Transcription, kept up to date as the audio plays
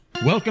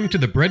Welcome to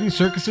the Bread and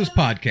Circuses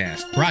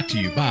podcast, brought to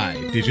you by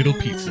Digital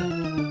Pizza,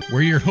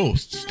 where your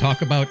hosts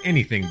talk about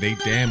anything they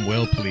damn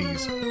well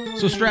please.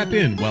 So strap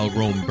in while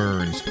Rome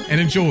burns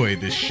and enjoy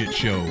this shit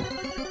show.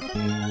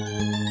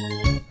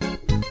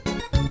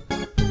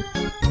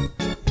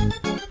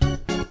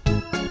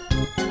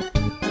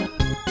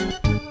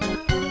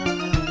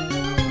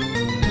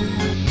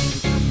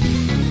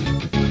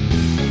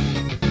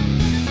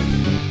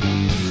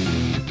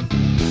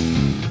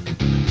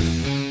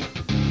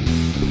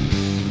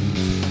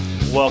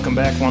 Welcome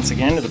back once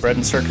again to the Bread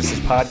and Circuses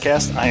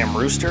podcast. I am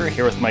Rooster,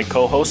 here with my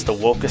co-host, the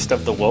wokest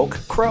of the woke,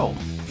 Crow.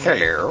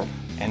 Hello.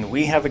 And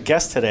we have a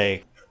guest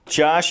today.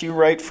 Josh, you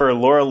write for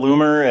Laura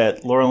Loomer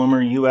at Laura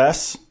Loomer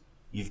US.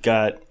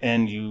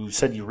 And you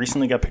said you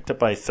recently got picked up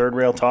by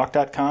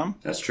ThirdRailTalk.com.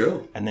 That's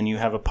true. And then you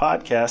have a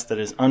podcast that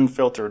is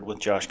Unfiltered with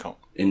Josh Cohen.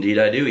 Indeed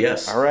I do,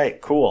 yes. All right,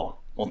 cool.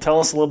 Well, tell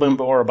us a little bit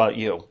more about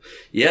you.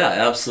 Yeah,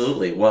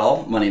 absolutely.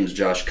 Well, my name is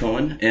Josh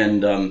Cohen,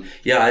 and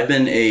I've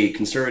been a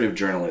conservative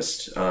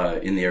journalist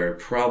in the area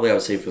probably, I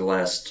would say, for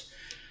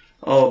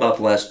about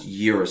the last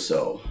year or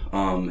so.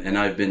 And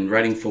I've been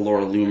writing for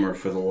Laura Loomer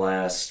for the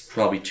last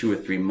probably 2 or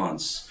 3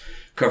 months,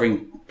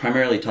 covering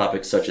primarily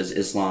topics such as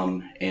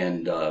Islam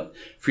and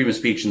freedom of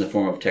speech in the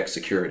form of tech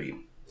security.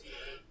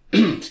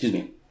 Excuse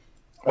me.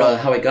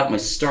 How I got my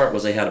start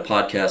was I had a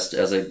podcast,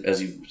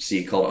 as you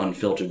see, called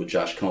Unfiltered with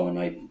Josh Cohen.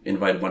 I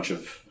invite a bunch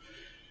of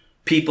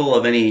people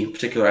of any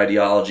particular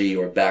ideology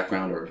or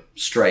background or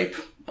stripe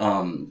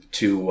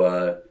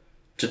to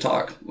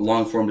talk.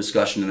 Long-form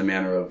discussion in the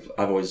manner of,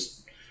 I've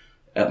always,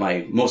 at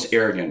my most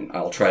arrogant,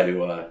 I'll try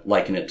to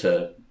liken it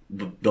to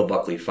Bill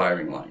Buckley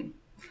firing line.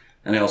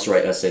 And I also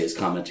write essays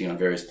commenting on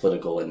various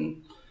political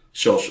and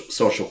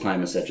social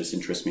climates that just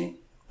interest me.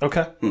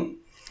 Okay.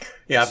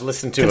 Yeah, I've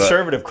listened to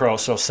conservative Crow,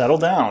 so settle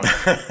down.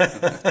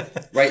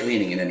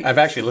 Right-leaning in any case. I've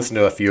actually listened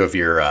to a few of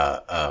your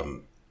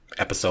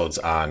episodes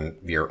on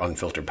your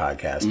Unfiltered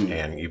podcast,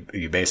 and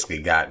you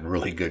basically got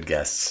really good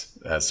guests.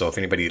 So if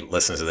anybody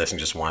listens to this and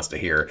just wants to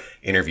hear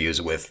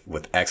interviews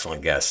with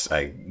excellent guests,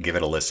 I give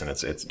it a listen.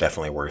 It's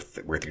definitely worth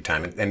your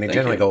time. And they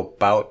generally go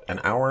about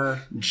an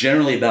hour?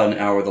 Generally about an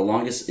hour. The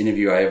longest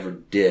interview I ever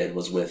did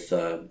was with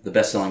the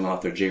best-selling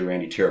author J.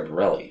 Randy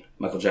Taraborelli,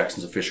 Michael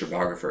Jackson's official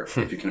biographer,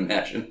 if you can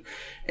imagine.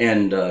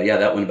 And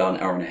that went about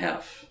an hour and a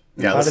half.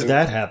 Yeah, how did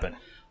that happen?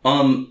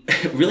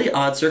 Really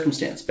odd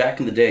circumstance. Back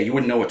in the day, you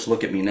wouldn't know what to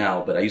look at me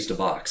now, but I used to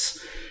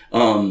box.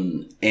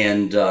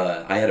 And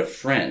I had a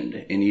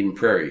friend in Eden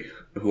Prairie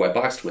who I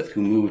boxed with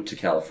who moved to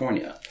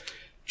California.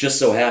 Just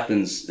so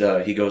happens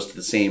he goes to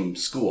the same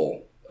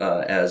school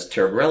as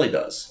Taraborelli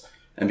does.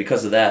 And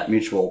because of that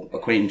mutual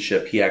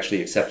acquaintanceship, he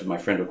actually accepted my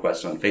friend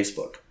request on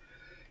Facebook.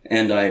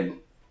 And I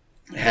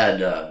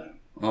had,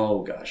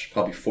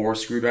 probably 4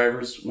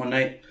 screwdrivers one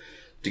night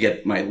to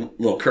get my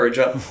little courage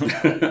up.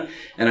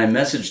 And I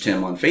messaged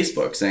him on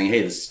Facebook saying,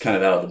 hey, this is kind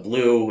of out of the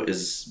blue,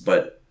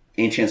 but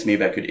any chance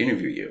maybe I could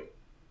interview you?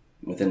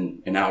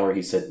 Within an hour,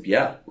 he said,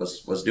 yeah,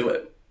 let's do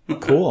it.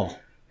 Cool.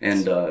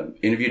 And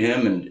interviewed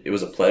him, and it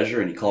was a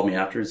pleasure. And he called me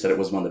after and said it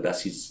was one of the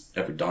best he's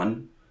ever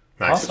done.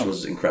 Nice. Which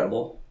was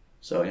incredible.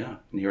 So, yeah,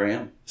 and here I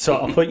am. So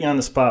I'll put you on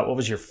the spot. What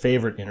was your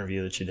favorite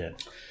interview that you did?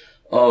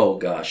 Oh,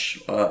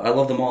 gosh. I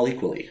love them all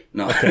equally.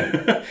 No.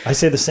 Okay. I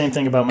say the same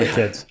thing about my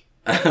kids.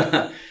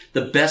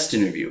 The best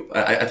interview.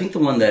 I think the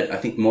one that I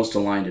think most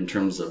aligned in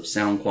terms of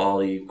sound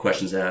quality,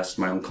 questions asked,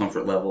 my own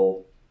comfort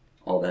level,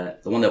 all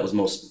that. The one that was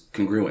most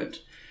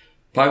congruent.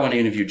 Probably when I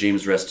interviewed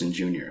James Reston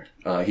Jr.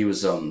 He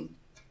was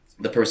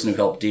the person who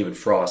helped David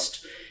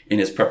Frost in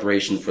his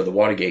preparation for the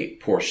Watergate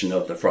portion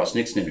of the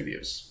Frost-Nixon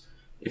interviews.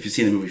 If you've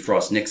seen the movie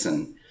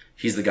Frost-Nixon,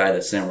 he's the guy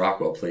that Sam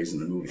Rockwell plays in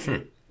the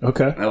movie.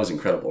 Okay. That was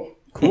incredible.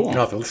 Cool. I'll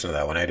have to listen to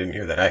that one. I didn't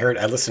hear that.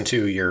 I listened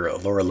to your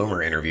Laura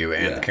Loomer interview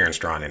and the Karen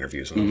Strawn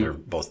interviews, and those are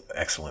both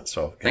excellent.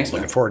 So Thanks, I'm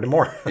looking man. forward to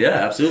more. Yeah,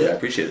 absolutely. I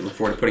appreciate it. Look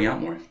forward to putting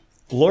out more.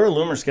 Laura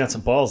Loomer's got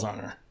some balls on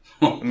her.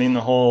 I mean,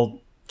 the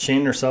whole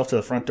chaining herself to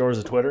the front doors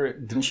of Twitter.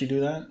 Didn't she do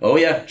that? Oh,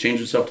 yeah.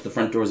 Changed herself to the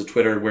front doors of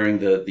Twitter wearing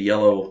the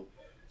yellow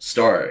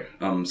star,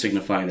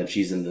 signifying that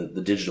she's in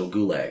the digital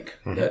gulag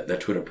that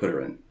Twitter put her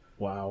in.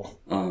 Wow.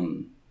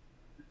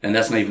 And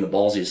that's not even the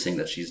ballsiest thing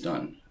that she's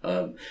done.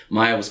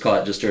 Maya was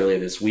caught just earlier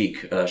this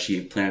week.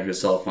 She planted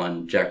herself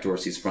on Jack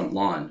Dorsey's front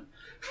lawn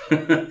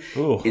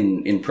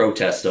in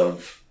protest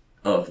of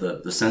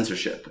the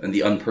censorship and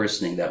the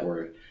unpersoning that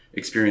we're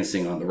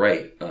experiencing on the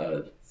right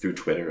through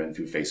Twitter and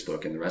through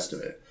Facebook and the rest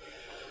of it.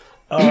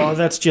 Oh,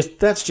 that's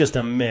just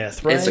a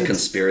myth, right? It's a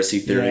conspiracy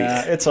theory.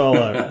 Yeah, it's all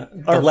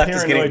The left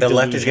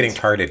is getting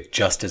targeted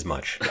just as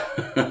much.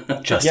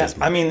 Just as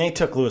much. I mean, they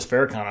took Louis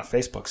Farrakhan off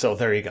Facebook, so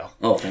there you go.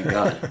 Oh, thank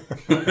God.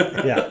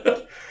 Yeah.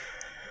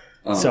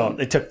 So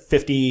they took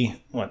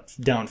 50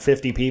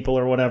 people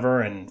or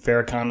whatever, and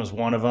Farrakhan was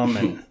one of them,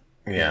 and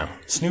yeah,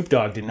 Snoop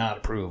Dogg did not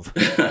approve.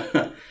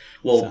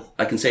 Well,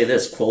 I can say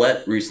this.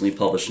 Quillette recently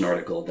published an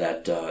article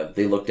that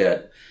they looked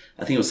at,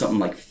 I think it was something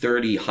like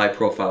 30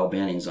 high-profile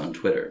bannings on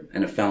Twitter,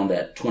 and it found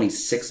that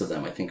 26 of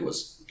them, I think it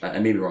was, I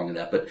may be wrong in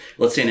that, but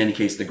let's say in any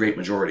case, the great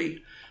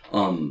majority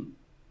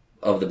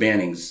of the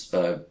bannings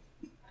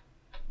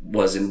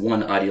was in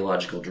one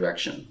ideological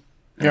direction.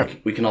 And Yeah.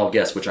 we can all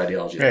guess which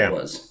ideology that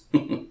was.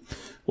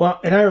 Well,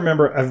 and I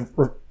remember I've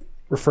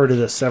referred to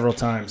this several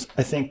times.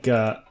 I think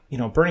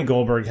Bernie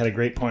Goldberg had a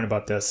great point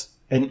about this,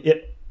 and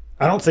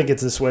I don't think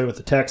it's this way with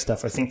the tech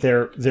stuff. I think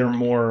they're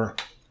more.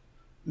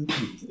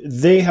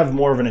 They have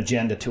more of an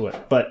agenda to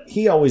it, but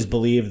he always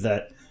believed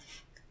that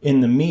in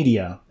the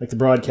media, like the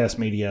broadcast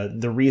media,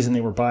 the reason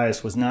they were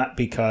biased was not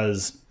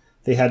because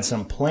they had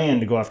some plan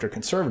to go after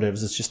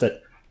conservatives. It's just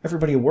that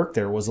everybody who worked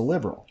there was a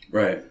liberal.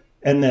 Right.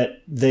 And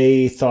that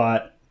they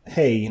thought,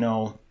 hey,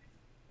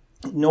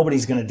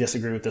 nobody's going to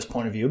disagree with this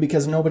point of view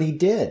because nobody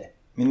did. I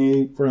mean,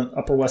 they were on the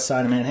Upper West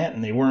Side of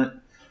Manhattan. They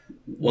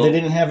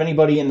didn't have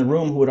anybody in the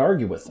room who would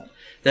argue with them.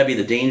 That'd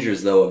be the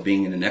dangers, though, of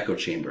being in an echo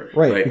chamber.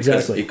 Right,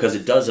 exactly. Because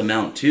it does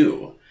amount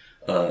to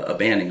a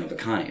banning of a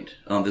kind.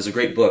 There's a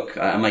great book.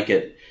 I might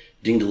get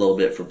dinged a little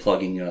bit for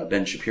plugging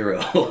Ben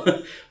Shapiro,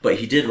 but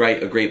he did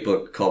write a great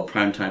book called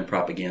Primetime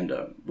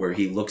Propaganda, where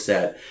he looks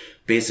at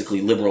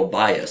basically liberal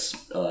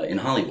bias in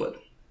Hollywood.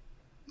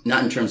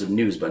 Not in terms of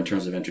news, but in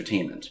terms of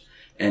entertainment.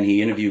 And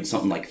he interviewed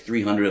something like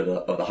 300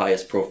 of the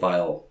highest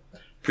profile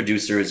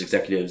producers,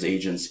 executives,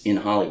 agents in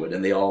Hollywood.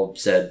 And they all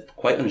said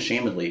quite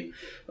unashamedly,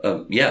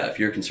 if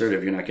you're a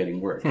conservative, you're not getting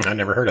work. I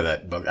never heard of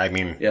that book. I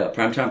mean... Yeah,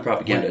 Primetime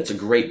Propaganda. It's a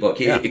great book.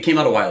 It came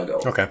out a while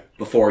ago. Okay.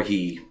 Before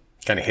he...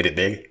 Kind of hit it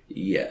big?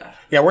 Yeah.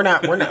 Yeah,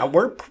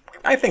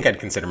 I think I'd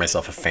consider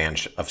myself a fan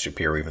of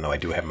Shapiro, even though I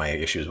do have my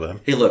issues with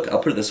him. Hey, look, I'll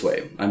put it this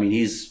way. I mean,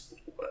 he's...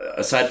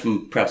 Aside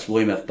from perhaps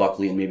William F.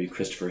 Buckley and maybe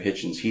Christopher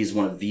Hitchens, he's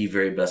one of the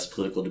very best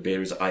political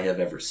debaters I have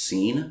ever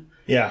seen.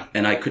 Yeah.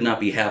 And I could not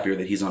be happier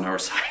that he's on our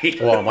side.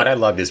 Well, what I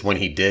loved is when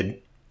he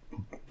did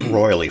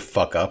royally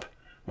fuck up,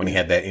 when he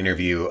had that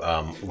interview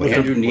with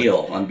Andrew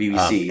Neil on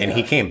BBC. And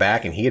he came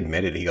back and he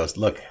admitted, he goes,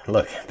 look,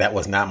 that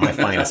was not my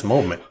finest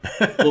moment.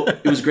 Well,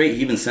 it was great.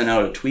 He even sent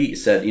out a tweet. He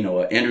said,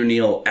 Andrew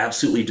Neil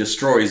absolutely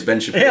destroys Ben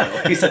Shapiro.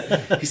 Yeah.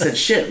 He said,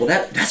 shit, well,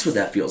 that's what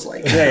that feels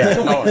like. Yeah. I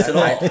don't like this at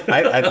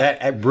all.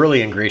 That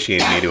really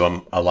ingratiated me to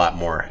him a lot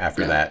more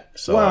after that.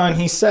 So, well, and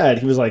he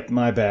was like,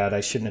 my bad. I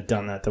shouldn't have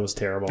done that. That was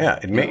terrible. Yeah,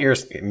 admit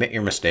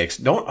your mistakes.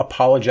 Don't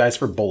apologize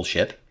for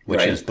bullshit,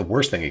 which is the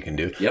worst thing you can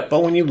do. Yep.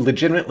 But when you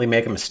legitimately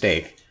make a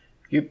mistake,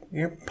 you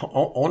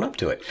own up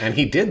to it. And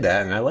he did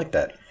that, and I like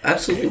that.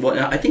 Absolutely. Well,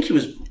 I think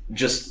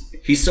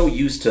he's so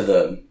used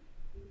to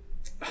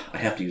I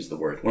have to use the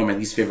word, one of my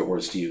least favorite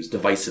words to use,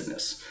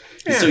 divisiveness.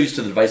 He's so used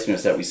to the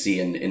divisiveness that we see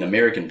in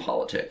American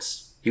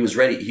politics. He was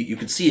ready. You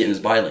could see it in his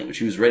body language.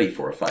 He was ready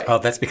for a fight. Oh,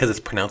 that's because it's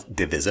pronounced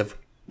divisive.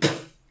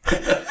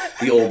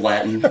 The old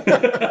Latin.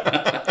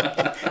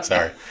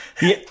 Sorry.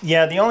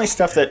 Yeah, the only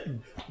stuff that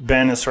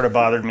Ben has sort of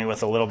bothered me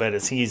with a little bit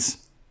is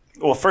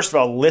first of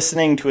all,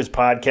 listening to his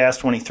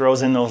podcast when he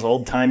throws in those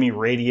old-timey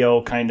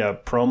radio kind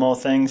of promo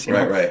things.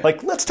 Right.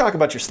 Like, let's talk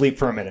about your sleep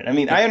for a minute. I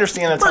mean, I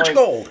understand that's Birch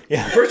Gold.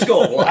 Yeah. Birch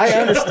Gold. I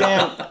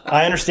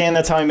understand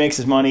that's how he makes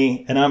his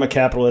money, and I'm a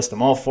capitalist.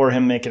 I'm all for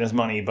him making his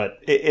money, but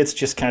it's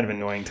just kind of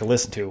annoying to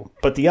listen to.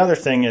 But the other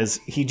thing is,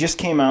 he just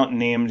came out and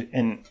named,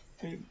 and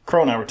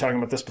Crow and I were talking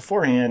about this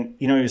beforehand,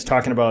 he was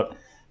talking about,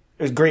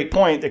 it was a great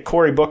point that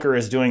Cory Booker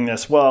is doing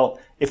this. Well,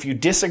 if you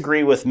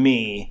disagree with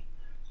me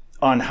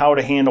on how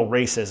to handle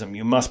racism,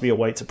 you must be a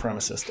white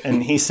supremacist.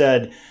 And he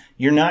said,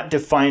 you're not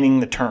defining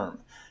the term.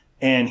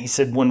 And he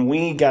said, when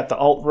we got the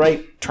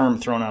alt-right term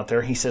thrown out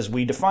there, he says,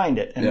 we defined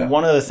it. And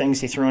one of the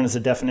things he threw in as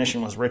a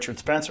definition was Richard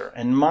Spencer.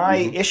 And my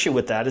issue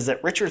with that is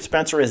that Richard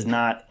Spencer is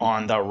not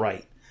on the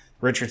right.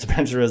 Richard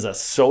Spencer is a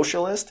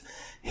socialist,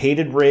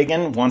 hated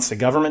Reagan, wants the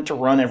government to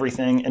run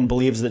everything, and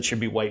believes that it should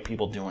be white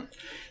people doing it.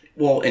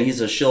 Well, and he's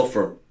a shill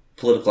for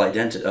political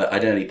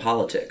identity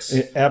politics.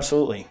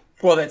 Absolutely.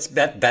 Well,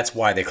 that's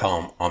why they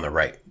call him on the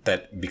right.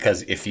 That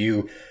because if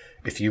you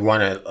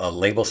want to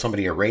label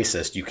somebody a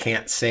racist, you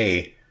can't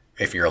say,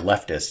 if you're a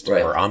leftist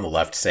or on the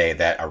left, say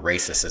that a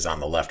racist is on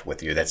the left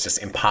with you. That's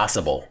just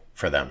impossible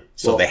for them.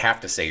 So they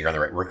have to say you're on the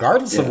right,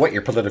 regardless of what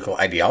your political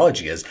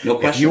ideology is. No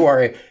question.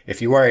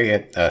 If you are a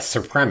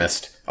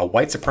supremacist, a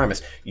white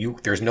supremacist,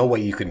 there's no way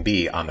you can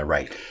be on the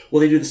right. Well,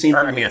 they do the same.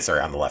 On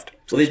the left.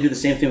 So they do the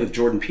same thing with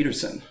Jordan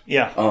Peterson.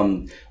 Yeah.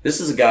 This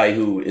is a guy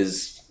who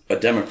is a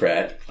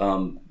Democrat.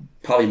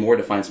 Probably more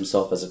defines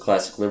himself as a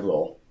classic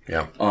liberal.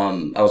 Yeah.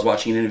 I was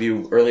watching an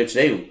interview earlier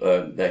today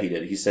that he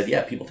did. He said,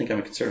 yeah, people think I'm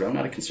a conservative. I'm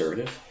not a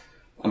conservative.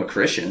 I'm a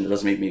Christian. It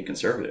doesn't make me a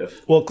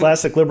conservative. Well,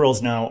 classic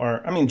liberals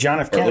now John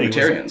F. Kennedy.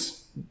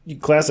 Libertarians.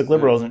 Classic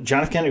liberals.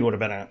 John F. Kennedy would have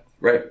been a...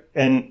 Right.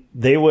 And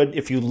they would,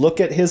 if you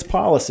look at his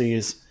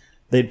policies,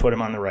 they'd put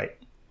him on the right.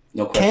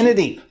 No question.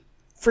 Kennedy.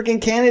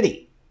 Freaking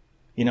Kennedy.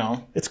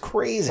 It's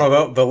crazy.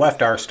 Well, the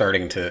left are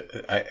starting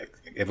to...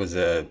 it was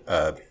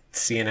a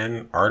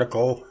CNN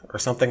article or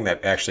something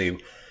that actually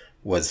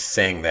was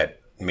saying that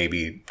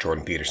maybe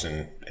Jordan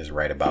Peterson is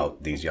right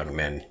about these young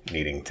men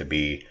needing to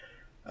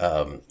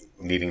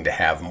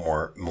have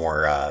more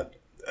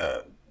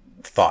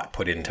thought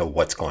put into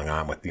what's going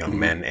on with young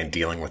men and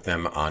dealing with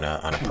them on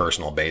a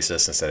personal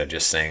basis instead of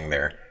just saying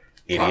they're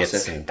idiots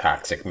Toxic. and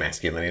toxic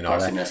masculinity and all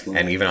Toxic that.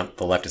 masculinity. And even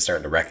the left is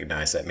starting to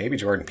recognize that maybe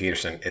Jordan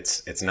Peterson,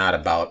 it's not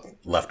about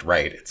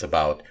left-right. It's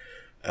about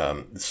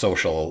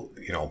social,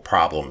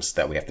 problems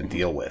that we have to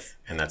deal with.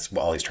 And that's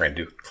all he's trying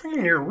to do.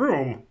 Clean your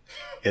room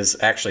is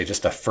actually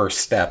just a first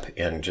step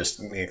in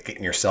just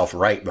getting yourself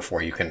right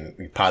before you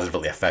can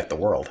positively affect the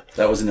world.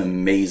 That was an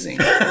amazing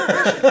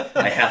impression.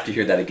 I have to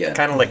hear that again.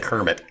 Kind of like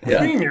Kermit. Yeah.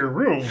 Clean your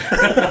room.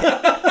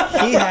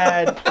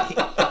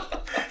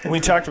 We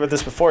talked about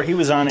this before. He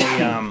was on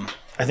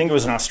I think it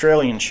was an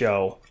Australian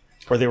show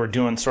where they were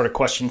doing sort of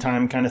question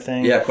time kind of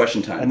thing. Yeah,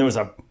 question time. And there was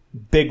a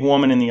big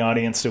woman in the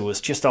audience who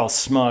was just all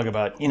smug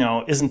about,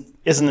 isn't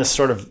this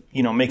sort of,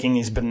 making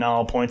these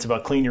banal points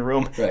about clean your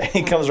room? Right. And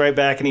he comes right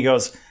back and he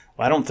goes,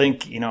 well, I don't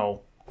think,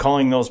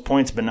 calling those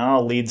points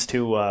banal leads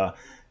to,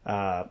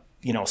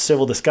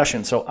 civil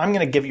discussion. So I'm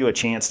going to give you a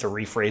chance to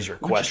rephrase your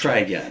question. Try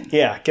again.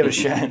 Yeah, give it a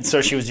shot. And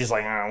so she was just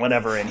like,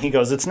 whatever. And he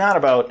goes, it's not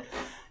about,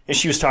 and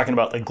she was talking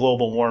about like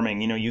global warming.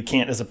 You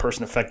can't as a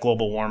person affect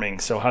global warming.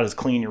 So how does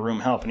clean your room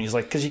help? And he's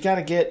like, because you got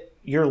to get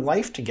your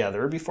life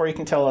together before you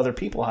can tell other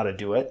people how to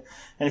do it.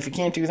 And if you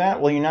can't do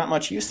that, well, you're not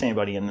much use to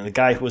anybody. And the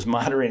guy who was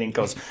moderating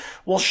goes,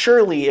 well,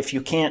 surely if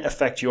you can't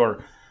affect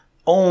your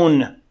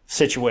own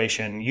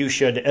situation, you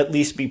should at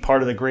least be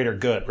part of the greater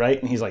good, right?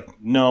 And he's like,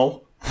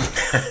 no.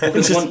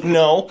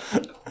 No.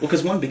 Well,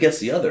 because one begets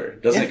the other.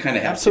 Doesn't it kind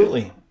of have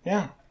absolutely. to?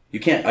 Yeah. You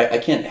can't. I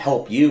can't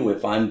help you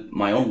if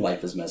my own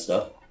life is messed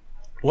up.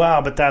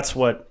 Wow, but that's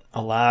what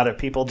a lot of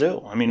people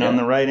do. I mean, on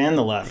the right and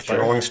the left.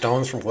 Throwing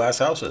stones from glass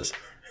houses.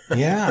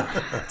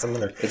 Yeah. That's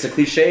another. It's a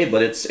cliche,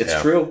 but it's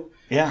true.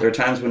 Yeah. There are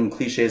times when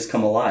cliches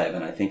come alive,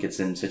 and I think it's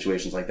in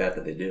situations like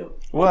that they do.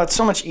 Well, it's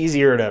so much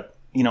easier to,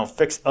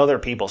 fix other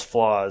people's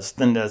flaws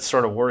than to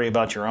sort of worry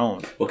about your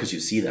own. Well, because you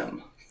see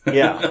them.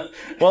 Yeah.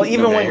 Well,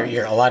 even when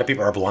A lot of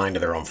people are blind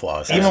to their own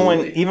flaws. even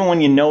when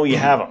you know you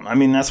have them. I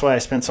mean, that's why I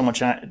spent so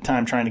much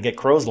time trying to get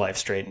Crow's life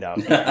straightened out.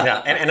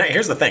 Yeah, and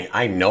here's the thing.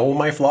 I know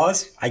my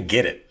flaws. I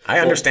get it. I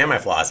understand my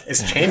flaws.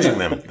 It's changing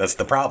them. That's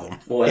the problem.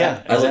 Well,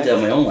 Yeah, I looked exactly.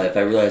 at my own life.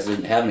 I realized I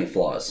didn't have any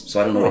flaws,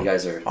 so I don't know what you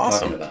guys are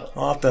talking about.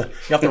 You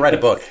have to write a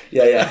book.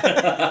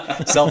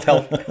 Yeah.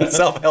 Self-help book.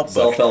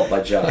 Self-help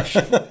by Josh.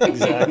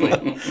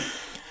 Exactly.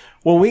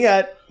 Well, we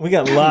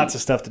got lots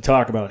of stuff to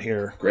talk about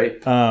here.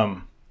 Great.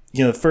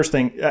 The first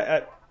thing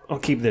I'll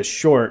keep this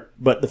short,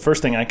 but the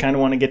first thing I kind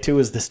of want to get to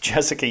is this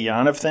Jessica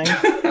Yaniv thing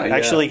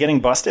actually getting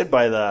busted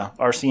by the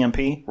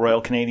RCMP,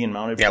 Royal Canadian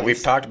Mounted Police. Yeah,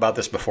 we've talked about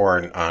this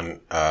before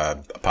on a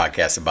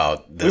podcast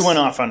about this. We went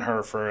off on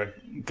her for a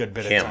good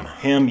bit Him. of time.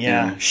 Him,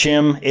 yeah.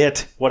 Shim,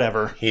 it,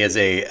 whatever. He is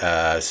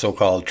a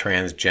so-called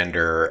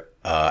transgender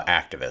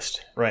activist.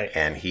 Right.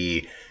 And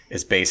he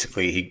is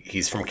basically,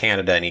 he's from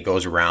Canada and he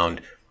goes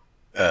around.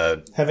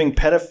 Having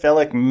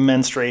pedophilic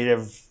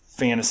menstruative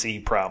fantasy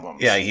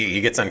problems. Yeah,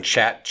 he gets on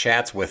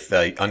chats with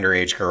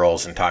underage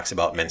girls and talks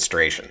about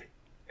menstruation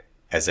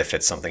as if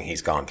it's something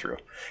he's gone through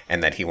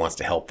and that he wants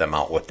to help them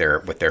out with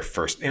their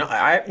first. You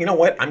know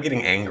what? I'm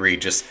getting angry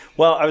just.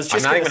 Well, I was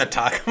just I'm not even going to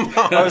talk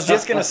about. I was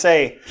just going to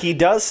say he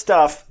does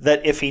stuff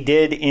that if he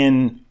did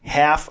in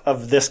half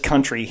of this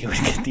country, he would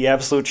get the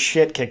absolute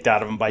shit kicked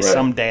out of him by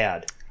some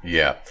dad.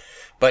 Yeah.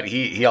 But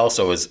he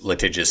also is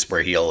litigious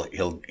where he's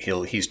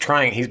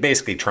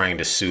basically trying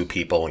to sue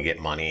people and get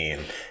money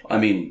and I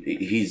mean,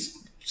 he's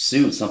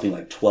sued something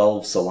like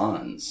 12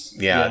 salons.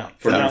 For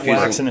For not refusing-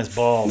 waxing his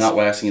balls. Not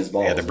waxing his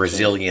balls. yeah, the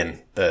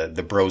Brazilian,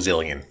 the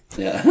Brozilian.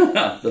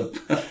 Yeah.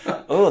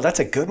 Oh, that's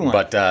a good one.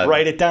 But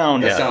write it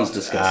down. That sounds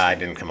disgusting. I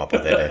didn't come up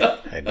with it.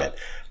 I admit.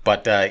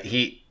 But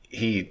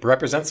he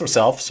represents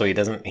himself, so he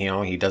doesn't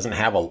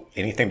have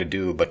anything to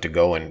do but to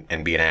go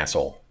and be an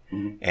asshole.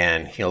 Mm-hmm.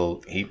 And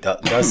he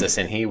does this,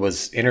 and he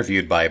was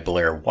interviewed by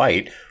Blair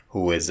White,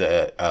 who is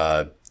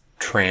a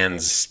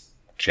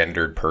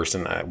transgendered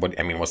person.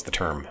 What's the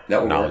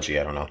terminology?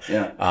 I don't know.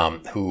 Yeah.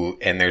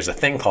 And there's a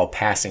thing called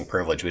passing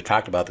privilege. We've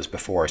talked about this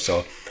before.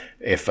 So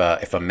if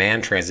a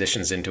man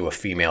transitions into a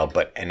female,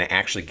 and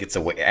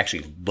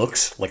actually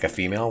looks like a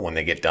female when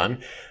they get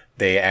done,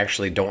 they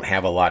actually don't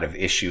have a lot of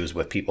issues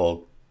with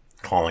people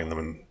calling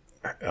them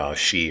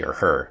she or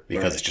her,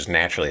 because it's just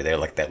naturally they're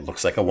like, that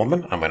looks like a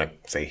woman, I'm going to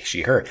say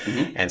she, her.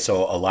 Mm-hmm. And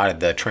so a lot of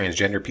the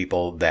transgender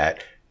people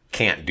that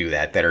can't do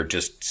that are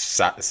just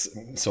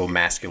so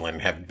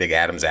masculine, have big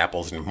Adam's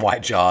apples and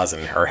wide jaws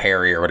and are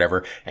hairy or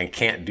whatever, and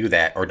can't do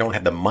that or don't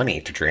have the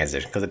money to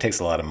transition because it takes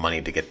a lot of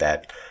money to get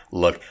that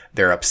look.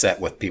 They're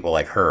upset with people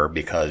like her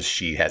because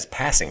she has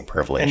passing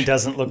privilege. And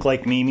doesn't look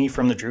like Mimi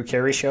from the Drew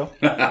Carey Show.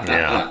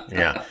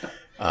 Yeah.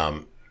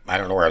 I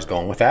don't know where I was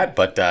going with that,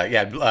 but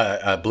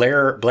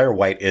Blair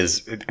White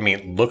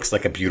looks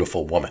like a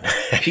beautiful woman.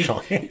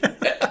 Actually,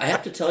 I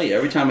have to tell you,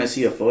 every time I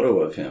see a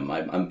photo of him,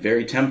 I'm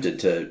very tempted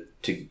to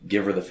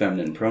give her the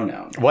feminine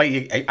pronoun. Well,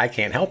 I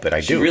can't help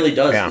it. She really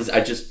does. Yeah.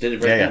 I just did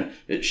it right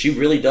then. She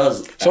really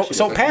does.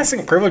 So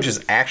passing privilege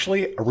is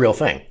actually a real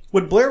thing.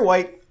 Would Blair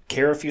White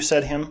care if you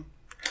said him?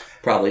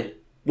 Probably.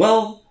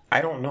 Well,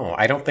 I don't know.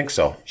 I don't think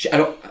so.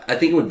 I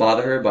think it would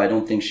bother her, but I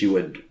don't think she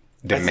would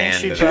demand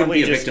she'd it. She would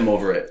be a victim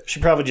over it.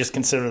 She'd probably just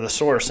consider the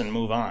source and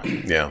move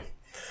on. Yeah.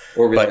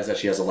 Or realize that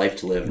she has a life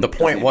to live. The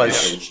point was,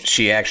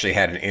 she actually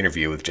had an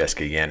interview with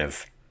Jessica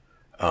Yaniv,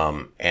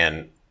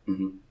 and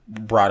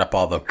brought up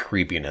all the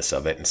creepiness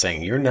of it and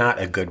saying, you're not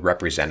a good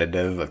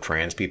representative of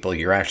trans people.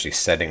 You're actually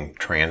setting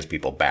trans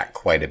people back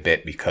quite a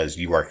bit because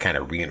you are kind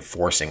of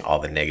reinforcing all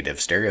the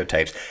negative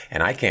stereotypes.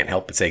 And I can't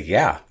help but say,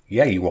 yeah,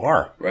 you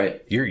are.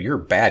 Right. You're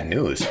bad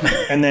news.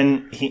 And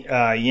then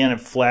Yaniv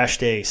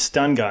flashed a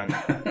stun gun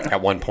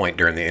At one point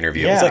during the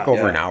interview. It was like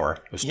over an hour.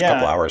 It was a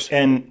couple hours.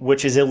 And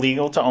which is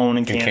illegal to own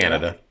in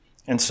Canada.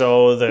 And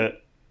so the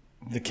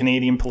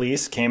Canadian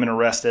police came and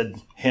arrested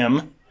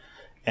him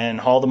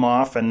and hauled him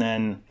off, and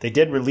then they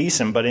did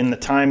release him, but in the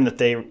time that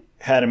they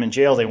had him in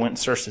jail, they went and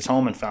searched his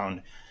home and found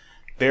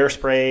bear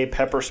spray,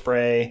 pepper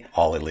spray.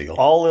 All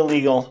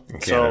illegal. In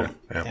Canada,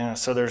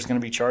 so there's going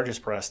to be charges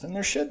pressed, and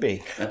there should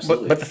be.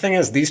 Absolutely. But the thing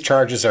is, these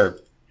charges are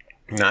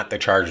not the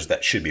charges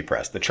that should be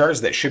pressed. The charges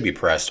that should be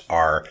pressed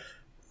are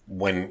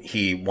when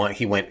he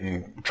went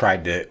and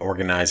tried to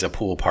organize a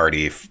pool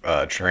party,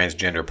 a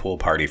transgender pool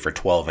party for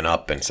 12 and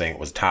up, and saying it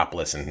was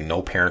topless and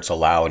no parents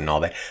allowed and all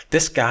that.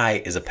 This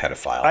guy is a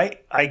pedophile.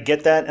 I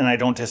get that, and I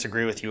don't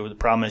disagree with you. The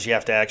problem is you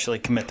have to actually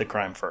commit the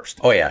crime first.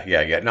 Oh,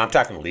 yeah. No, I'm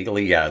talking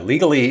legally. Yeah,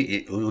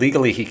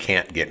 legally he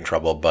can't get in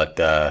trouble, but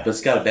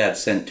it's got a bad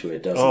scent to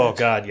it, doesn't it? Oh,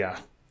 God, yeah.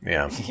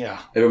 Yeah. Yeah.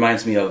 It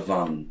reminds me of,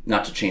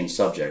 not to change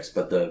subjects,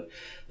 but the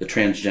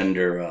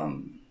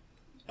transgender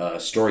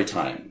story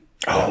time.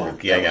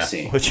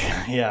 Which,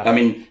 yeah. I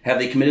mean, have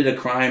they committed a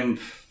crime?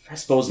 I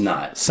suppose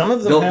not. Some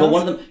of them But have.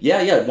 one of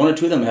them, one or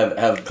two of them have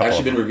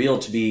actually been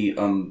revealed to be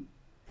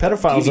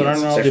pedophiles that aren't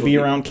allowed to be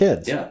around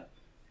kids. Yeah.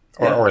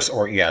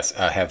 Or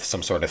have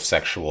some sort of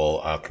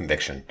sexual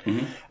conviction.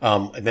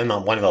 And then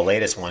one of the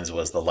latest ones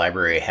was the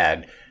library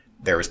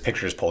there was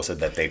pictures posted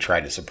that they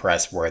tried to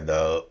suppress where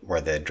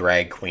the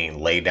drag queen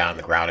lay down on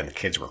the ground and the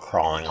kids were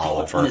crawling all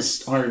over on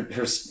his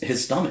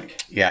stomach.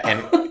 Yeah,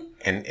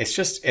 and it's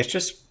just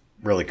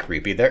really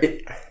creepy.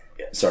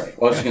 Sorry, I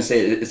was just gonna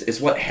say it's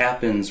what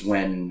happens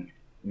when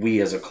we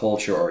as a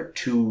culture are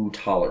too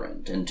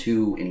tolerant and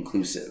too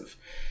inclusive.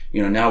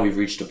 Now we've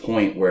reached a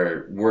point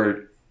where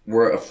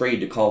we're afraid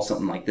to call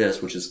something like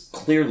this, which is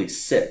clearly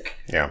sick.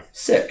 Yeah,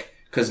 sick.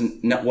 Because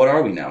what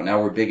are we now? Now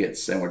we're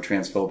bigots and we're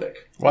transphobic.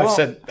 Well,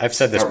 I've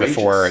said this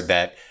before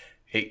that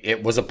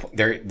it was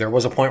there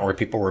was a point where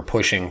people were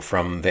pushing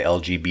from the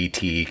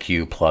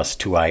LGBTQ plus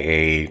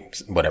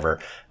 2IA whatever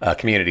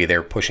community. They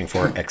were pushing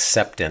for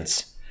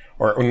acceptance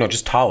or no,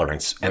 just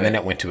tolerance, and then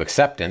it went to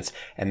acceptance,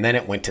 and then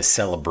it went to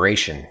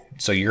celebration.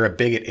 So you're a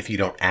bigot if you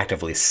don't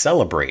actively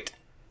celebrate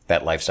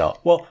that lifestyle.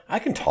 Well, I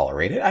can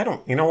tolerate it. I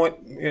don't. You know what?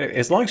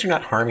 As long as you're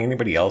not harming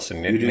anybody else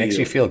and it makes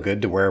you feel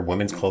good to wear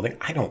women's clothing,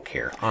 I don't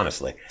care.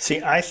 Honestly.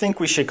 See, I think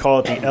we should call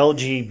it the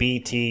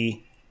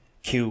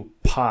LGBTQ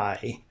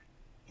pi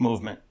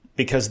movement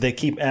because they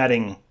keep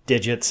adding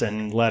digits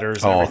and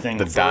letters and everything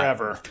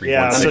forever.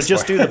 So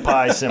just do the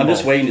pi symbol. I'm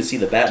just waiting to see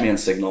the Batman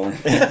signal.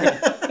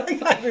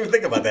 I didn't even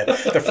think about that.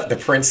 The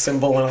Prince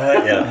symbol and all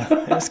that.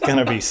 Yeah, it's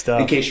gonna be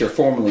stuff. In case you're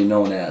formerly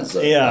known as.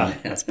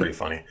 That's pretty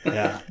funny.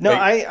 Yeah. No,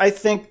 I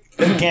think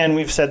again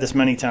we've said this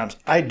many times.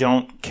 I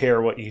don't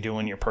care what you do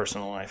in your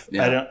personal life.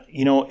 Yeah. I don't.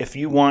 If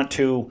you want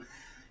to.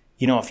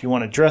 If you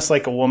want to dress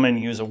like a woman,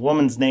 use a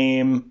woman's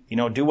name,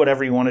 do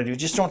whatever you want to do.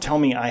 Just don't tell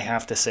me I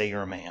have to say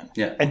you're a man.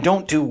 Yeah. And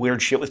don't do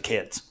weird shit with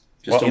kids.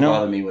 Just don't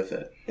bother me with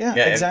it. Yeah,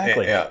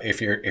 exactly.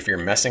 If you're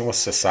messing with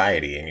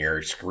society and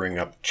you're screwing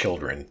up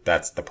children,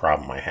 that's the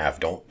problem I have.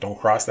 Don't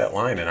cross that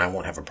line, and I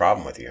won't have a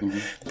problem with you. Mm-hmm.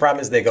 The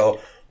problem is they go,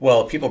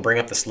 well, people bring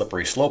up the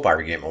slippery slope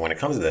argument, but when it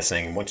comes to this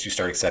thing, once you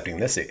start accepting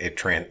this, it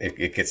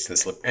gets to the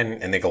slip,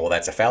 and they go, well,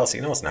 that's a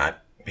fallacy. No, it's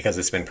not. Because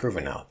it's been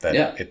proven now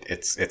that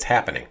it's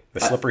happening. The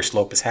slippery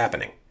slope is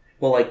happening.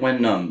 Well, like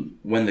when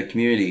the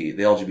community,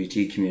 the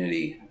LGBT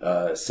community,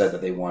 said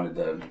that they wanted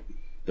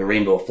the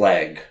rainbow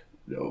flag.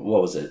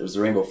 What was it? It was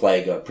the rainbow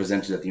flag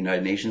presented at the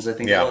United Nations, I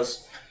think it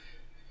was.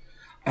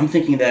 I'm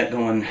thinking that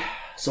going,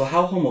 so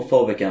how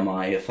homophobic am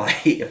I if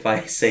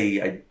I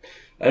say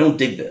I don't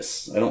dig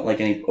this, I don't like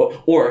any,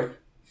 or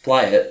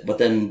fly it, but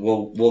then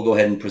we'll go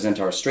ahead and present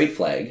our straight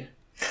flag.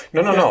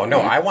 No.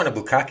 I want a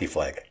bukkake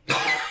flag.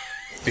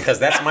 Because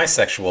that's my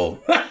sexual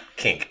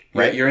kink,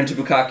 right? You're into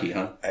bukkake,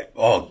 huh?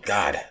 Oh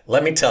God,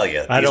 let me tell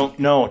you.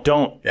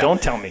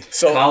 Don't tell me.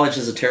 So college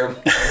is a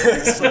terrible.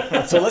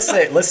 So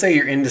let's say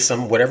you're into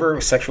some whatever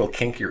sexual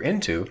kink you're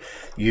into.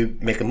 You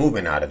make a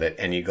movement out of it,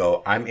 and you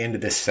go, "I'm into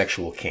this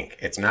sexual kink."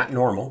 It's not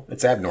normal.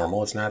 It's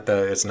abnormal. It's not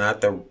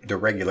the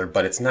regular,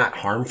 but it's not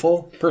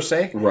harmful per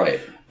se. Right.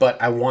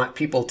 But I want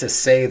people to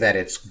say that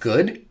it's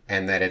good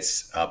and that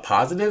it's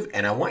positive,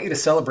 and I want you to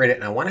celebrate it,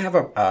 and I want to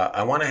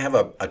have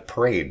a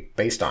parade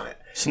based on it.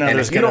 So and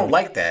if you don't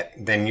like that,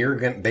 then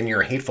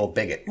you're a hateful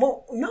bigot.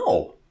 Well,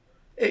 no,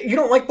 you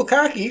don't like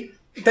bukkake,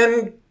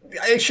 then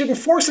I shouldn't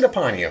force it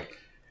upon you.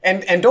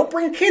 And don't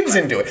bring kids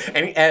into it.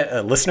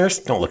 And listeners,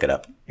 don't look it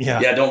up.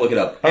 Yeah, don't look it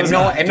up. And do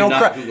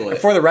not Google it.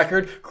 For the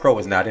record, Crow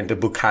is not into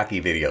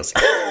bukkake videos.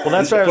 Well,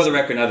 that's why For the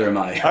record, neither am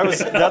I.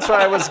 That's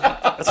why I was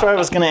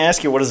going to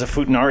ask you, what does a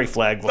Futanari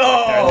flag look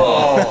like there?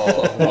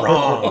 Oh,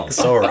 wrong.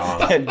 So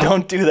wrong.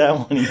 Don't do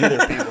that one either,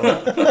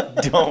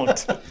 people.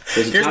 Don't.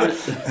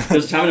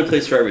 There's a time and a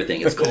place for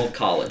everything. It's called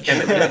college.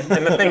 And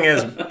the thing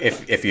is,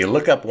 if you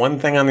look up one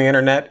thing on the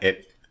internet,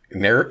 it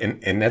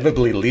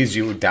inevitably leads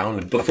you down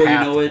a Before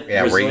path, you know it,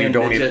 where you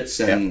don't even,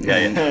 and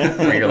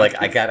where you're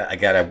like, I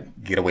gotta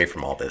get away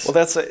from all this. Well,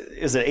 is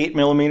it 8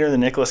 mm, the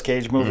Nicolas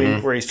Cage movie,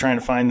 where he's trying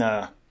to find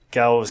the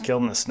gal who was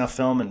killed in the snuff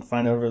film and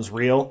find out if it was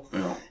real?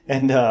 Yeah.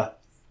 And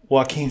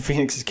Joaquin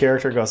Phoenix's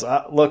character goes,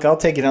 look, I'll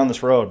take you down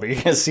this road, but you're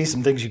going to see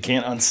some things you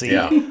can't unsee.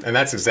 Yeah, and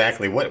that's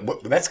exactly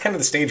what that's kind of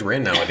the stage we're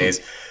in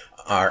nowadays.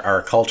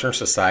 Our culture and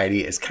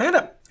society is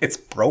it's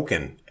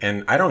broken,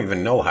 and I don't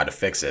even know how to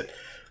fix it.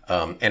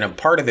 And a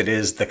part of it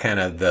is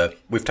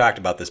we've talked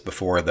about this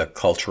before, the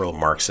cultural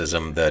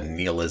Marxism, the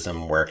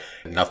nihilism, where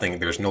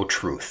there's no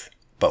truth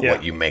but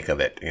what you make of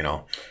it,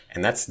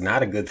 and that's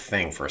not a good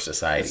thing for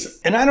society.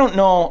 And I don't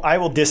know, I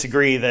will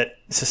disagree that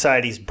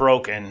society's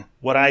broken.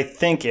 What I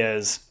think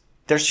is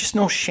there's just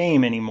no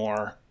shame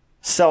anymore.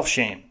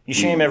 Self-shame. You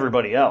shame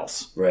everybody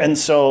else. Right. And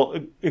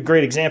so a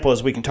great example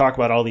is we can talk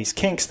about all these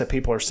kinks that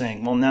people are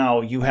saying, well,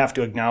 now you have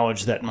to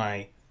acknowledge that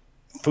my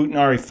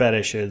Futanari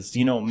fetish is,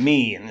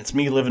 me, and it's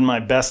me living my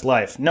best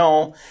life.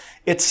 No,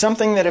 it's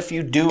something that if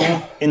you do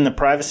in the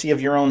privacy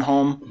of your own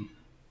home,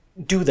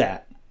 do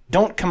that.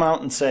 Don't come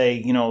out and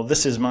say,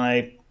 this is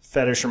my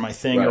fetish or my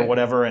thing or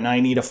whatever, and I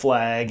need a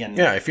flag. And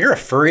yeah, if you're a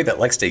furry that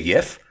likes to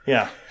yiff,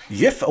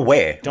 yiff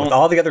away with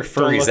all the other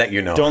furries that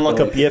you know. Don't look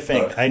up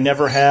yiffing. I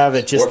never have.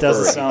 It just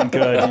doesn't sound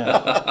good.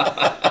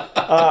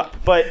 Yeah.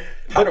 But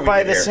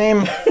by the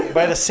same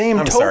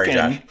I'm token, sorry,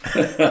 Josh.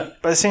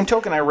 by the same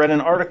token, I read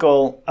an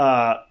article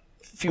a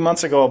few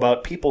months ago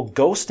about people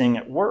ghosting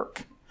at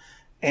work,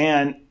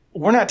 and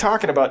we're not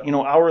talking about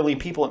hourly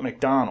people at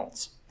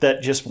McDonald's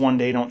that just one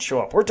day don't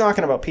show up. We're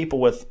talking about people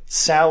with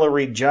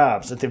salaried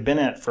jobs that they've been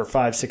at for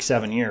 5, 6,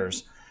 7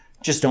 years,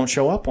 just don't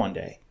show up one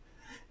day.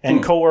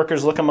 And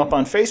coworkers look them up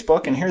on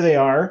Facebook, and here they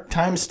are,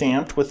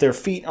 time-stamped, with their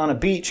feet on a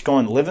beach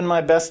going, living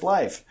my best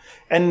life.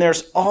 And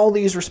there's all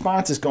these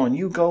responses going,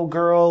 you go,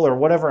 girl, or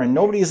whatever. And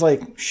nobody's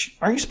like,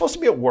 aren't you supposed to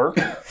be at work?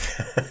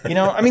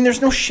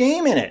 There's no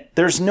shame in it.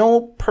 There's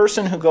no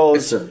person who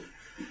goes,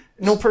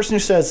 no person who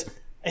says,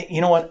 hey,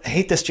 you know what, I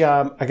hate this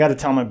job. I got to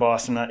tell my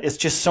boss. And it's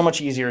just so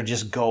much easier to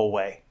just go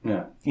away.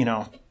 Yeah.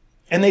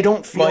 And they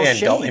don't feel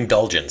shame.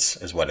 Indulgence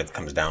is what it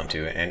comes down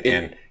to,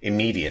 and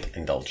immediate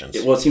indulgence.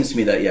 It seems to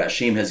me that,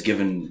 shame has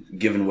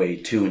given way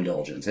to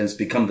indulgence, and it's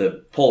become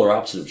the polar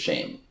opposite of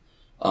shame.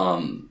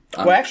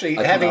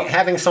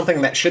 Having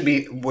something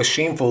that was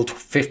shameful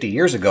 50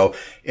 years ago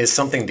is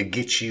something to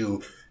get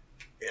you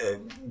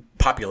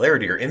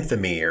popularity or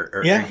infamy,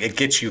 or it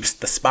gets you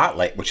the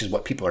spotlight, which is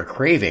what people are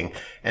craving.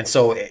 And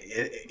so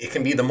it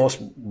can be the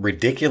most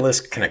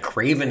ridiculous kind of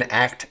craven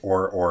act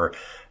or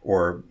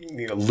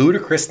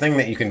ludicrous thing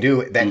that you can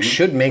do that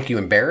should make you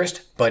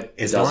embarrassed, but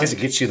as long as it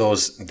gets you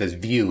those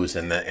views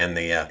and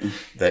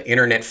the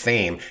internet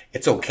fame,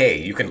 it's okay.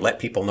 You can let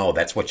people know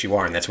that's what you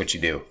are and that's what you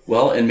do.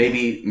 Well, and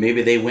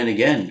maybe they win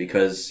again,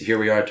 because here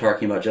we are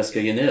talking about Jessica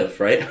Yaniv,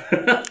 right?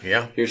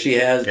 Yeah. Here she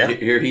has. Yeah.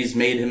 Here he's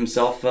made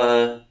himself.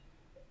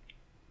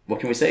 What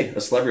can we say?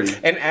 A celebrity.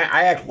 And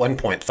I at one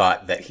point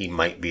thought that he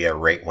might be a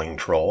right-wing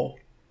troll,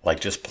 like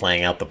just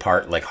playing out the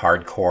part, like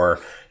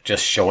hardcore,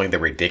 just showing the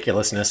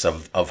ridiculously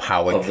of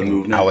how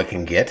it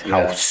can get,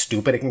 how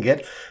stupid it can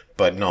get.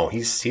 But no,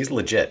 he's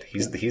legit.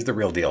 He's the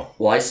real deal.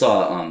 Well, I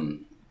saw.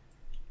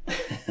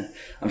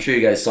 I'm sure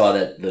you guys saw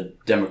that the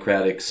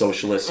Democratic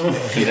Socialist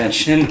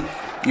Convention.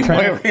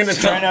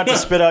 Try not to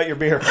spit out your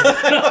beer.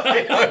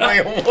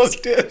 I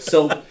almost did.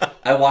 So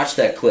I watched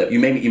that clip. You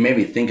made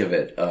me think of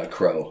it,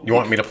 Crow. You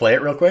want me to play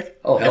it real quick?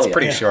 Oh, hell it's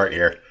pretty short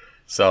here.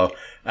 So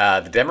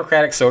the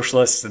Democratic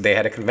Socialists, they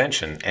had a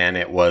convention, and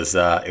it was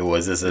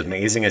as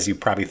amazing as you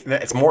probably.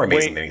 It's more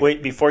amazing than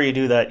wait. Before you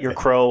do that, you're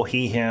Crow,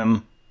 he,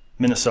 him,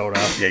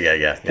 Minnesota.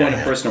 Yeah. Point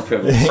of personal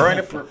privilege.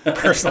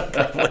 Personal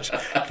privilege.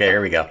 Okay,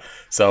 here we go.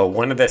 So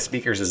one of the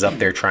speakers is up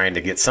there trying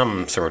to get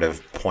some sort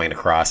of point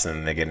across,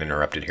 and they get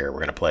interrupted here. We're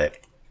going to play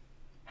it.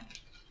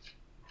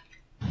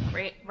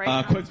 Quick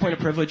point of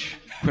privilege.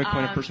 Quick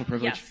point of personal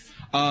privilege.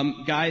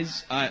 Yes.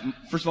 Guys,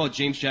 first of all,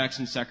 James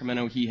Jackson,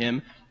 Sacramento, he,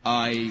 him.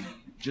 I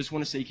just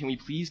want to say, can we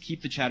please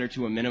keep the chatter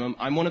to a minimum?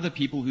 I'm one of the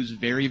people who's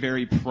very,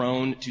 very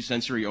prone to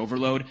sensory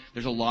overload.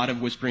 There's a lot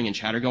of whispering and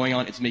chatter going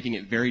on. It's making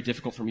it very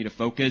difficult for me to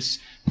focus.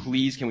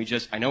 Please, can we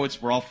I know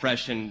we're all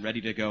fresh and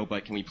ready to go,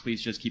 but can we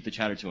please just keep the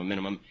chatter to a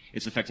minimum?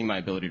 It's affecting my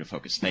ability to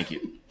focus. Thank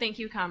you. Thank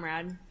you,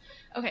 comrade.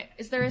 Okay,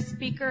 is there a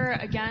speaker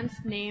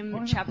against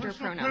name, chapter,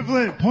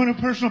 pronoun? Point of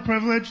personal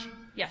privilege.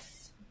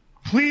 Yes.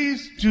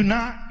 Please do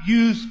not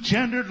use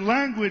gendered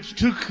language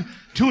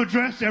to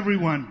address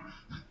everyone.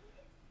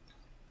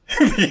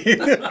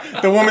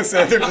 The woman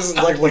said, they're just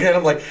like looking at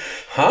him like,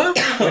 huh?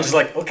 And she's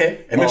like,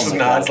 okay. And then she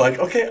nods like,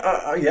 okay,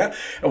 yeah.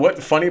 And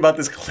what's funny about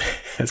this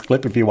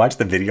clip, if you watch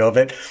the video of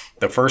it,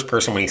 the first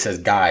person, when he says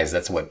guys,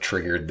 that's what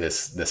triggered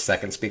this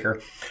second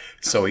speaker.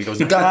 So he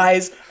goes,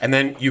 guys. And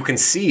then you can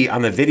see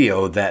on the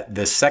video that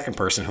the second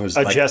person, who's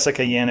a like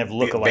Jessica Yaniv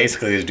lookalike.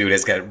 Basically, this dude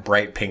has got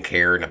bright pink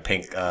hair and a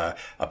pink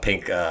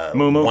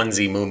Moo-moo.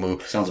 onesie moo-moo.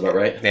 Sounds about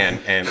right.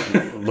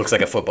 And looks like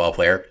a football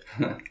player.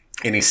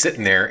 And he's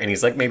sitting there, and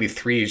he's like maybe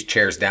 3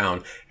 chairs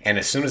down. And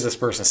as soon as this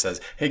person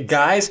says, "Hey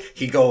guys,"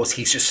 he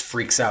just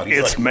freaks out. He's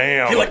It's like,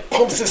 ma'am. He like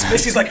pumps his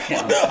fist. He's like,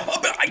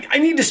 I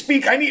need to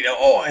speak.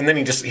 And then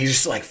he's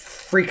just like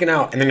freaking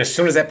out. And then as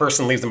soon as that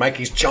person leaves the mic,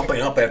 he's jumping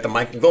up at the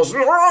mic and goes,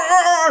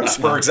 and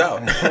spurts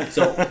out.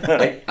 So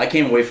I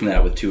came away from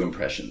that with 2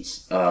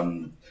 impressions.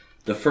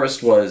 The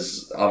first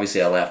was,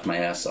 obviously, I laughed my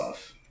ass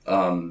off.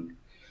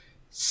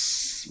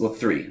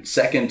 3.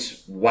 Second,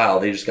 wow,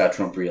 they just got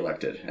Trump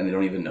reelected, and they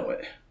don't even know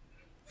it.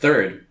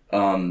 Third,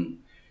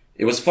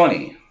 it was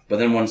funny, but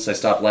then once I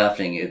stopped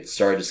laughing, it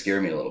started to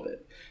scare me a little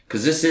bit.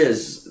 Because this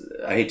is,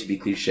 I hate to be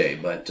cliche,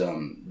 but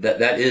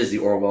that is the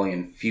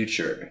Orwellian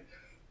future,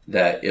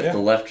 that if the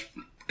left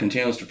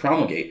continues to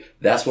promulgate,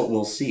 that's what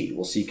we'll see.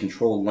 We'll see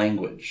controlled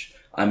language.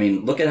 I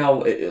mean, look at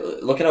how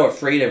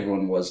afraid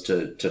everyone was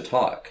to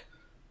talk.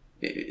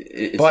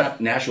 It's not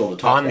natural to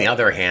talk. On the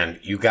other hand,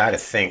 you got to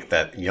think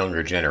that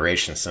younger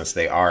generations, since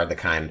they are the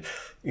kind,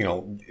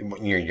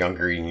 when you're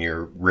younger and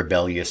you're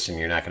rebellious and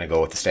you're not going to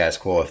go with the status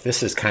quo, if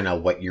this is kind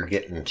of what you're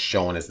getting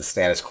shown as the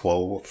status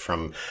quo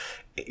from,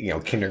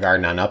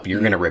 kindergarten on up, you're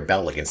going to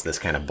rebel against this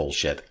kind of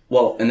bullshit.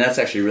 Well, and that's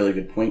actually a really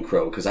good point,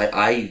 Crow, because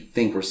I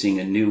think we're seeing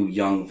a new,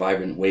 young,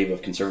 vibrant wave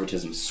of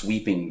conservatism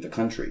sweeping the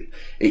country.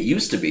 It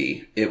used to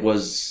be, it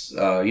was,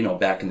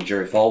 back in the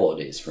Jerry Falwell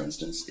days, for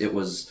instance, it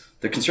was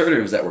the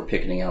conservatives that were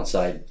picketing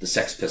outside the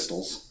Sex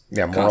Pistols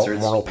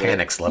concerts. Moral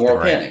panics left Moral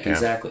and right. panic,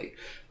 exactly.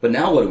 But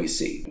now what do we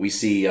see? We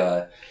see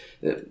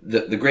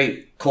the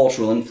great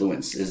cultural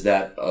influence is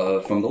that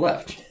from the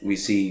left. We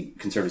see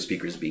conservative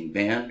speakers being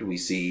banned. We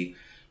see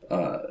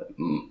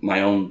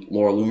my own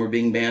Laura Loomer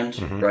being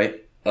banned,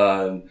 right?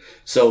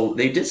 So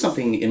they did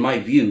something, in my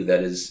view,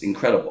 that is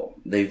incredible.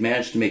 They've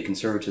managed to make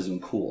conservatism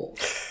cool.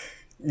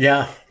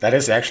 Yeah, that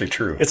is actually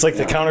true. It's like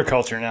the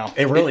counterculture now.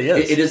 It really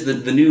is. It is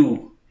the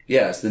new,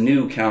 it's the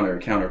new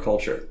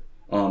counterculture.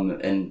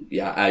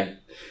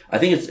 I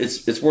think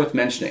it's worth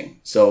mentioning.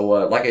 So,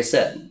 like I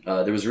said,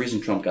 there was a reason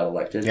Trump got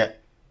elected. Yeah.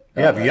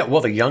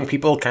 Well, the young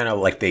people kind of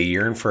like they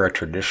yearn for a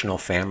traditional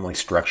family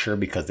structure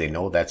because they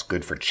know that's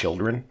good for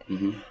children.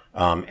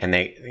 And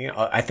they,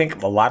 I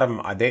think a lot of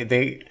them,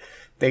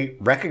 they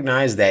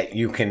recognize that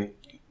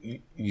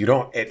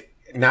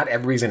not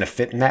everybody's going to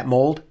fit in that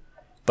mold,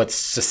 but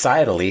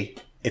societally,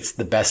 it's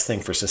the best thing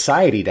for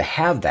society to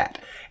have that.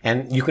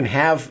 And you can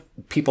have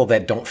people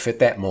that don't fit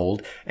that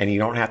mold, and you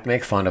don't have to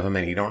make fun of them,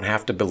 and you don't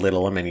have to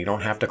belittle them, and you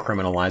don't have to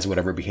criminalize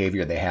whatever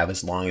behavior they have,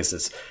 as long as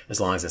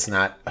it's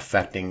not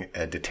affecting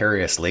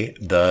deleteriously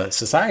the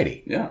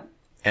society. Yeah,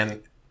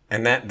 and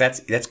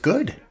that's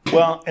good.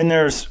 Well, and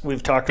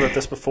we've talked about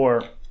this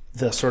before,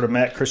 the sort of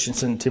Matt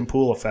Christensen, Tim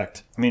Pool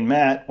effect. I mean,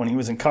 Matt, when he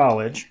was in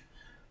college,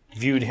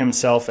 viewed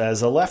himself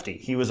as a lefty.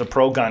 He was a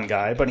pro-gun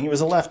guy, but he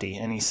was a lefty,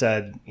 and he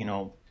said,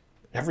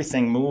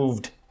 everything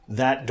moved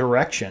that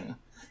direction.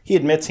 He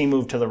admits he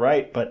moved to the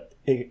right, but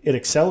it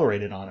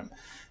accelerated on him.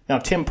 Now,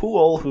 Tim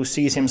Pool, who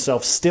sees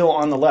himself still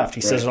on the left,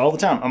 he says it all the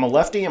time. I'm a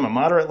lefty. I'm a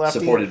moderate lefty.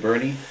 Supported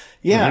Bernie.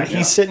 Yeah,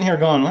 he's sitting here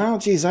going, well,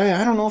 geez,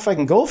 I don't know if I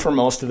can go for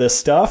most of this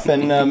stuff,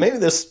 and maybe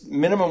this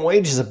minimum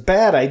wage is a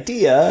bad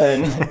idea,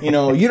 and,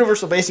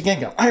 universal basic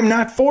income. I'm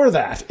not for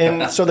that.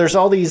 And so there's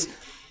all these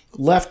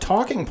left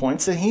talking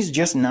points that he's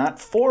just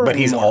not for But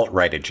he's anymore.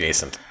 alt-right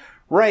adjacent.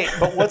 Right,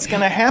 but what's going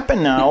to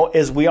happen now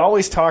is we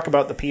always talk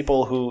about the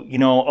people who,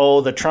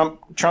 the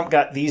Trump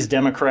got these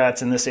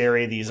Democrats in this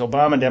area, these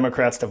Obama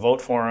Democrats to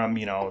vote for him.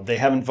 They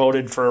haven't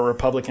voted for a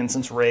Republican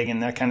since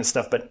Reagan, that kind of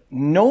stuff. But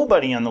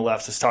nobody on the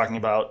left is talking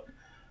about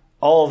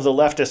all of the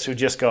leftists who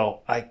just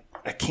go, I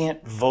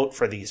can't vote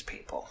for these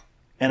people.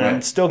 And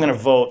I'm still going to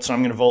vote, so I'm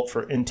going to vote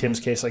for, in Tim's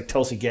case, like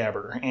Tulsi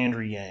Gabbard or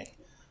Andrew Yang,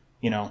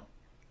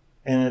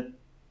 And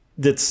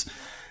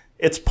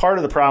it's part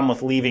of the problem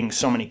with leaving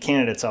so many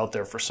candidates out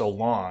there for so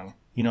long,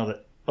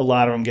 that a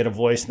lot of them get a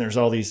voice, and there's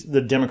all these,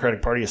 the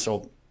Democratic Party is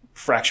so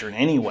fractured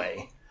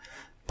anyway.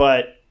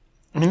 But,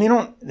 I mean,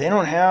 they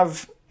don't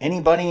have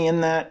anybody in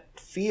that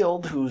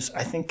field who's,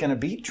 I think, going to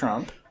beat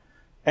Trump.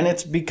 And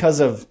it's because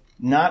of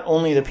not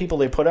only the people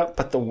they put up,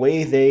 but the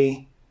way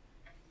they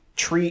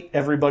treat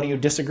everybody who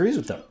disagrees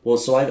with them. Well,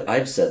 so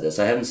I've said this.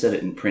 I haven't said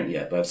it in print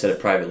yet, but I've said it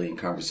privately in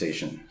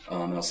conversation.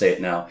 And I'll say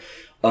it now.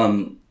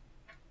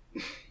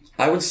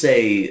 I would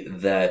say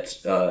that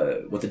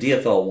what the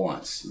DFL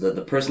wants,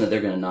 the person that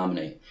they're going to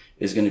nominate,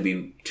 is going to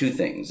be 2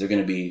 things. They're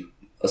going to be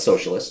a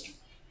socialist,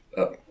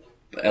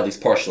 at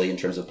least partially in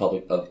terms of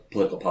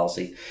political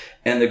policy,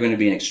 and they're going to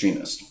be an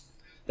extremist.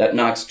 that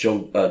knocks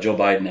Joe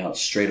Biden out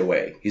straight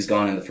away. He's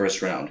gone in the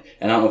first round.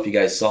 And I don't know if you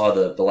guys saw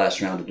the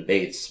last round of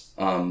debates,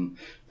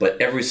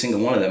 but every single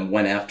one of them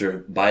went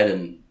after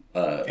Biden.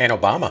 And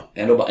Obama.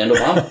 And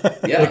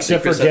Obama. Yeah.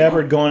 Except for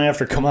Gabbard going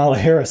after Kamala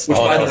Harris. Which,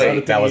 by the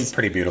way, that was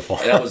pretty beautiful.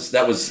 That was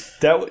that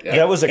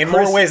was a in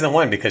more ways than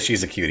one, because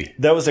she's a cutie.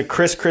 That was a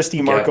Chris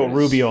Christie, Marco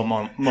Rubio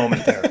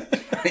moment there.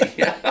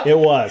 Yeah. It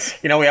was.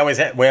 We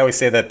always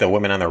say that the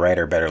women on the right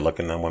are better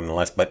looking than women on the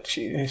left, but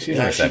she's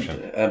an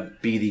exception.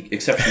 Be the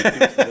exception to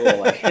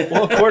the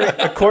rule. Well,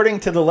 according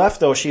to the left,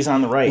 though, she's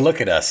on the right.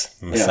 Look at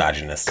us,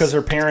 misogynists. Because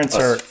her parents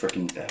are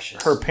freaking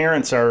fascists. Her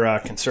parents are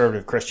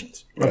conservative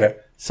Christians. Okay.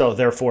 So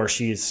therefore,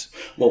 she's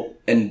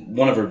and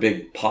one of her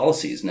big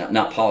policies,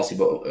 not policy,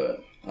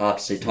 but I'll have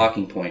to say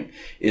talking point,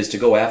 is to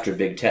go after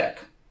big tech.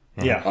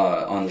 Yeah.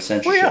 On the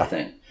censorship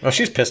thing. Well,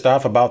 she's pissed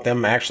off about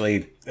them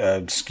actually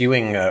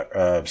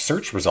skewing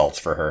search results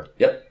for her.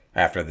 Yep.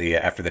 After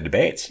the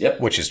debates. Yep.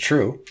 Which is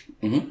true.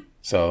 Mm-hmm.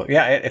 So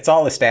yeah, it's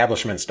all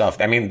establishment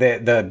stuff. I mean,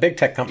 the big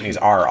tech companies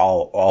are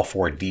all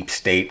for deep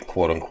state,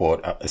 quote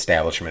unquote,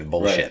 establishment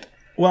bullshit. Right.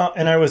 Well,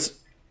 and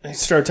I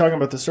started talking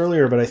about this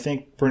earlier, but I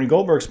think Bernie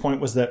Goldberg's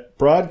point was that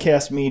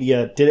broadcast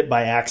media did it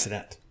by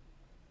accident.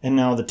 And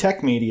now the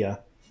tech media,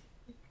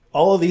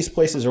 all of these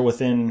places are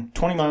within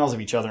 20 miles of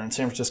each other in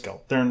San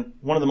Francisco. They're in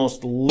one of the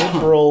most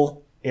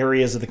liberal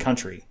areas of the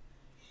country.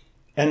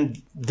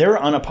 And they're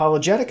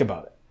unapologetic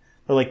about it.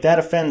 They're like, that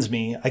offends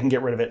me. I can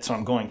get rid of it, so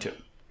I'm going to.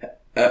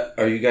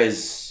 Are you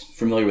guys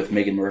familiar with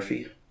Megan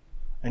Murphy?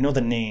 I know the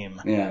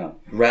name. Yeah.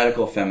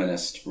 Radical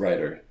feminist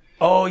writer.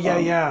 Oh,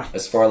 yeah.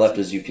 As far left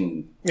as you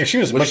can. Yeah,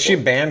 was she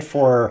banned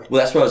for?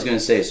 Well, that's what I was going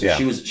to say. So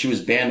she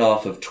was banned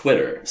off of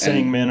Twitter,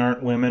 saying men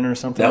aren't women or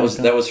something.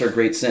 That was her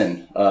great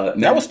sin.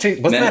 Men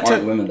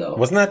aren't women though.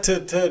 Wasn't that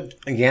to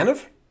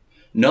Yanov?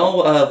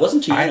 No, it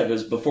wasn't to Yanov. It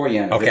was before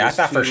Yanov. Okay, I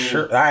thought for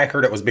sure. I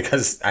heard it was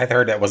because I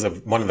heard that was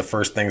one of the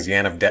first things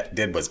Yanov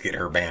did was get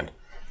her banned.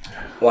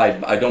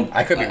 Well, I don't.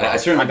 I could be wrong. I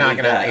certainly I'm not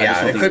believe gonna. that.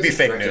 Yeah, it could be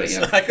fake news.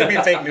 I could be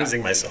fake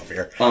newsing myself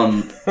here.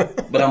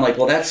 But I'm like,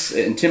 well,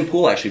 and Tim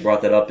Pool actually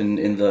brought that up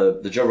in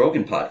the Joe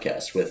Rogan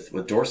podcast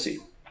with Dorsey.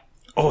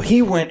 Oh,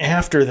 he went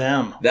after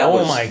them.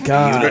 Was my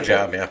God. Good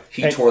job, yeah.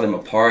 He tore them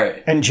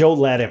apart. And Joe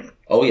let him.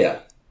 Oh, yeah.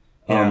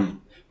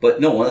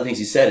 But no, one of the things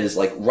he said is,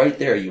 like, right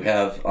there you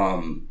have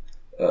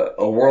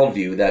a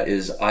worldview that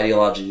is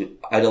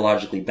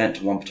ideologically bent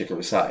to one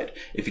particular side.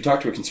 If you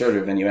talk to a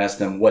conservative and you ask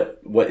them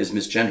what is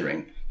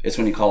misgendering, it's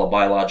when you call a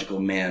biological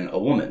man a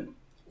woman,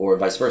 or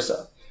vice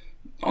versa.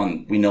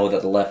 We know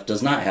that the left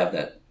does not have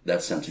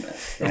that sentiment,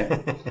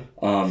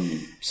 right?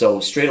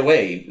 So straight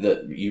away,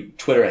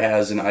 Twitter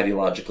has an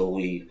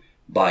ideologically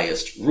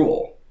biased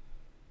rule,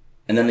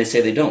 and then they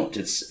say they don't.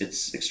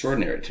 It's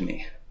extraordinary to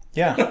me.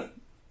 Yeah,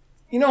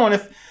 and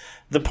if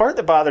the part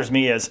that bothers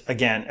me is,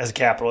 again, as a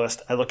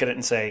capitalist, I look at it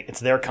and say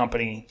it's their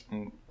company.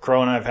 And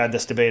Crow and I have had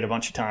this debate a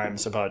bunch of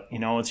times about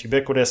it's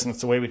ubiquitous and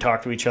it's the way we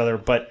talk to each other.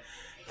 But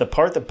the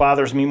part that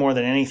bothers me more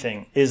than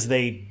anything is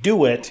they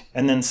do it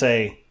and then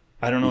say,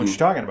 I don't know what you're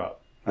talking about.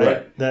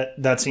 Right.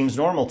 That seems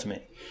normal to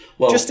me.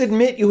 Well, just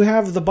admit you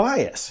have the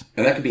bias.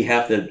 And that could be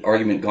half the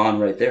argument gone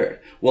right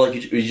there. Well,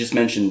 you just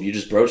mentioned, you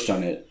just broached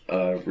on it,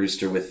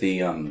 Rooster, with the,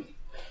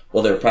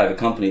 they're a private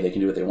company, they can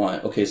do what they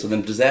want. Okay, so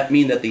then does that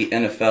mean that the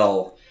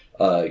NFL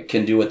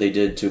can do what they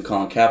did to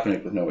Colin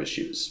Kaepernick with no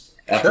issues?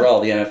 After all,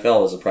 the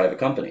NFL is a private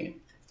company.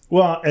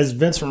 Well, as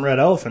Vince from Red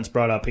Elephants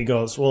brought up, he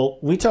goes, well,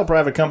 we tell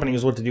private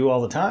companies what to do all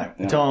the time.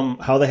 We tell them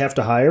how they have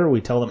to hire. We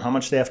tell them how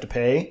much they have to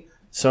pay.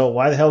 So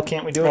why the hell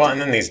can't we do it? Well,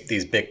 and then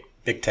these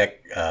big tech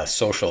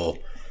social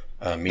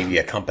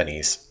media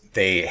companies,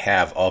 they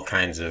have all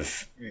kinds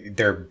of,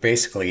 they're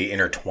basically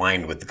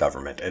intertwined with the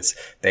government.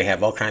 They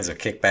have all kinds of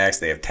kickbacks,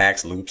 they have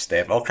tax loops, they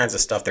have all kinds of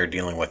stuff they're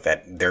dealing with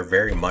that they're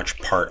very much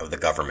part of the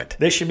government.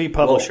 They should be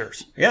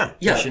publishers. Yeah,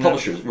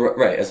 publishers,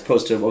 right, as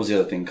opposed to, what was the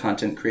other thing,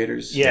 content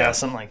creators? Yeah,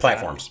 something like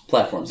platforms. that.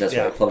 Platforms, that's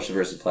right, publishers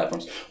versus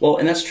platforms. Well,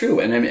 and that's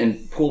true,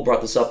 and Poole brought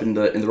this up in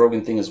the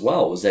Rogan thing as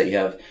well, was that you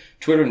have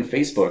Twitter and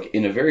Facebook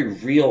in a very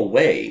real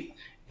way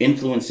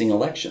influencing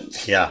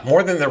elections. Yeah,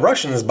 more than the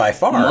Russians by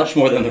far. Much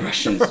more than the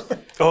Russians.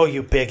 Oh,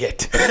 you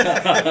bigot.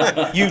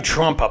 You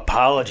Trump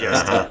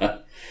apologist.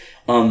 But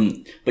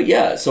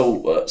yeah,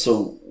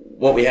 so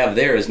what we have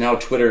there is now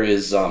Twitter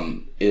is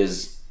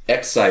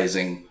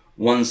excising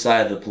one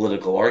side of the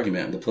political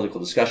argument, the political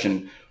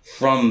discussion,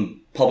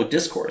 from public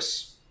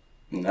discourse.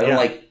 And I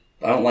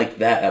don't like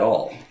that at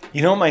all.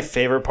 You know, my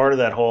favorite part of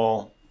that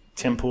whole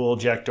Tim Pool,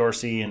 Jack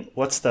Dorsey, and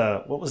what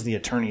was the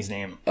attorney's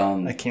name?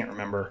 I can't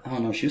remember. Oh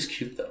no, she was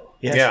cute though.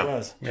 Yeah, she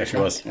was. Yeah, she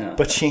was. Yeah.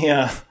 But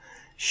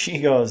she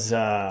goes,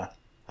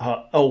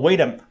 way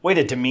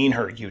to demean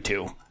her, you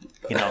two.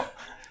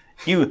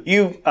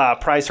 You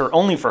prize her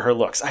only for her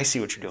looks. I see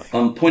what you're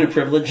doing. Point of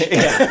privilege.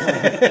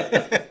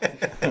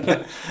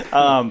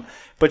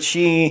 But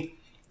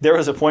there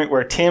was a point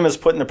where Tim is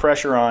putting the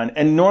pressure on,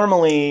 and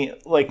normally,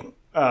 like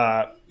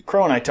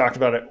Crow and I talked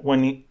about it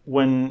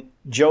when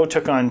Joe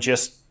took on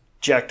just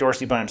Jack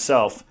Dorsey by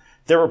himself,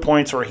 there were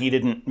points where he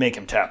didn't make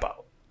him tap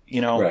out.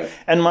 you know? Right.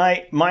 And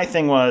my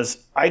thing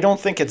was, I don't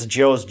think it's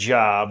Joe's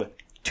job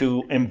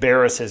to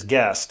embarrass his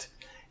guest.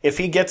 If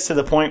he gets to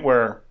the point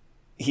where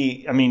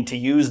to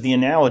use the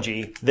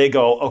analogy, they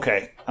go,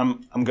 okay,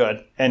 I'm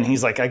good. And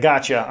he's like, I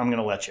got you. I'm going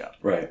to let you.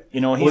 Right.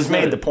 You know, he's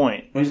made the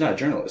point. Well, he's not a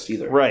journalist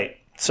either. Right.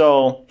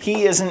 So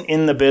he isn't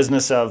in the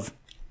business of,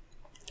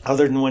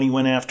 other than when he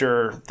went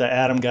after the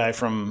Adam guy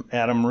from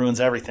Adam Ruins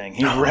Everything.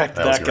 He wrecked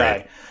that guy.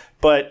 Great.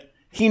 But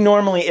he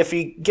normally, if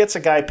he gets a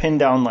guy pinned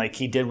down like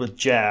he did with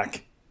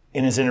Jack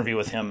in his interview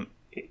with him,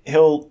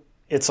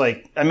 it's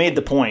like, I made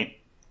the point,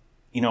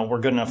 you know, we're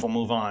good enough, we'll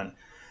move on.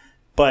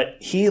 But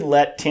he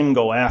let Tim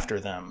go after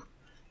them.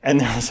 And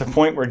there was a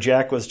point where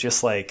Jack was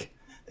just like,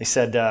 they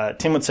said,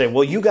 Tim would say,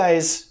 well, you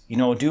guys, you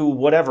know, do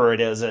whatever it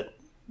is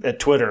at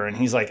Twitter. And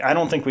he's like, I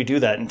don't think we do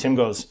that. And Tim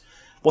goes,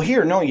 well,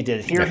 here, no, you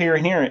did. Here, here,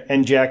 and here.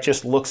 And Jack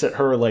just looks at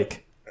her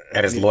like...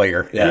 At his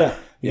lawyer. Yeah.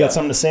 You got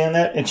something to say on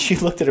that? And she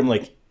looked at him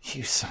like,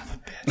 you son of a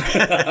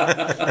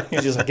bitch.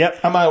 He's just like, yep,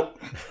 I'm out.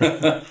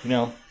 You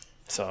know?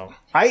 So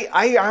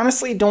I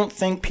honestly don't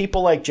think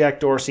people like Jack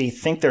Dorsey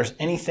think there's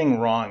anything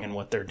wrong in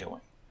what they're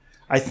doing.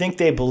 I think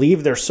they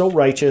believe they're so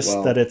righteous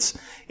that it's...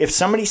 If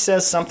somebody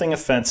says something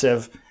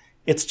offensive,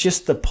 it's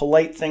just the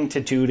polite thing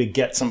to do to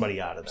get somebody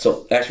out of it.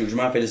 So, actually, would you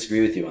mind if I disagree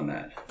with you on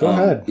that? Go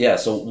ahead. Yeah,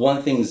 so one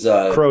of the things...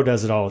 Crow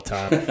does it all the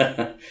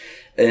time.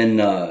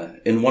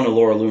 In one of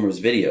Laura Loomer's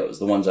videos,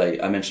 the ones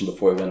I mentioned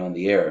before we went on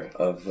the air,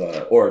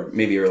 or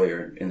maybe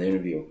earlier in the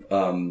interview,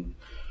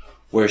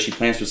 where she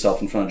plants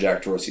herself in front of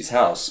Jack Dorsey's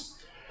house.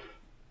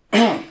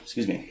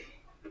 Excuse me.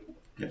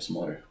 Get some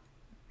water.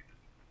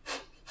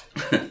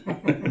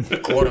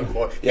 Quote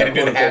unquote.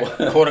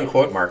 Yeah, Quote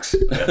unquote marks.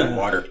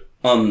 Water.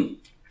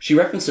 She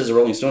references a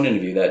Rolling Stone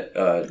interview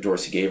that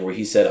Dorsey gave where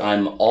he said,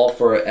 I'm all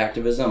for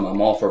activism,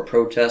 I'm all for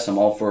protest, I'm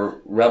all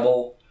for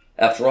rebel.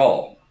 After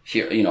all,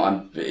 here, you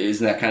know,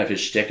 isn't that kind of his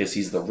shtick, as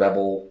he's the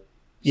rebel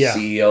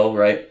CEO,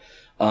 right?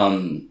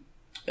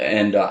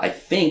 And I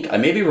think, I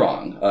may be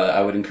wrong,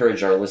 I would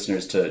encourage our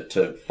listeners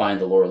to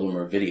find the Laura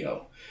Loomer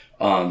video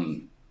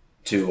to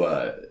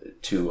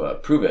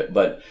prove it.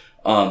 But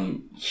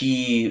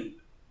he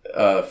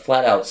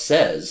flat out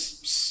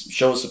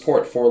shows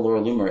support for Laura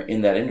Loomer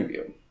in that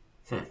interview.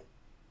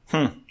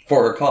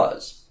 For her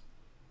cause.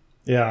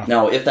 Yeah.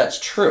 Now, if that's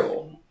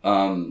true,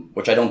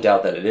 which I don't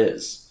doubt that it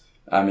is,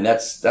 I mean,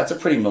 that's a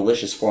pretty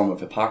malicious form of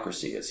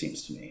hypocrisy, it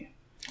seems to me.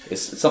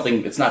 It's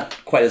something, it's not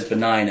quite as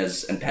benign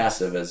and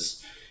passive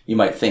as you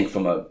might think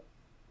from a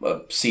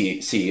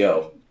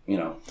CEO, you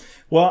know.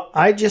 Well,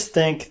 I just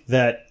think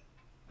that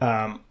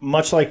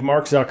much like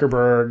Mark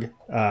Zuckerberg,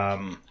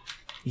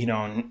 you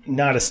know,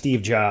 not a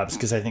Steve Jobs,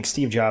 because I think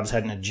Steve Jobs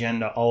had an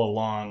agenda all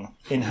along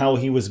in how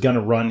he was going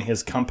to run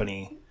his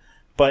company.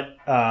 But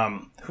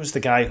who's the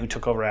guy who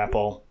took over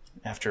Apple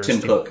after Tim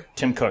Cook?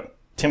 Tim Cook.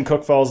 Tim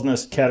Cook falls in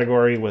this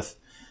category with,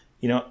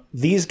 you know,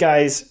 these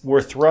guys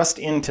were thrust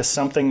into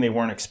something they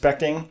weren't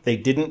expecting. They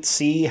didn't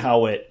see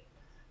how it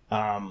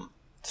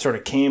sort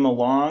of came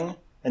along,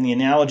 and the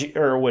analogy,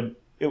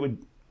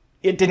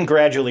 it didn't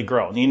gradually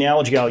grow. The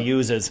analogy I'll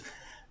use is,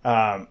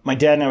 my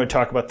dad and I would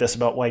talk about this,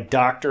 about why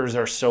doctors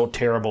are so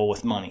terrible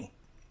with money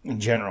in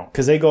general,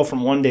 because they go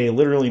from one day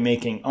literally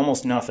making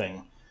almost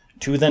nothing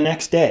to the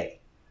next day.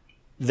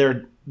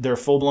 They're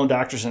full-blown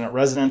doctors and at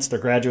residents, they're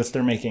graduates,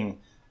 they're making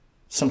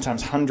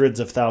sometimes hundreds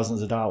of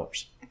thousands of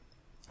dollars.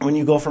 When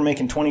you go from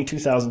making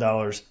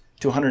 $22,000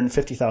 to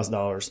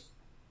 $150,000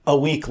 a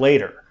week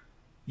later,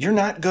 you're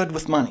not good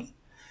with money.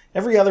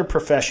 Every other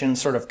profession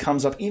sort of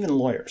comes up, even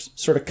lawyers,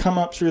 sort of come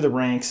up through the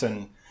ranks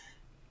and,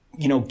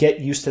 you know, get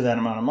used to that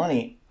amount of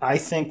money. I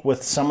think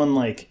with someone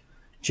like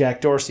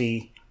Jack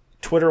Dorsey,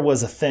 Twitter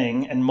was a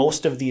thing, and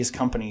most of these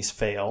companies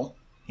fail.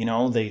 You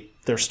know,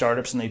 they're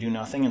startups and they do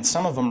nothing, and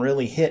some of them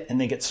really hit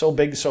and they get so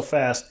big so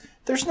fast.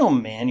 There's no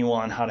manual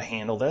on how to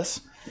handle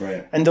this.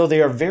 Right. And though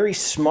they are very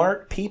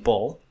smart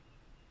people,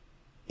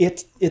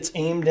 it's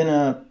aimed in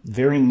a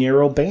very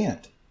narrow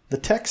band. The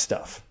tech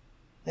stuff.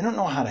 They don't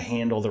know how to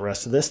handle the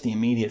rest of this, the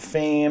immediate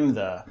fame,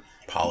 the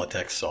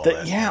politics, all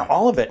that. Yeah,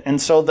 all of it. And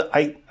so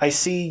I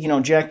see, you know,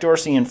 Jack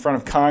Dorsey in front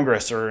of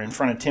Congress or in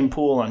front of Tim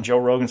Pool on Joe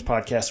Rogan's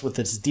podcast with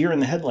this deer in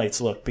the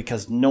headlights look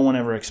because no one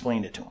ever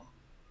explained it to him,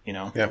 you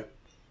know? Yeah.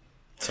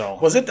 So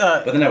was it?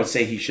 But then I would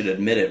say he should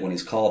admit it when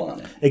he's called on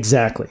it.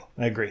 Exactly.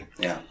 I agree.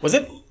 Yeah. Was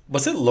it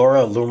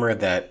Laura Loomer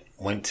that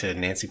went to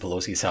Nancy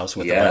Pelosi's house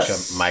with a bunch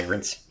of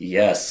migrants?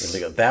 Yes.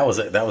 That was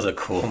a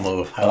cool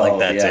move. I like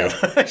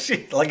that too.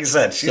 She, like you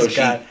said, she's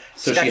got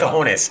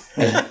cojones.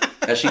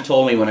 As she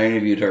told me when I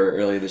interviewed her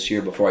earlier this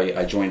year before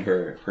I joined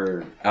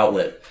her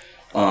outlet,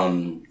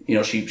 you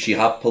know, she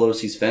hopped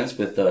Pelosi's fence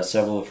with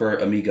several of her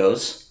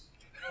amigos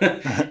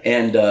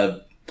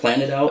and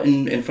planted out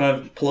in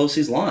front of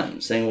Pelosi's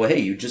lawn, saying, "Well, hey,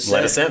 you just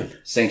let us in."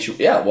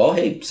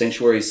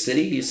 Sanctuary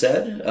city, you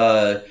said.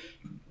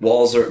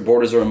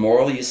 Borders are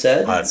immoral, you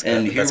said,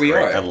 and here we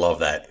are. I love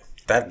that.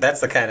 That's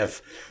the kind of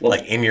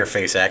like in your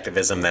face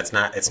activism. It's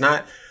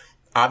not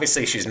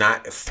obviously she's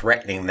not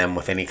threatening them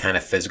with any kind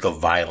of physical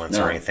violence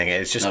or anything.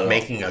 It's just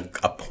making a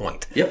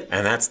point. Yep.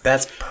 And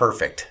that's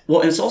perfect.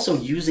 Well, and it's also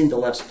using the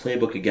left's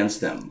playbook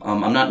against them.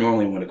 I'm not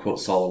normally one to quote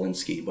Saul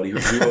Alinsky, but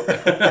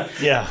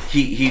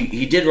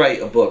he did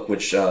write a book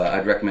which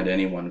I'd recommend to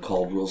anyone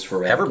called Rules for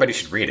Radicals. Everybody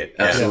should read it.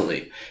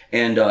 Absolutely. Yeah.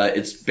 And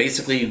it's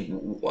basically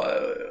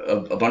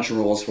a bunch of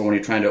rules for when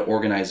you're trying to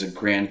organize a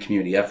grand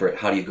community effort.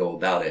 How do you go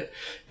about it?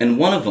 And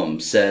one of them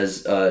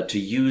says to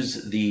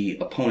use the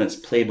opponent's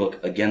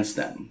playbook against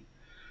them.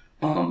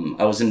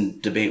 I was in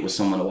debate with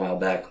someone a while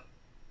back,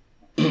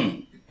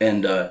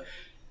 and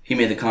he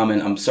made the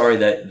comment, "I'm sorry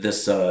that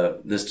this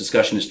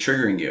discussion is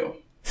triggering you."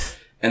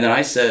 And then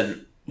I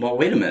said, "Well,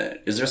 wait a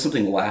minute. Is there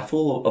something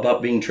laughable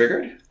about being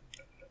triggered?"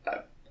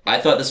 I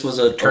thought this was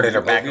turn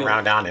it back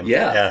around on him.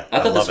 Yeah, I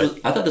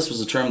thought this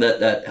was a term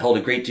that held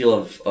a great deal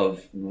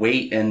of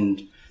weight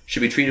and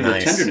should be treated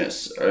with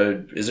tenderness.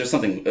 Is there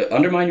something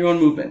undermine your own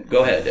movement?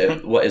 Go ahead.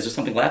 Is there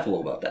something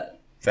laughable about that?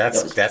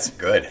 That's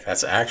good.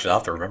 That's actually, I'll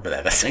have to remember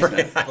that. That's thanks,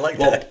 man. I like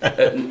that.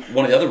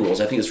 One of the other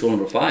rules, I think it's rule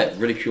number 5.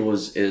 Ridicule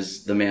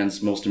is the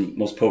man's most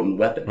potent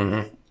weapon.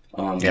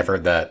 Mm-hmm. I've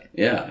heard that.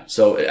 Yeah.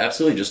 So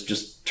absolutely,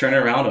 just turn it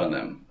around on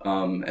them.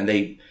 And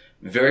they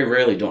very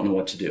rarely don't know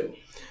what to do.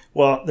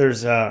 Well,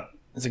 there's a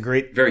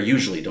great... Very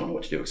usually don't know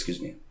what to do,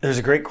 excuse me. There's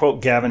a great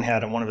quote Gavin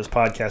had on one of his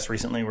podcasts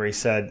recently where he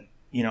said,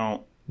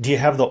 do you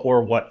have the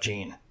or what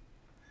gene?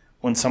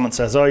 When someone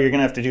says, oh, you're going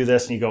to have to do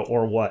this, and you go,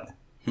 or what?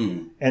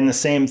 And the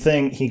same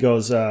thing, he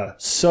goes,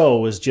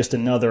 so is just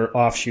another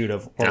offshoot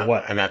of or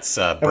what. And that's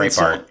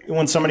Breitbart.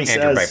 When somebody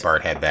Andrew says...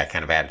 Breitbart had that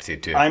kind of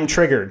attitude, too. I'm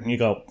triggered. And you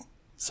go,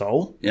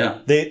 so? Yeah.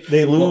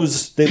 They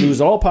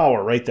lose all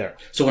power right there.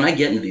 So when I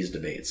get into these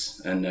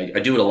debates, and I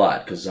do it a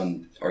lot because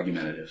I'm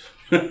argumentative,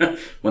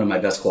 one of my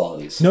best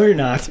qualities. No, you're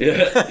not.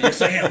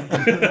 Yes, I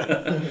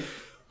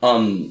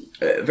am.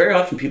 Very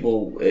often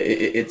people,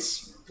 it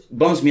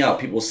bums me out.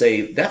 People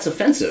say, that's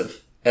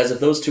offensive, as if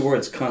those two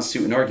words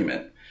constitute an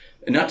argument.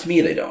 And not to me,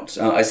 they don't.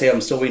 I say,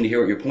 I'm still waiting to hear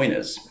what your point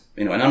is.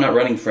 And I'm not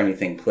running for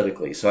anything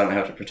politically, so I don't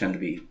have to pretend to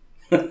be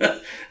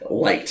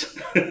liked,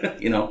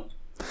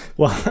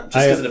 Well, just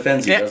because it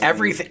offends you.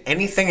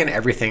 Anything and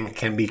everything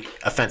can be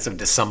offensive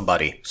to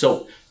somebody.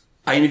 So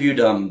I interviewed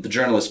the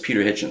journalist Peter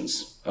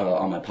Hitchens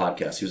on my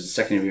podcast. He was the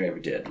second interview I ever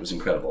did. It was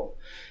incredible.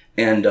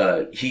 And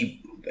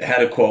he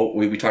had a quote.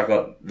 We talked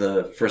about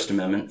the First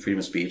Amendment, freedom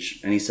of speech.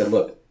 And he said,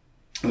 look,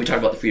 and we talked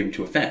about the freedom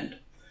to offend.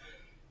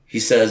 He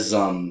says,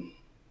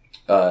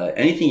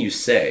 anything you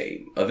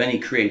say of any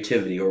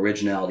creativity or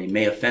originality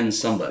may offend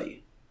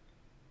somebody.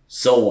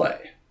 So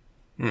what?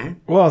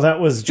 Mm-hmm. Well, that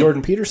was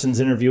Jordan Peterson's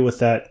interview with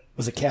that.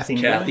 Was it Kathy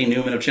Newman? Kathy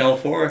Newman of Channel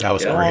 4. That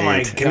was great. Oh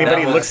my God.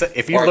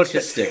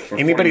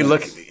 Anybody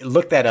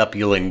look that up,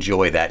 you'll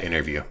enjoy that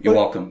interview. You're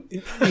welcome.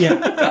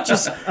 Yeah,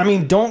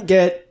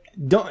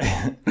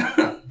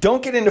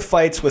 don't get into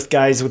fights with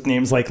guys with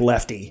names like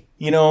Lefty.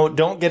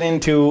 Don't get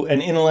into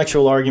an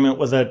intellectual argument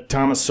with a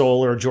Thomas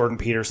Sowell or Jordan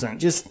Peterson.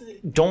 Just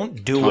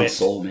don't do it. Thomas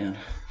Sowell, man.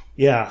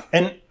 Yeah,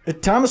 and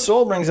Thomas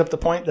Sowell brings up the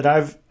point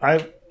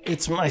that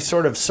it's my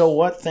sort of so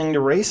what thing to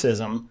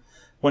racism.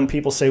 When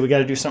people say we got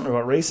to do something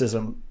about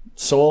racism,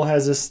 Sowell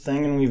has this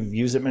thing, and we've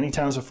used it many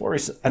times before. He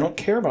said, I don't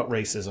care about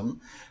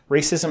racism.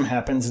 Racism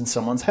happens in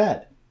someone's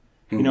head.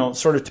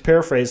 Sort of to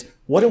paraphrase,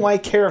 what do I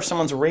care if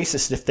someone's a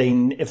racist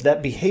if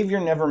that behavior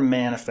never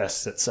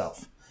manifests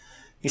itself?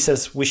 He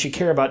says we should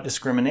care about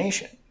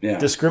discrimination. Yeah.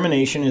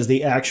 Discrimination is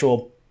the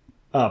actual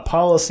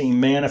policy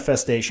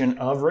manifestation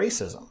of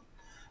racism.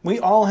 We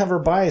all have our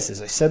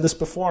biases. I said this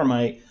before.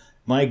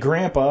 My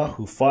grandpa,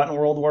 who fought in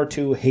World War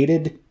II,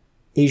 hated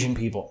Asian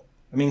people.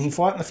 I mean, he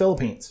fought in the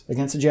Philippines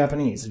against the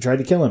Japanese. They tried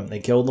to kill him. They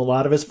killed a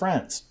lot of his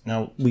friends.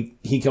 Now,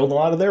 he killed a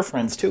lot of their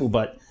friends too,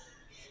 but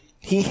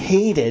he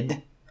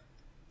hated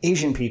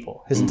Asian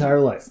people his entire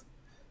life.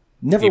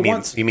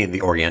 You mean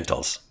the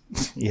Orientals?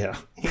 Yeah.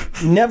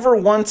 He never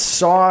once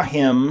saw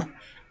him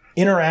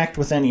interact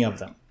with any of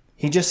them.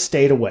 He just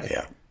stayed away.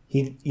 Yeah.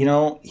 He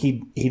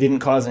didn't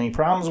cause any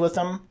problems with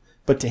them,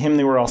 but to him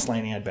they were all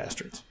slanty-eyed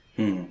bastards.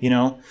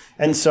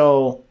 And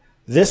so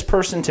this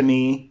person to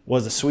me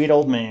was a sweet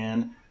old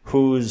man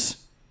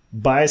whose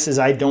biases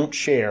I don't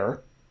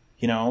share,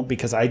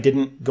 because I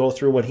didn't go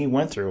through what he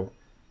went through.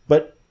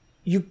 But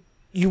you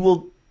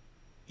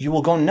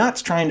will go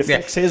nuts trying to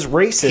fix his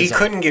racism. He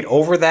couldn't get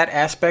over that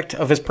aspect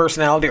of his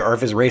personality or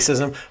of his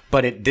racism,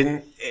 but it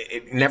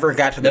never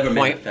got to the point.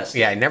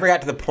 Manifested. Yeah, it never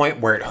got to the point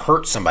where it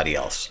hurt somebody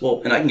else.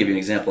 Well, and I can give you an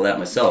example of that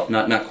myself.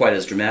 Not quite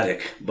as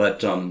dramatic,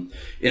 but in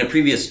a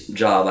previous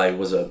job, I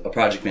was a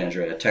project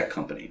manager at a tech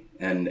company,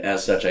 and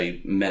as such,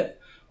 I met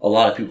a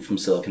lot of people from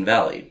Silicon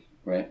Valley,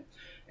 right?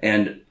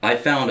 And I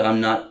found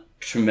I'm not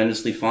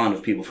tremendously fond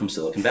of people from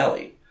Silicon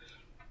Valley.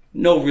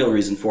 No real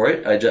reason for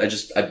it.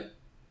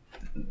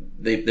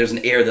 There's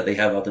an air that they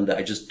have about them that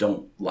I just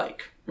don't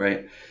like,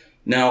 right?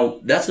 Now,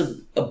 that's a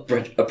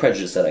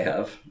prejudice that I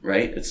have,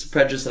 right? It's a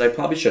prejudice that I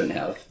probably shouldn't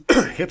have.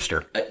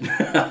 Hipster.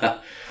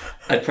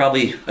 I'd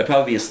probably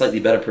be a slightly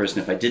better person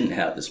if I didn't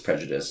have this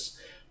prejudice.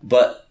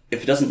 But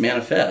if it doesn't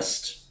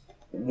manifest,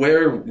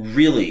 where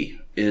really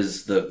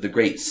is the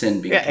great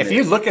sin being Yeah, if committed.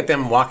 you look at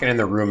them walking in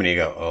the room and you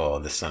go, "Oh,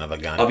 the son of a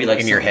gun," I'll be like,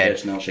 in your "Son of a head,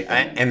 bitch," and I'll shake their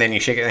hand. and then you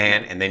shake their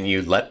hand, and then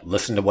you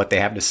listen to what they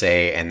have to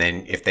say, and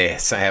then if they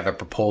have a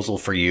proposal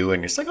for you,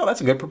 and you're just like, "Oh,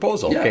 that's a good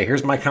proposal. Yeah. Okay,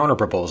 here's my counter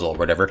proposal," or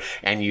whatever,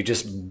 and you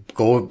just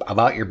go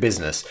about your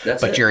business.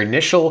 That's but it. your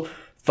initial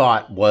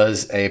thought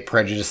was a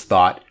prejudiced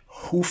thought.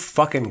 Who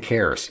fucking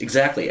cares?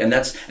 Exactly, and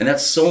that's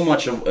so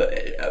much of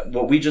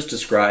what we just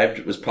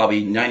described was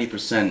probably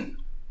 90%,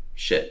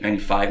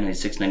 95,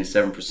 96,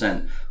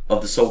 97%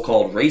 of the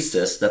so-called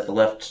racists that the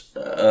left.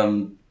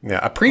 Yeah,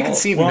 a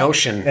preconceived Well,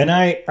 notion. And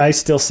I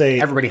still say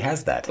Everybody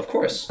has that. Of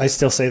course, I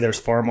still say there's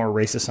far more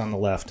racists on the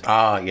left.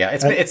 Yeah,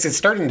 it's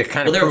starting to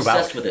kind well, of they're prove out.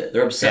 obsessed with it.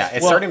 They're obsessed. Yeah,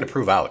 it's starting to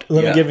prove out.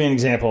 Let Yeah. me give you an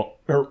example.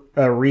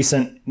 A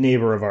recent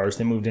neighbor of ours,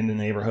 they moved into the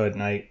neighborhood,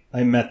 and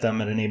I met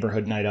them at a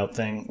neighborhood night out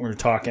thing. We were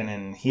talking,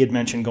 and he had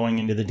mentioned going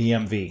into the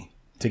DMV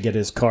to get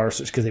his car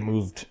because they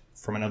moved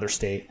from another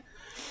state.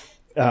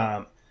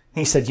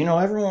 He said,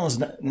 everyone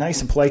was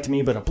nice and polite to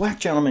me, but a black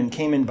gentleman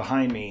came in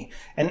behind me,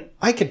 and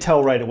I could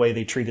tell right away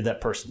they treated that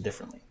person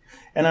differently.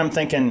 And I'm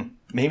thinking,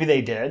 maybe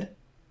they did,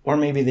 or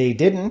maybe they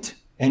didn't,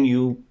 and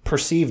you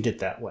perceived it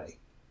that way,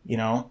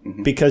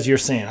 because you're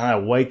saying, a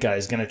white guy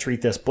is going to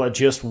treat this blood,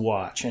 just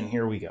watch, and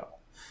here we go.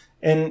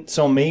 And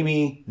so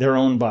maybe their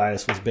own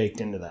bias was baked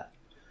into that,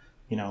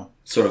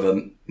 Sort of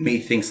a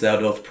methinks thou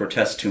doth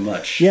protest too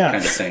much Yeah.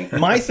 kind of thing.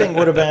 My thing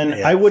would have been,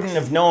 I wouldn't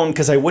have known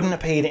because I wouldn't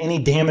have paid any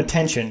damn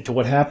attention to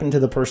what happened to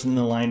the person in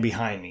the line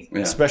behind me,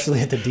 especially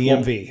at the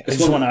DMV. I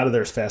just went out of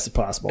there as fast as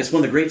possible. It's one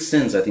of the great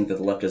sins I think that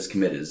the left has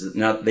committed. Is that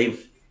now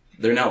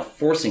they're now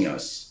forcing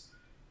us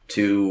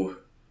to,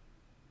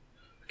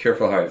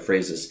 careful how I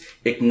phrase this,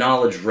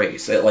 acknowledge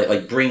race,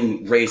 like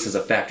bring race as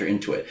a factor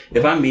into it.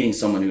 If I'm meeting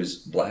someone who's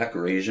black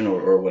or Asian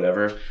or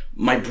whatever,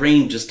 my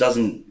brain just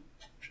doesn't.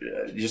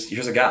 Just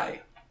here's a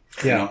guy.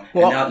 Yeah.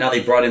 And now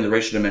they brought in the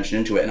racial dimension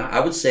into it, and I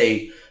would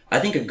say I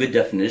think a good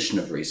definition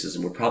of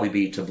racism would probably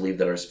be to believe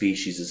that our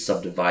species is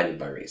subdivided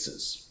by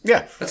races.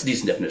 Yeah. That's a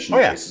decent definition of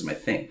racism, I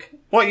think.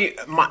 Well,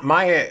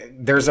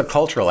 there's a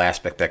cultural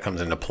aspect that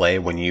comes into play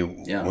when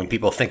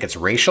people think it's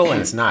racial and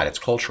it's not. It's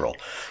cultural.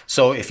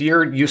 So if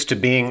you're used to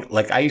being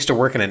I used to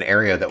work in an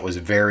area that was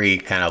very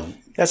kind of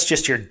That's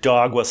just your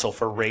dog whistle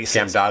for racism.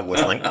 damn dog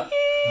whistling.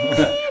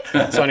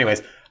 So,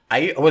 anyways,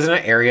 I was in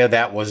an area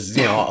that was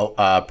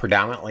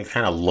predominantly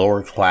kind of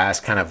lower class.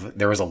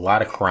 There was a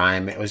lot of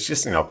crime. It was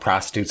just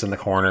prostitutes in the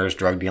corners,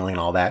 drug dealing, and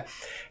all that.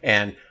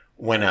 And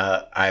when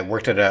I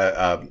worked at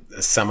a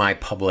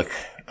semi-public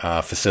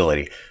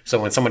facility. So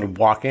when someone would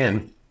walk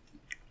in,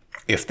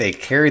 if they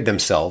carried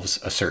themselves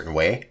a certain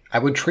way, I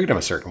would treat them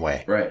a certain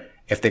way. Right.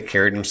 If they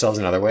carried themselves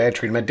another way, I'd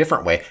treat them a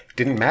different way.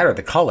 Didn't matter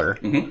the color,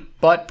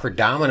 but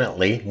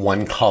predominantly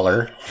one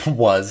color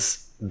was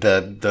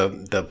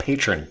the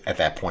patron at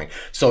that point.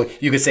 So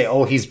you could say,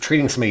 oh, he's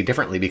treating somebody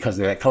differently because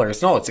they're that color. It's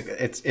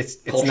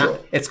Cultural.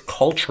 not. It's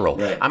cultural.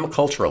 Right. I'm a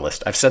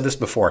culturalist. I've said this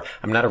before.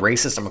 I'm not a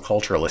racist. I'm a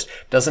culturalist.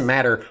 Doesn't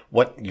matter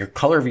what your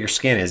color of your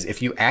skin is.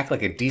 If you act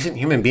like a decent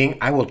human being,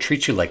 I will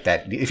treat you like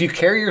that. If you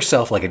carry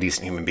yourself like a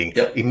decent human being,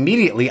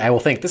 immediately I will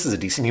think this is a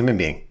decent human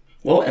being.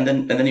 Well, and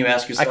then you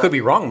ask yourself. I could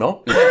be wrong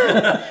though.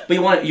 But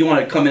you want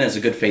to come in as a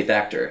good faith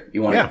actor.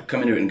 You want Yeah. to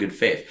come into it in good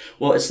faith.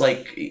 Well, it's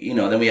like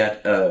then we had.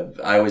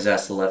 I always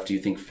ask the left, do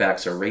you think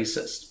facts are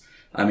racist?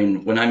 I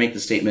mean, when I make the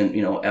statement,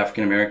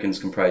 African Americans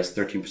comprise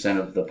 13%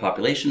 of the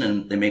population,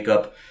 and they make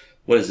up,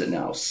 what is it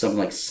now? Something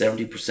like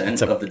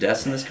 70% of the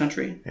deaths in this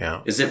country.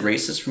 Yeah. Is it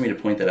racist for me to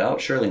point that out?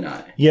 Surely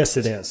not. Yes,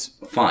 it is.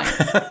 Fine.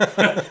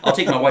 I'll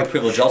take my white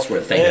privilege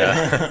elsewhere. Thank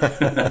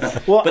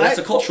you. Well, But that's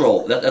a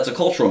cultural. That's a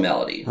cultural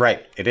malady.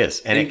 Right, it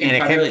is, and And it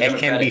primarily can be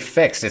democratic.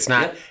 fixed. It's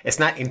not. Yeah. It's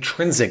not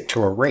intrinsic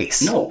to a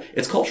race. No,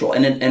 it's cultural,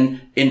 and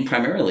in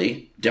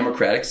primarily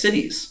democratic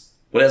cities.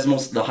 What has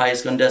the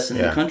highest gun deaths in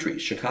the country?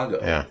 Chicago.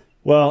 Yeah.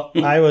 Well,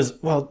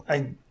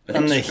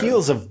 on the it's true.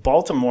 heels of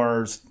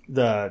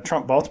the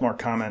Trump Baltimore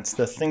comments,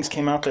 the things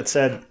came out that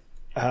said,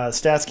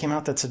 stats came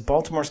out that said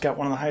Baltimore's got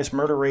one of the highest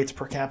murder rates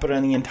per capita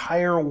in the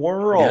entire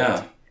world.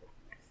 Yeah.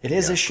 It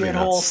is a pretty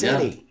shithole nuts.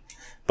 city.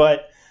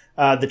 But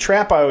the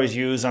trap I always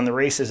use on the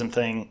racism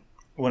thing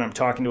when I'm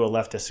talking to a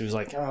leftist who's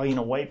like, oh,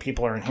 white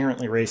people are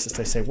inherently racist,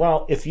 I say,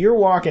 well, if you're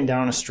walking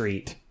down a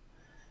street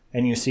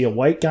and you see a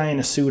white guy in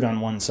a suit on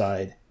one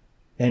side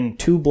and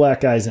two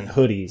black guys in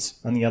hoodies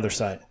on the other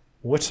side,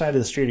 which side of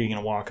the street are you going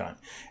to walk on?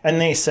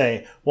 And they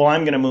say, well,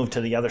 I'm going to move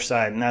to the other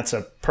side, and that's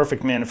a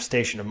perfect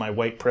manifestation of my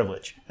white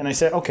privilege. And I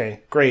say,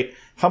 okay, great.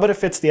 How about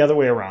if it's the other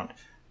way around?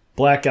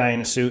 Black guy in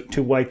a suit,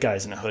 two white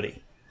guys in a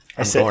hoodie.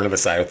 I'm going to the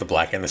side with the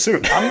black and the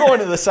suit. I'm going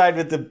to the side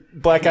with the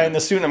black guy in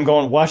the suit, and I'm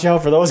going, watch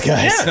out for those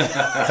guys.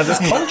 Because it's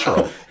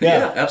cultural.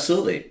 Yeah,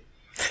 absolutely.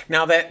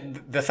 Now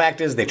that the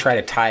fact is, they try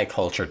to tie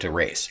culture to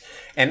race,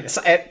 and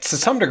to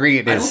some degree,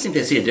 it is. I don't think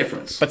they see a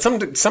difference. But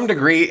some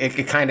degree,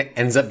 it kind of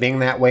ends up being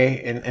that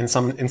way in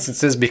some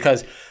instances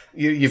because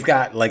you've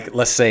got, like,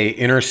 let's say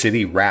inner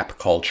city rap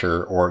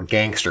culture or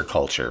gangster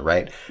culture,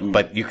 right?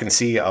 But you can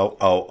see a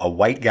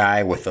white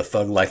guy with a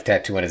Thug Life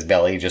tattoo on his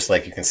belly, just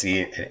like you can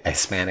see a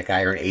Hispanic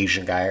guy or an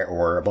Asian guy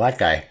or a black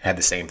guy had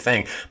the same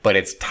thing, but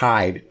it's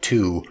tied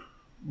to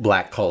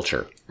black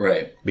culture.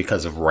 Right.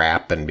 Because of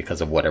rap and because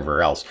of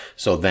whatever else.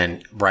 So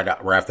then right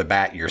off the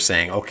bat, you're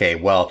saying, okay,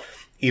 well,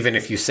 even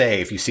if you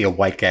see a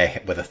white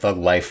guy with a Thug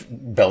Life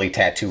belly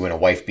tattoo and a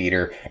wife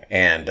beater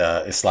and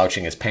is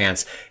slouching his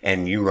pants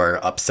and you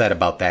are upset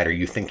about that or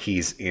you think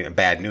he's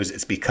bad news,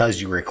 it's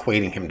because you are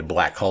equating him to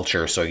black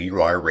culture. So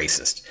you are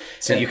racist.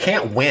 So you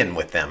can't win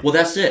with them. Well,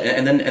 that's it.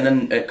 And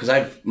then because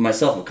I've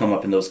myself have come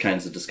up in those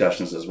kinds of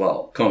discussions as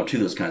well, come up to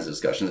those kinds of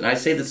discussions. And I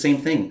say the same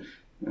thing.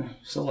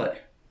 So what?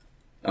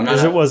 I'm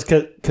not. It was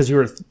because you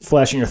were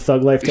flashing your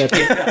Thug Life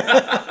tattoo.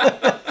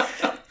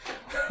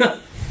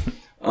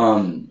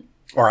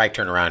 Or I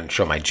turn around and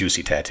show my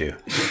juicy tattoo.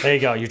 There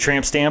you go, your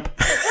tramp stamp.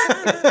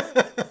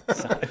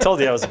 I told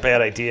you that was a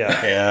bad idea.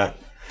 Yeah.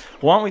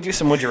 Why don't we do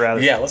some Would You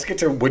Rather? Yeah, let's get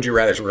to Would You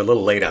Rathers. We're a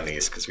little late on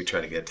these because we try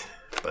to get,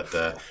 but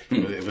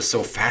it was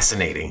so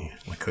fascinating.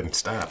 We couldn't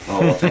stop. Oh,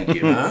 well, thank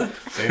you.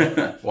 See?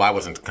 Well, I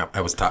wasn't.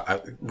 I was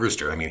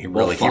Rooster. I mean, he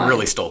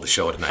really stole the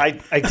show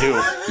tonight. I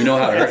do. You know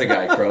how to hurt a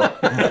guy, Crow.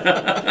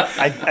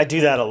 I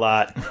do that a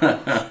lot.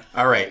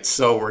 All right,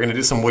 so we're gonna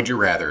do some Would You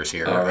Rathers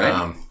here. All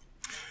right.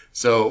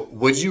 So,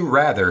 would you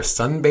rather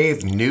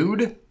sunbathe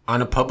nude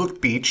on a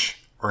public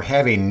beach or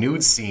have a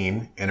nude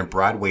scene in a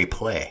Broadway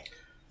play?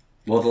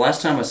 Well, the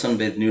last time I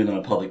sunbathed nude on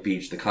a public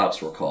beach, the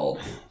cops were called.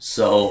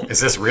 So is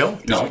this real?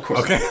 No, of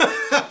course. Okay.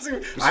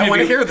 I want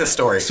to hear this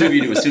story. Sue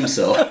you to assume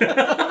so.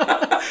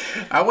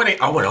 I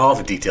want all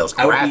the details.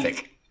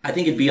 Graphic. I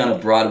think it'd be on a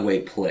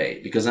Broadway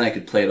play because then I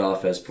could play it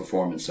off as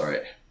performance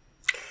art.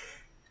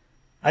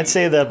 I'd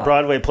say the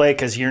Broadway play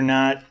because you're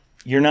not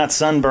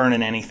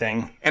sunburning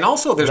anything. And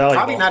also, there's Valuable.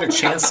 probably not a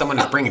chance someone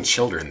is bringing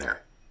children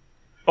there.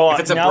 Oh,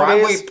 If it's a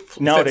nowadays,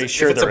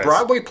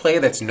 Broadway play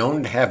that's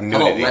known to have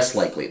nudity, less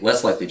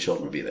likely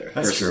children would be there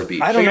versus true. a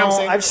beach. I don't You know know.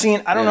 what I'm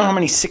saying? I don't know how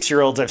many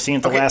 6-year-olds I've seen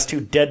at the Okay. last 2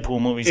 Deadpool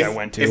movies I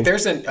went to. If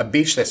there's a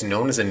beach that's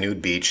known as a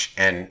nude beach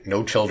and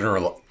no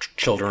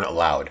children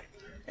allowed,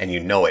 and you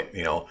know it,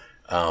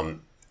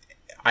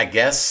 I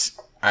guess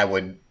I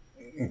would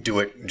do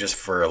it just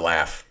for a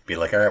laugh. Be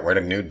like, all right, we're at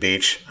a nude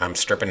beach. I'm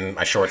stripping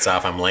my shorts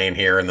off. I'm laying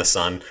here in the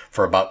sun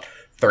for about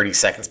 30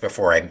 seconds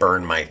before I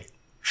burn my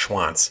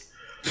schwanz.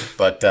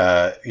 But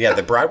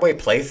the Broadway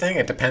play thing,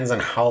 it depends on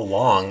how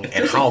long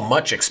and how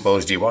much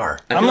exposed you are.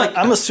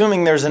 I'm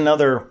assuming there's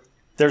another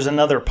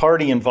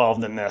party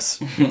involved in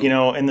this,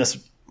 in this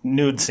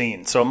nude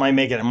scene. So it might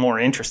make it more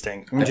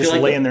interesting. I'm just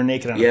laying there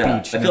naked on a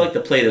beach. I feel like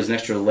the play, there's an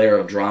extra layer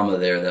of drama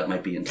there that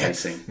might be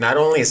enticing. Not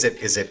only is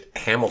it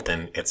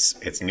Hamilton,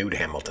 it's nude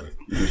Hamilton.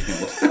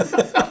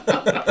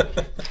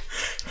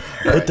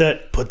 Put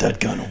that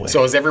gun away.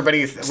 So is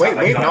everybody? Wait!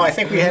 No, I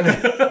think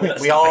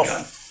we all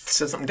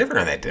said something different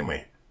on that, didn't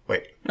we?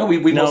 Wait. No, we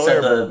both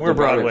said we're the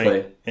Broadway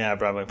play. Yeah,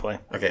 Broadway play.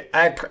 Okay,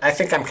 I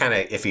think I'm kind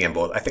of iffy on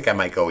both. I think I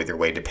might go either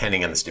way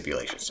depending on the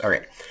stipulations. All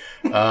right.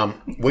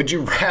 Would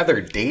you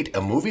rather date a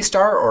movie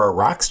star or a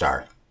rock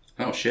star?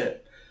 Oh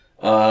shit.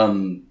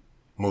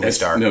 Movie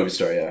star. Movie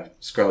star, yeah.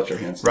 Scarlett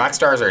Johansson. Rock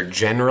stars are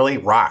generally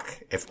rock.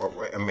 If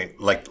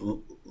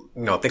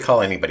they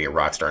call anybody a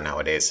rock star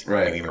nowadays,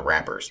 right? I mean, even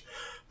rappers.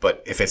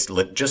 But if it's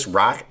just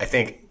rock, I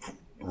think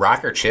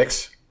rocker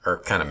chicks are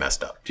kind of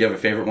messed up. Do you have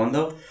a favorite one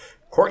though?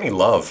 Courtney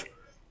Love.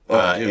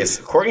 Is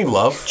Courtney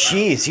Love?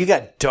 Jeez, you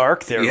got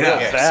dark there real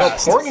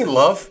fast. So Courtney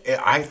Love,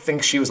 I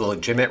think she was a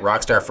legitimate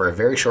rock star for a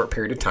very short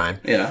period of time.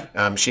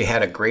 Yeah. She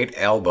had a great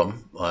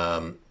album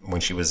when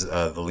she was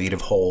the lead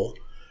of Hole.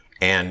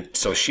 And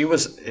so she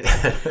was...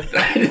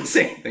 I didn't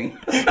say anything.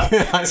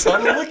 I saw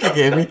the look you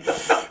gave me.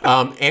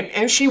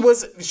 And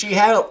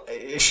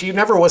she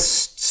never was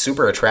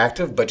super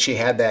attractive, but she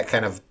had that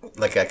kind of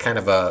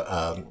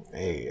a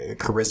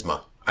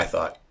charisma, I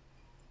thought.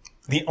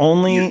 The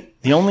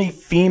only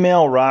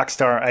female rock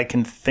star I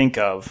can think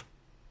of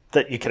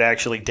that you could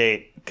actually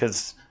date,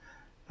 because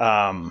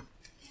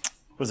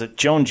was it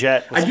Joan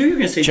Jett? I knew you were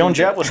going to say Joan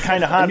Jett was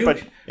kind of hot,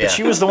 but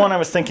she was the one I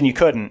was thinking you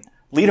couldn't.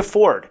 Lita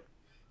Ford.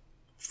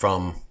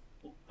 From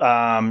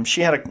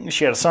she had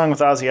a song with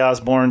Ozzy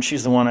Osbourne.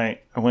 She's the one I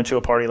went to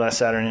a party last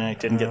Saturday night,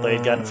 didn't get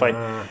laid, got in a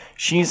fight.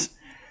 She's,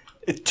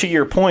 to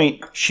your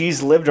point,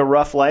 she's lived a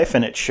rough life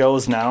and it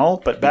shows now,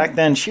 but back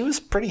then she was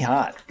pretty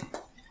hot.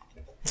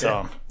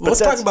 So let's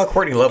talk about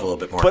Courtney Love a little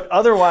bit more. But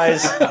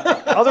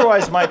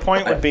otherwise my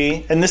point would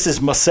be, and this is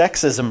my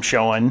sexism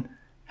showing,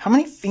 how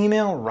many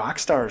female rock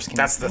stars can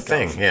That's you the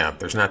think thing, of? yeah.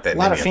 There's not that A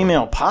lot many of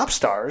female pop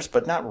stars,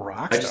 but not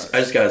rock stars. I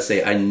just got to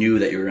say, I knew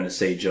that you were going to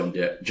say Joan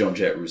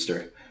Jett,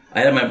 Rooster. I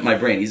had my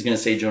brain. He's going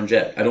to say Joan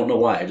Jett. I don't know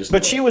why.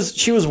 But she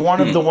was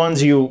one of the ones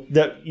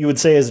that you would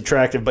say is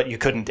attractive, but you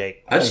couldn't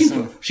date. I've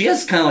seen. She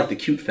has kind of like the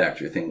cute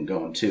factor thing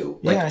going too.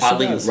 Like Yeah, she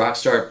oddly does. rock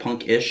star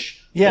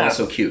punk-ish. Yeah. Not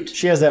so cute.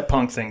 She has that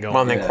punk thing going.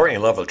 Well, and then Courtney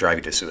Love will drive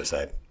you to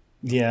suicide.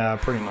 Yeah,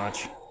 pretty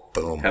much.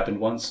 Boom. Happened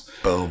once.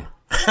 Boom.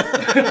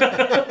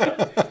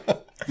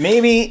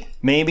 Maybe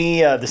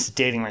this is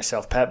dating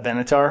myself. Pat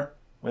Benatar.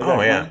 Way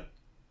back Yeah. when.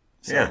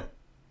 Yeah.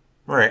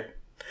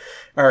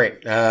 All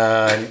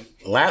right.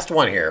 Last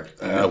one here.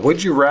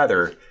 Would you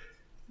rather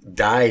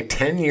die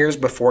 10 years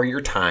before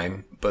your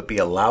time, but be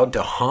allowed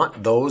to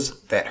haunt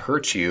those that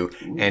hurt you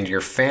and your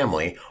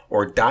family,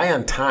 or die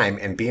on time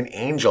and be an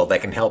angel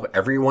that can help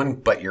everyone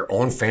but your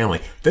own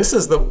family? This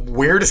is the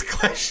weirdest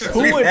question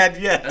we've had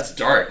yet. That's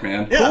dark,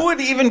 man. Who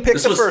would even pick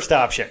This the was- first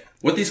option?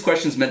 What these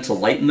questions meant to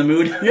lighten the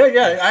mood?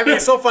 Yeah. I mean,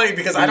 it's so funny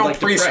because I don't Like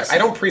depressing. I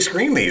don't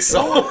pre-screen these.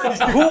 So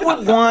Who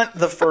would want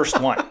the first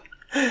one?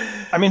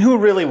 I mean, who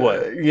really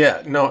would?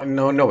 yeah, no,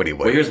 nobody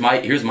would. Well,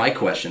 here's my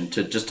question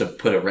to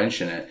put a wrench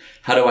in it.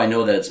 How do I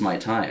know that it's my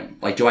time?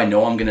 Like, do I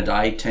know I'm going to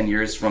die 10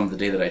 years from the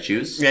day that I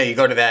choose? Yeah, you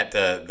go to that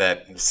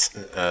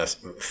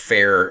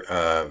fair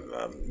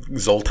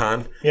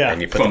Zoltan, Yeah.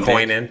 and you put From the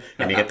coin Vic. in,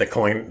 and you get the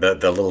coin. The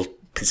little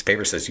piece of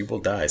paper says you will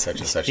die such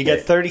and such. You day.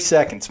 get 30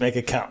 seconds. Make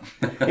it count.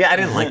 Yeah, I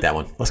didn't like that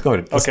one. Let's go.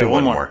 Let's Okay, do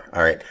one one more.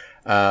 All right.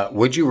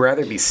 Would you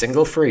rather be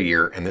single for a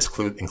year, and this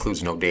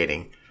includes no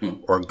dating,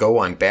 or go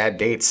on bad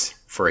dates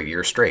for a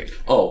year straight?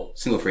 Oh,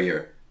 single for a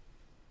year.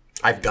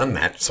 I've done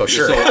that, so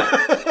sure. So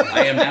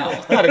I am now.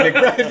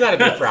 It's not a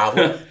big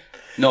problem.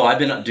 No, I've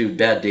been doing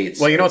bad dates.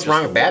 Well, you know what's Just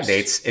wrong the with bad worst.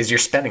 dates is you're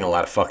spending a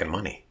lot of fucking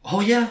money.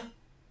 Oh yeah.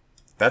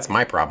 That's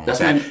my problem with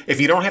That's that. my- If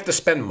you don't have to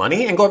spend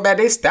money and go on bad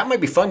dates, that might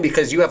be fun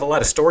because you have a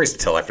lot of stories to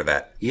tell after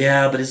that.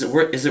 Yeah, but is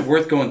it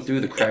worth going through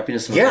the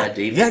crappiness of a bad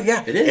date?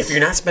 Yeah. It is. If you're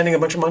not spending a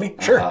bunch of money,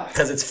 sure,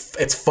 because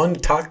it's fun to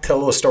tell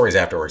little stories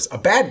afterwards. A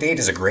bad date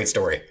is a great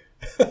story.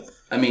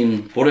 I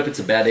mean, what if it's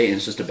a bad date and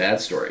it's just a bad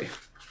story?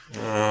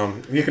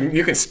 You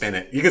can spin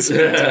it. You can spin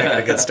it to make it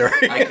a good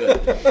story. I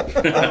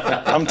could.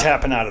 I'm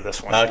tapping out of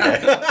this one.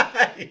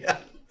 Okay. Yeah.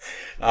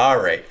 All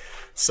right.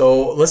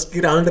 So let's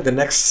get on to the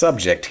next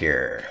subject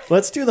here.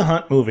 Let's do the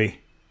Hunt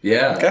movie.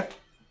 Yeah. Okay.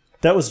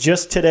 That was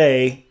just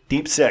today,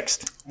 Deep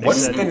Sixth. They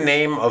What's said- the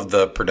name of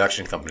the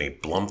production company?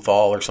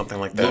 Blumfall or something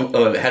like that?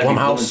 It had to be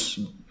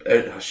Blumhouse?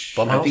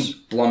 I think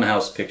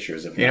Blumhouse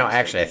Pictures. If You know, not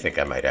actually, I think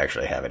I might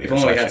actually have it if here.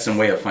 only So we I had should- some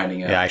way of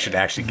finding out. yeah, I should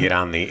actually get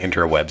on the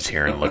interwebs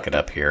here and look it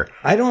up here.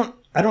 I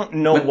don't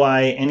know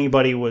why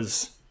anybody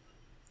was.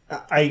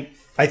 I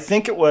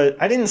think it was.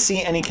 I didn't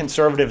see any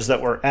conservatives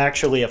that were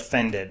actually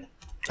offended.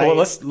 Well,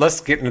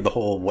 let's get into the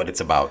whole what it's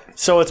about.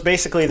 So it's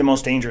basically the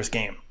most dangerous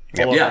game.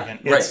 all over Yeah, again.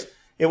 right.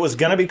 It was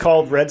going to be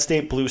called Red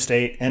State, Blue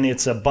State, and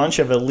it's a bunch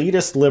of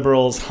elitist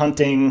liberals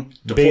hunting,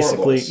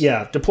 basically,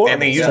 deplorables.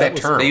 And they use that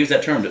term. They use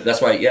that term.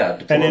 That's why,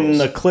 And in deplorables.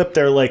 the clip,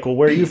 they're like, well,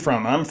 where are you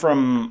from? I'm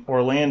from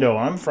Orlando.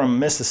 I'm from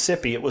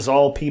Mississippi. It was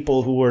all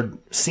people who were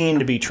seen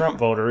to be Trump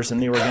voters, and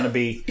they were going to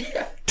be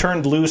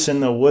turned loose in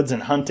the woods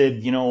and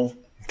hunted,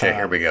 Okay,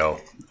 here we go.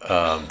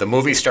 The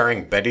movie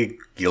starring Betty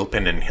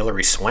Gilpin and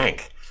Hilary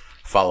Swank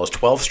follows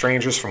 12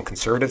 strangers from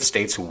conservative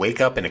states who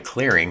wake up in a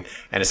clearing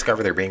and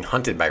discover they're being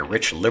hunted by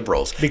rich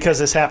liberals. because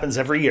this happens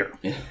every year.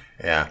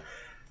 Yeah.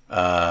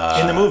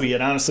 In the movie,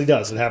 it honestly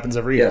does. It happens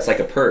every yeah, year. it's like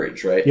a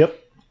purge, right? Yep.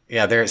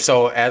 Yeah, there.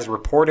 So, as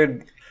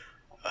reported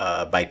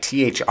by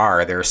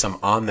THR, there is some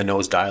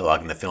on-the-nose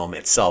dialogue in the film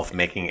itself,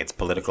 making its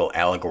political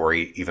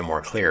allegory even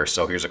more clear.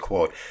 So, here's a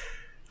quote.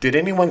 "Did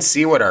anyone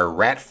see what our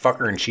rat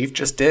fucker in chief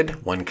just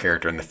did?" one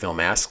character in the film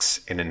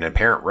asks, in an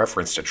apparent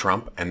reference to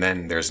Trump. And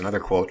then there's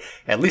another quote.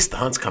 "At least the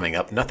hunt's coming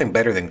up. Nothing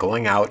better than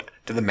going out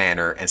to the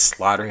manor and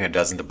slaughtering a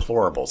dozen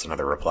deplorables,"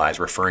 another replies,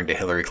 referring to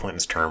Hillary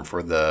Clinton's term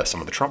for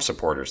some of the Trump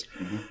supporters.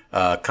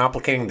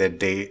 Complicating the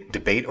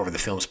debate over the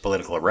film's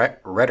political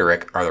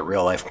rhetoric are the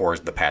real-life horrors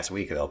of the past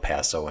week at El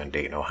Paso and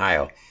Dayton,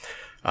 Ohio.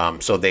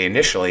 So they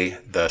initially,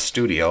 the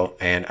studio,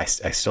 and I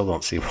still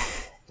don't see...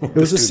 It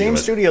was the same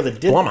studio that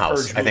did the Blumhouse,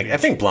 Purge I think. movies. I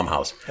think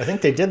Blumhouse. I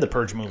think they did the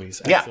Purge movies,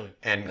 Yeah, actually.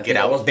 and think Get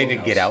that was Out. They did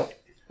Blumhouse. Get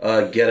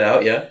Out. Get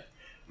Out, yeah.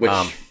 Which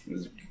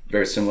is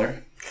very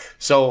similar.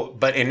 So,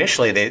 but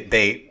initially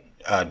they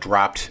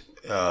dropped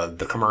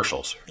the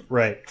commercials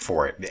Right.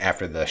 for it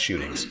after the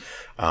shootings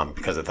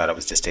because they thought it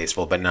was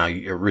distasteful. But now,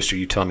 Rooster,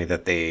 you tell me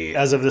that they...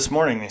 As of this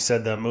morning, they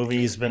said the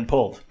movie's been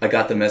pulled. I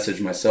got the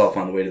message myself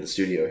on the way to the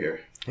studio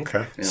here.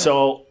 Okay.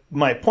 So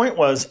my point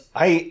was,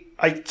 I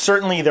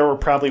certainly there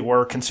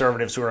were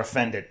conservatives who were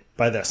offended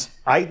by this.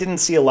 I didn't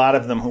see a lot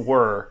of them who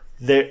were.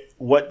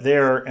 What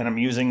their, and I'm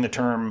using the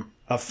term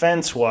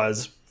offense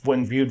was,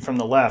 when viewed from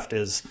the left,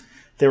 is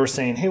they were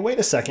saying, hey, wait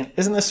a second,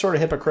 isn't this sort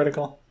of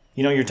hypocritical?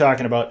 You're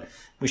talking about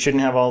we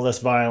shouldn't have all this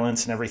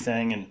violence and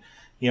everything,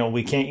 and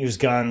we can't use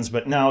guns,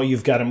 but now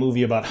you've got a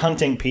movie about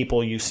hunting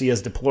people you see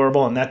as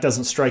deplorable, and that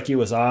doesn't strike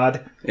you as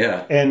odd.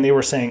 Yeah. And they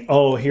were saying,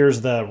 oh,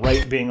 here's the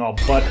right being all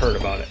butthurt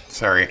about it.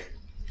 Sorry.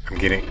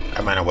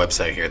 I'm on a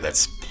website here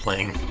that's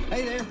playing...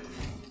 Hey there.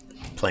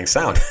 Playing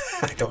sound.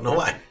 I don't know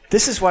why.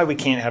 This is why we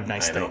can't have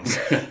nice things.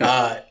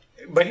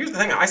 But here's the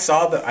thing. I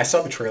saw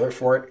the trailer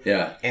for it.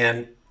 Yeah.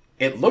 And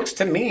It looks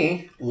to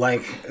me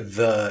like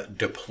the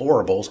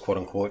deplorables, quote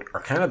unquote,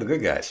 are kind of the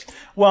good guys.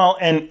 Well,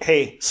 and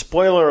hey,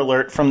 spoiler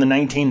alert from the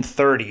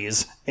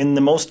 1930s, in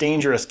the most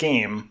dangerous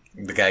game,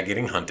 The guy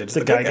getting hunted is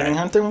the the guy good guy. getting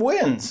hunted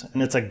wins.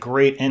 And it's a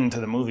great end to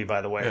the movie,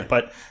 by the way. Yeah.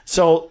 But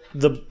so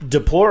the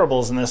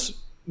deplorables in this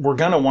were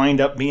going to wind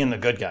up being the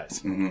good guys.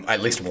 Mm-hmm.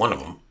 At least one of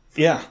them.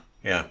 Yeah.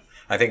 Yeah.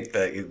 I think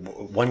that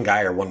one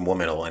guy or one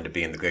woman will end up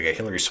being the good guy.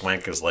 Hilary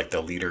Swank is like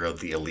the leader of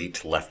the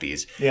elite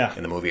lefties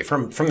in the movie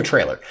from the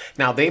trailer.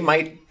 Now, they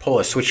might pull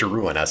a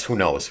switcheroo on us. Who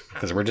knows?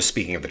 Because we're just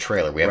speaking of the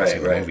trailer. We haven't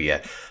seen the movie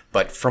yet.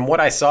 But from what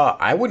I saw,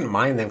 I wouldn't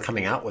mind them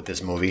coming out with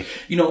this movie.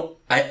 You know,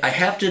 I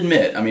have to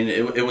admit, I mean,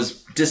 it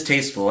was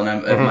distasteful.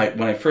 And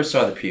when I first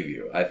saw the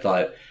preview, I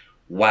thought,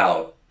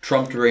 wow,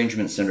 Trump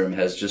derangement syndrome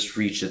has just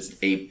reached its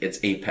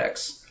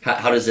apex.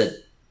 How does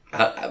it...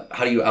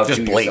 How do you outdo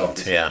just blatant,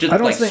 yourself? Yeah.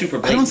 Just super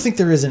blatant. I don't think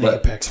there is an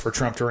apex for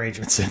Trump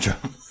derangement syndrome.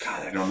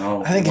 God, I don't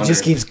know. I think it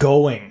just keeps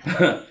going.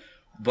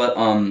 But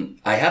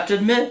I have to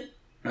admit,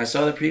 I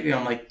saw the preview.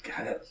 I'm like,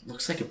 God, that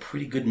looks like a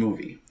pretty good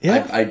movie.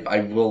 Yeah.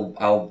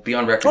 I'll be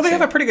on record. Well, they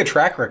have a pretty good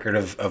track record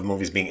of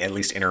movies being at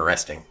least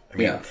interesting. I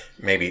mean,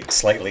 maybe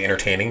slightly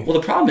entertaining. Well,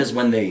 the problem is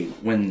when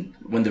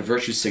the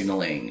virtue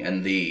signaling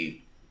and the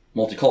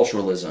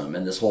multiculturalism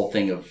and this whole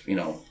thing of, you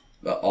know,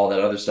 all that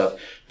other stuff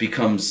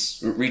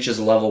reaches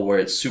a level where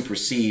it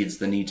supersedes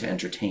the need to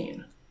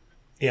entertain.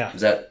 Yeah.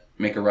 Does that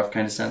make a rough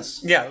kind of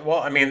sense? Yeah, well,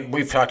 I mean,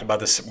 we've talked about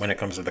this when it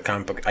comes to the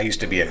comic book. I used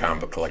to be a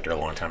comic book collector a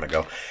long time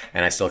ago,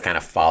 and I still kind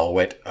of follow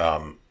it,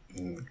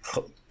 comic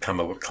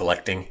book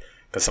collecting,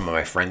 because some of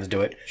my friends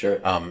do it. Sure.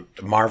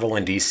 Marvel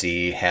and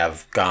DC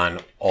have gone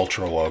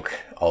ultra woke,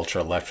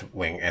 ultra left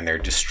wing, and they're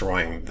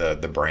destroying the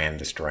brand,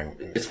 destroying...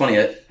 It's funny,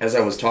 as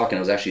I was talking,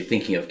 I was actually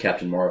thinking of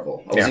Captain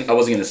Marvel. I wasn't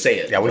going to say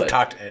it. Yeah, we've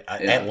talked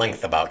at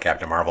length about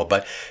Captain Marvel,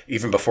 but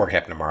even before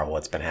Captain Marvel,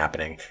 it's been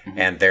happening. Mm-hmm.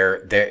 And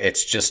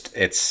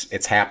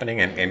it's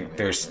happening, and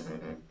there's...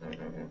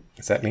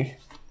 Is that me?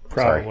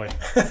 Probably.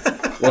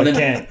 Well, and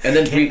then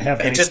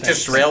it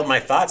just derailed my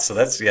thoughts. So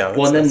that's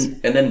Well,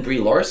 and then Brie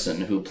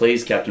Larson, who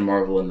plays Captain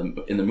Marvel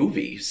in the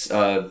movies,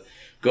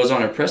 goes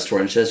on her press tour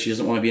and says she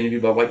doesn't want to be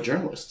interviewed by white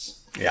journalists.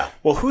 Yeah.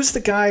 Well, who's the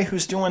guy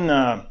who's doing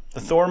the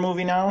Thor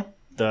movie now?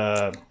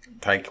 The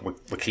Taika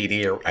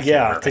Waititi, or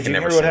did you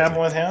hear what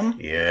happened with him?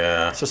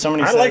 Yeah. So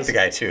somebody I like the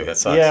guy too. That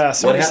sucks. Yeah.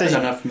 What happened?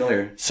 I'm not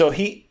familiar. So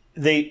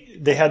they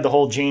had the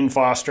whole Jane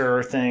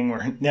Foster thing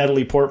where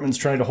Natalie Portman's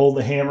trying to hold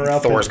the hammer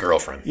up. Thor's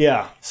girlfriend.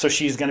 Yeah. So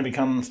she's going to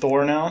become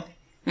Thor now.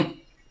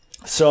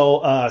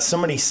 So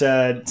somebody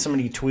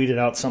tweeted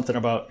out something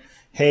about,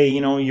 hey,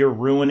 you know, you're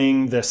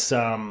ruining this.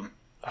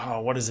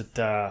 What is it?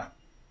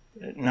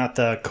 Not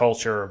the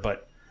culture,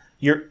 but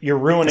you're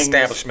ruining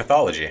established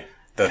mythology.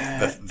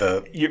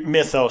 The your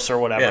mythos or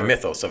whatever. Yeah,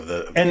 mythos of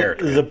the and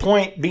character. The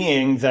point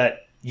being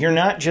that you're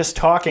not just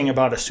talking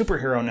about a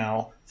superhero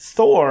now.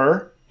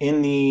 Thor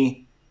in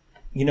the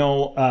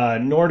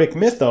Nordic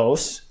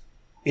mythos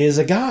is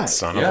a god.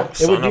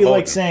 It would be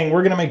like saying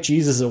we're going to make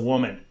Jesus a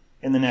woman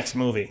in the next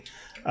movie.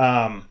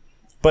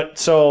 But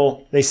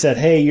so they said,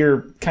 hey,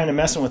 you're kind of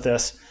messing with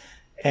this,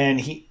 and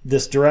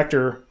this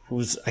director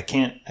who's I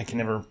can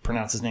never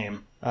pronounce his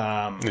name.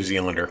 New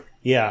Zealander.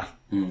 Yeah.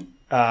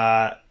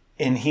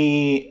 And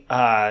he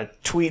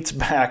tweets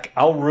back,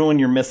 I'll ruin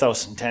your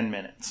mythos in 10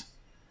 minutes.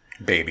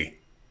 Baby.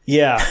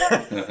 Yeah.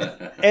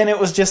 And it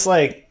was just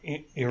like,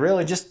 you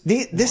really just...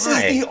 This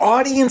is the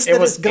audience that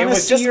is going to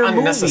see your movie.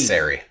 It was just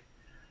unnecessary.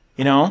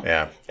 You know?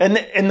 Yeah.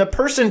 And the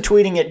person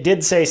tweeting it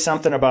did say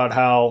something about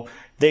how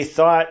they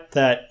thought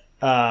that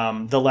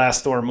the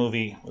last Thor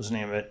movie, what was the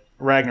name of it?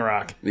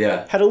 Ragnarok.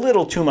 Yeah. Had a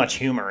little too much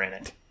humor in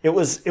it. It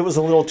was a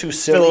little too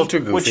silly. A little too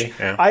goofy, which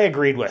I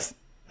agreed with.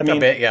 I mean, a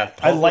bit, yeah.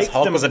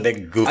 Hulk was a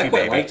big goofy baby. I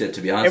quite liked it,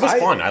 to be honest. It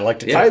was fun. I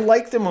liked it too. I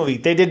liked the movie.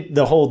 They did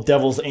the whole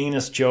devil's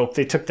anus joke.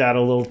 They took that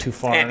a little too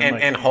far.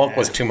 And Hulk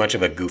was too much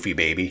of a goofy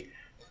baby.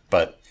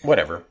 But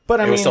whatever.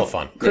 But I mean, it was still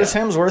fun. Chris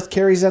Hemsworth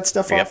carries that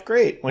stuff off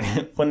great.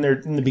 When they're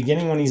in the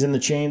beginning, when he's in the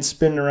chains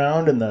spinning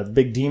around and the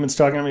big demon's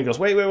talking to him, he goes,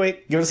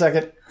 wait, give it a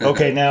second.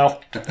 Okay,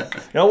 now.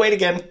 No, wait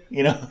again.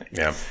 You know?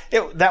 Yeah.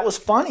 That was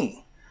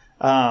funny.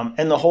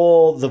 And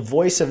the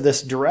voice of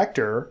this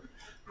director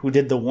who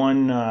did the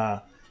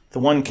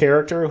one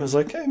character who was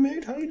like, hey,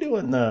 mate, how you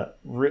doing?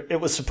 It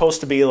was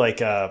supposed to be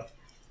like a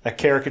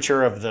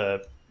caricature of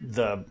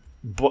the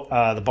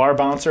bar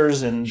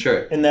bouncers in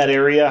that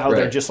area, how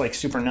they're just like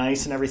super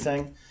nice and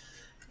everything.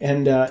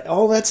 And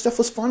all that stuff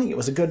was funny. It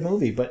was a good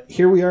movie. But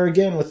here we are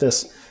again with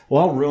this,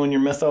 well, I'll ruin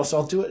your mythos.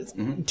 I'll do it.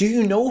 Mm-hmm. Do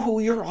you know who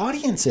your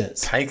audience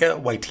is?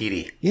 Taika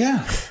Waititi.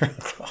 Yeah.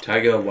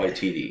 Taika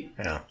Waititi.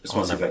 Yeah. Just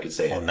want to see if I could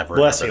say it. I'll never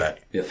Bless remember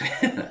you.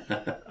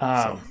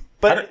 that.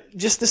 But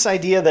just this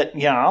idea that,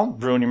 I'll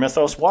ruin your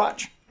mythos,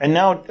 watch. And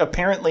now,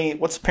 apparently,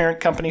 what's the parent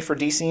company for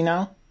DC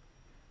now?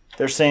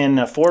 They're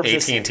saying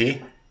Forbes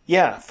AT&T?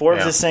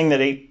 Forbes is saying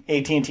that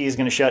AT&T is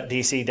going to shut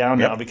DC down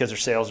now because their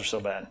sales are so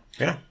bad.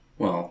 Yeah.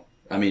 Well,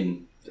 I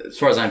mean, as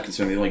far as I'm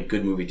concerned, the only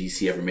good movie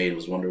DC ever made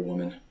was Wonder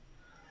Woman.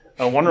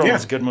 Oh, Wonder Woman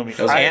was a good movie.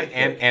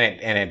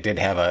 And it did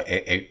have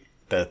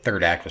the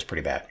third act was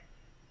pretty bad.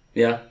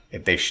 Yeah.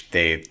 They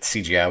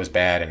CGI was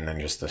bad, and then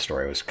just the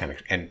story was kind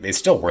of, and it's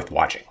still worth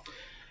watching.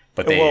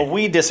 But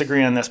we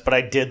disagree on this, but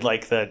I did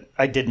like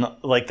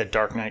the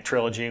Dark Knight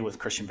trilogy with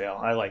Christian Bale.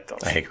 I like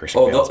those. I hate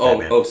Christian Bale's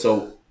Batman.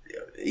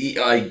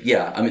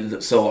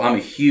 So I'm a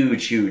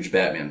huge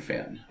Batman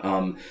fan.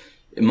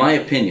 In my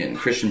opinion,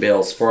 Christian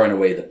Bale's far and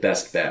away the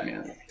best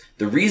Batman.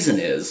 The reason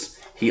is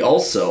he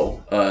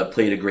also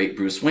played a great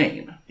Bruce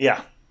Wayne.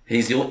 Yeah.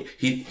 He's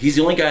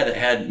the only guy that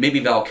had, maybe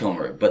Val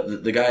Kilmer,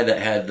 but the guy that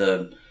had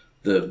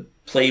the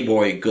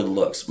playboy good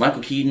looks.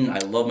 Michael Keaton, I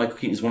love Michael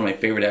Keaton. He's one of my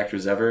favorite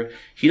actors ever.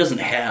 He doesn't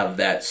have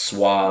that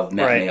suave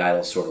matinee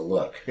idol sort of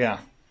look. Yeah.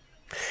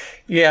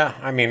 Yeah,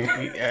 I mean,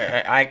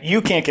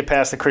 you can't get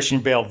past the Christian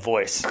Bale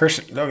voice.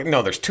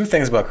 No, there's two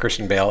things about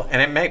Christian Bale,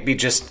 and it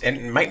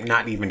might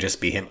not even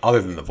just be him,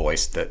 other than the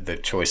voice, the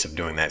choice of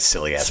doing that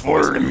silly ass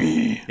voice. Swear to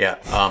me. Yeah,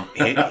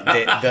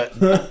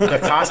 the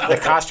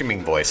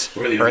costuming voice.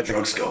 Where are the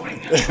drugs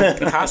going?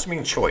 The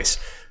costuming choice.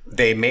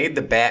 They made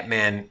the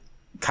Batman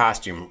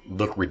costume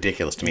look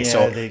ridiculous to me.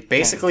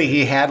 Basically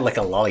he had like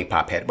a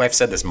lollipop head. I've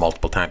said this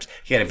multiple times.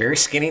 He had a very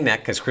skinny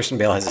neck because Christian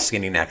Bale has a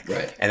skinny neck.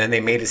 Right. And then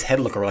they made his head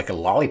look like a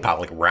lollipop,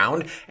 like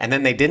round. And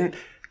then they didn't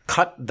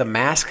cut the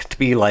mask to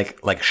be like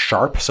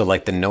sharp. So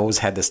like the nose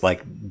had this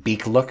like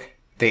beak look.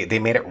 They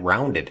made it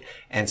rounded.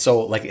 And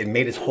so like it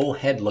made his whole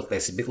head look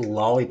like this big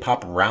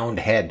lollipop round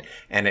head.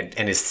 And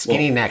his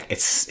skinny neck,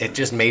 it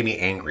just made me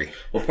angry.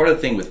 Well, part of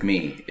the thing with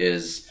me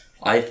is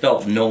I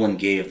felt Nolan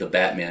gave the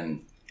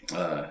Batman,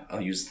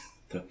 I'll use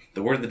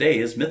the word of the day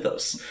is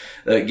mythos.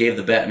 Gave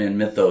the Batman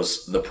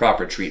mythos the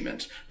proper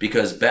treatment,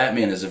 because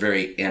Batman is a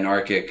very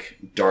anarchic,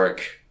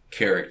 dark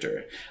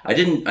character. I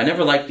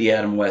never liked the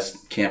Adam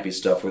West campy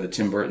stuff or the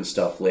Tim Burton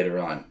stuff later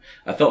on.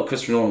 I felt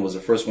Christopher Nolan was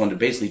the first one to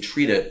basically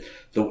treat it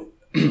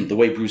the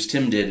way Bruce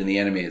Timm did in the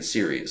animated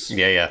series.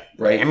 Yeah.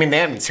 Right? I mean, the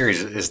animated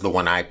series is the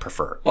one I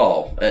prefer.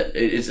 Oh,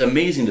 it's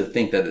amazing to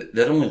think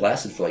that only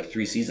lasted for like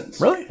 3 seasons.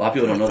 Really? A lot of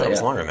people don't know that. It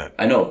was longer than that.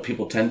 I know,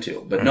 people tend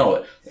to, but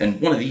no.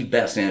 And one of the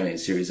best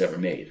animated series ever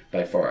made,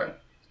 by far.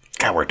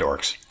 God, we're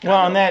dorks.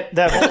 Well, and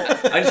that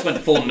whole, I just went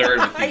full nerd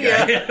with you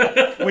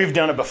guys. we've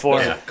done it before.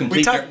 Yeah. We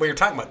were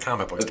talking about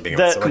comic books to begin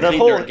with. The Complete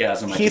whole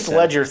nerdgasm, like you Heath said.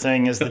 Ledger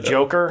thing is the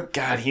Joker.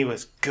 God, he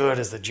was good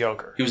as the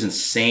Joker. He was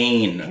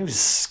insane. He was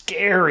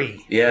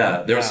scary.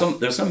 Yeah, there's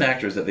some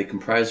actors that they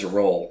comprise a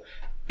role,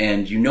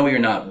 and you know you're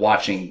not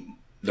watching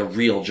the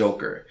real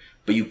Joker,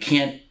 but you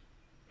can't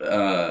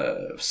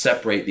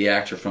separate the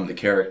actor from the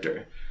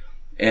character.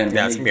 And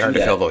yeah, it's going to be hard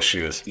to fill those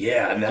shoes.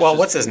 Yeah. And that's well, just,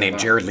 what's his name?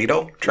 Jared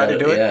Leto tried to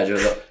do it? Yeah,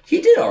 Jared Leto. He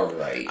did all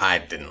right. I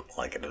didn't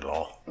like it at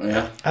all.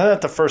 Yeah. I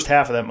thought the first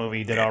half of that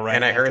movie did all right.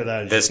 And I heard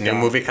that this new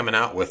movie coming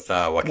out with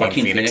Joaquin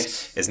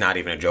Phoenix is not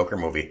even a Joker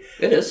movie.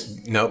 It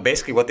is. No,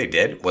 basically what they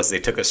did was they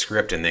took a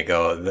script and they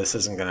go, this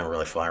isn't going to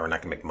really fly. We're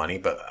not going to make money.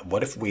 But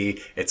what if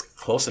it's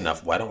close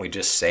enough? Why don't we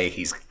just say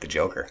he's the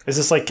Joker? Is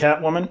this like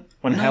Catwoman?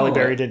 When Halle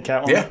Berry did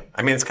Catwoman? Yeah.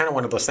 I mean, it's kind of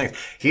one of those things.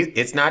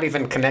 It's not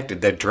even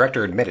connected. The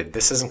director admitted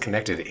this isn't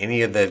connected to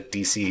any of the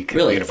DC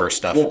universe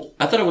stuff. Well,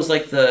 I thought it was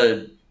like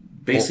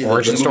basically the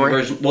origin story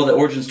version. Well, the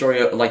origin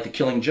story, like the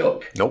Killing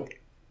Joke. Nope,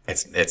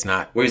 it's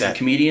not. Where he's a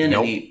comedian.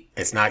 Nope, and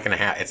it's not going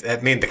to happen.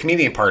 I mean, the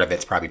comedian part of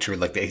it's probably true.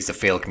 Like he's a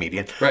failed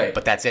comedian, right?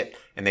 But that's it.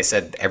 And they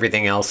said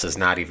everything else is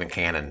not even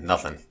canon.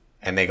 Nothing.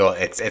 And they go,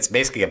 it's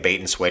basically a bait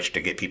and switch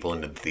to get people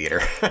into the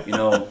theater. You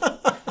know,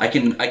 I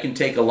can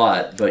take a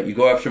lot, but you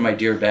go after my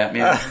dear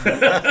Batman.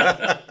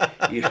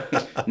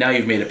 Now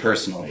you've made it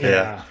personal.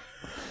 Yeah.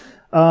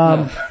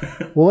 Well,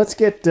 let's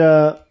get.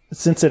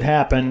 Since it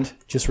happened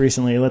just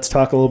recently, let's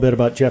talk a little bit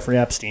about Jeffrey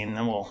Epstein, and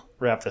then we'll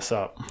wrap this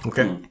up.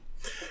 Okay.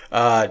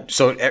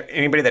 So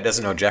anybody that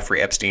doesn't know,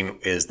 Jeffrey Epstein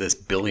is this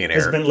billionaire.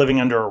 Has been living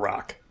under a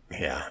rock.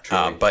 Yeah.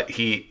 But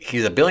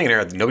he's a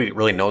billionaire. Nobody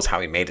really knows how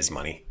he made his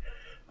money.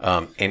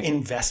 And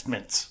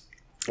Investments.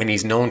 And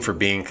he's known for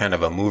being kind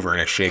of a mover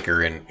and a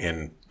shaker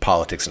in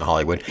politics in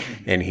Hollywood.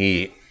 And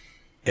he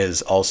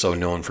is also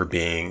known for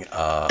being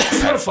a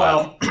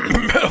pedophile.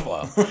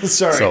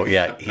 Sorry. So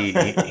yeah,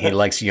 he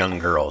likes young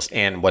girls.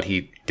 And what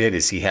he did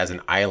is he has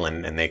an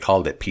island, and they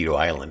called it Pedo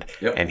Island.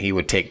 Yep. And he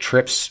would take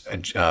trips,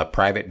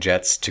 private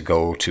jets, to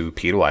go to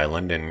Pedo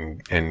Island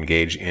and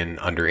engage in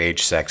underage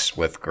sex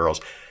with girls.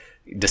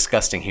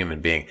 Disgusting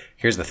human being.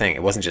 Here's the thing: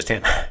 it wasn't just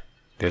him.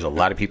 There's a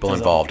lot of people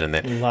involved in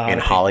that, in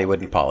Hollywood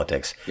and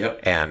politics.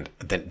 Yep. And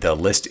the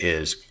list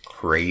is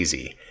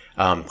crazy.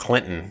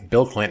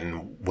 Bill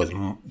Clinton was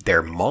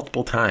there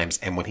multiple times,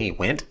 and when he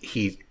went,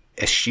 he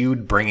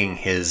eschewed bringing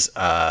his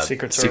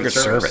Secret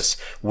Service,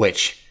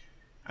 which,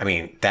 I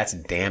mean, that's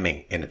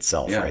damning in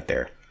itself, right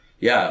there.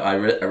 Yeah, I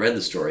read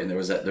the story, and there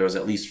was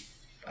at least,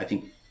 I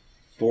think,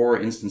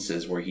 4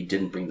 instances where he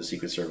didn't bring the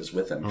Secret Service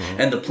with him.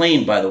 Mm-hmm. And the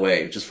plane, by the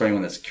way, just for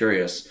anyone that's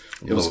curious,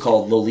 it was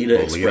called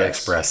Lolita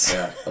Express.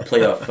 Yeah, a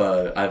play off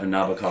Ivan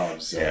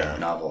Nabokov's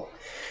novel.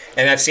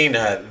 And I've seen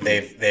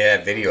they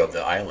have video of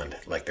the island.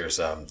 Like there's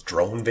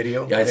drone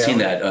video. Yeah, I've seen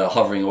that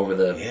hovering over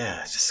the.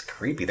 Yeah, it's just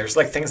creepy. There's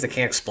like things they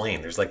can't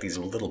explain. There's like these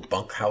little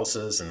bunk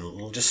houses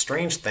and just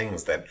strange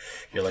things that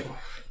you're like,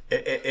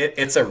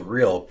 It's a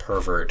real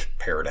pervert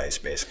paradise,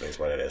 basically, is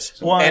what it is.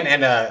 Well,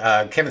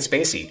 and Kevin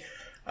Spacey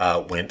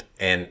went,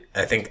 and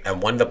I think on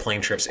one of the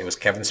plane trips, it was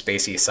Kevin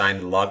Spacey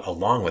signed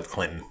along with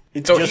Clinton.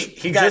 So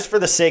he got, just for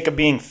the sake of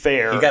being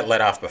fair. he got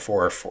let off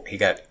before he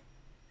got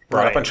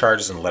brought up on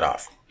charges and let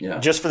off. Yeah.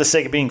 Just for the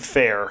sake of being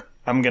fair,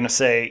 I'm going to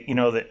say,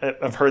 that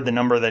I've heard the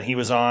number that he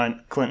was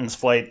on Clinton's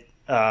flight.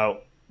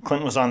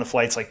 Clinton was on the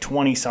flights like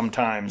 20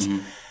 sometimes.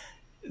 Mm-hmm.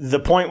 The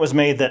point was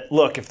made that,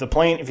 look, if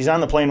he's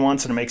on the plane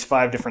once and it makes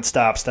 5 different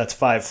stops, that's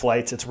 5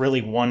 flights. It's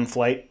really 1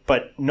 flight.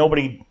 But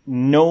nobody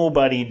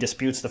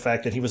disputes the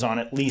fact that he was on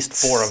at least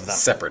 4 of them.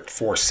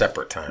 4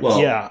 separate times. Well,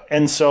 yeah,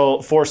 and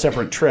so 4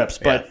 separate trips.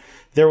 But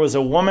there was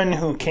a woman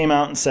who came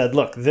out and said,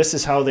 look, this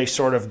is how they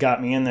sort of got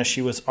me in this.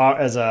 She was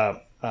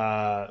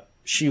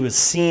she was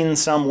seen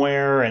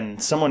somewhere,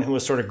 and someone who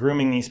was sort of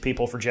grooming these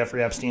people for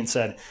Jeffrey Epstein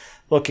said,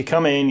 look, you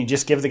come in, you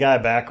just give the guy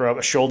a back rub,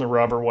 a shoulder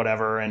rub or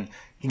whatever, and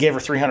he gave her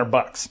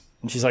 $300.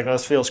 And she's like, oh,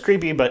 this feels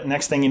creepy, but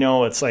next thing you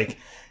know, it's like...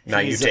 Now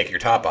you take your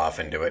top off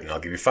and do it, and I'll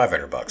give you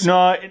 $500.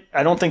 No,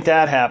 I don't think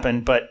that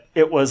happened, but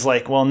it was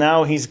like, well,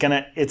 now it's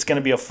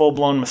gonna be a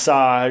full-blown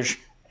massage,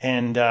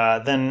 and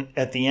then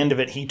at the end of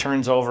it, he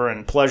turns over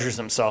and pleasures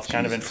himself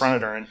kind of in front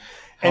of her,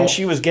 and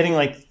she was getting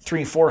like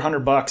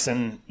 $300-400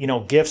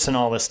 and gifts and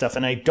all this stuff.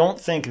 And I don't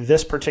think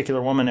this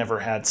particular woman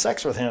ever had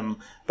sex with him,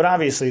 but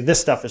obviously this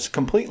stuff is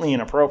completely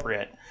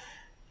inappropriate.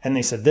 And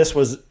they said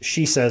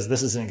she says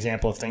this is an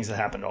example of things that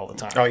happened all the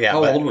time. Oh yeah.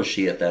 How old was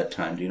she at that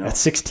time? Do you know? At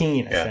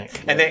 16, I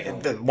think.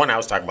 And the one I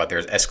was talking about there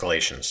is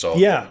escalation. So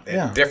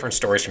different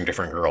stories from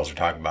different girls are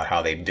talking about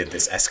how they did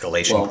this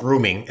escalation. Well,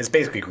 grooming. It's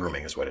basically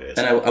grooming is what it is.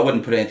 And I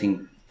wouldn't put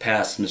anything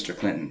past Mr.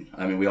 Clinton.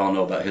 I mean, we all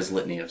know about his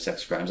litany of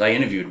sex crimes. I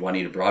interviewed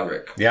Juanita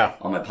Broderick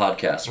on my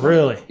podcast.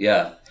 Really?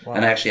 Yeah. Wow.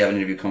 And I actually have an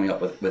interview coming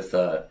up with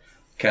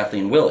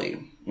Kathleen Willey,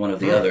 one of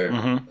the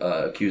other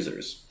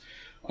accusers.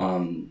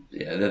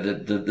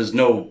 There's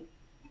no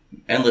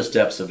endless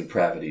depths of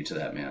depravity to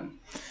that man.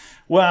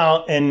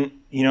 Well, and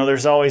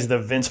there's always the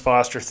Vince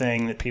Foster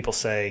thing that people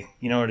say,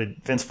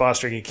 did Vince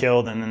Foster get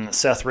killed? And then the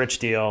Seth Rich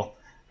deal.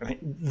 I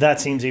mean,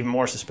 that seems even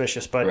more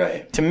suspicious.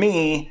 But to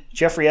me,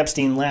 Jeffrey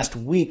Epstein last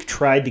week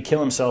tried to kill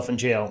himself in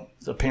jail.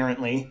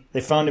 Apparently,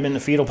 they found him in the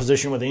fetal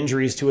position with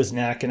injuries to his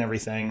neck and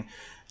everything.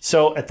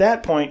 So at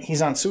that point,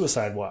 he's on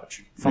suicide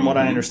watch, from what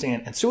I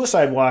understand. And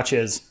suicide watch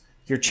is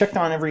you're checked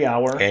on every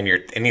hour. And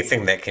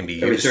anything that can be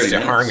used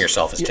to harm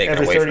yourself is taken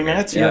away from you. Every 30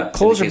 minutes. Your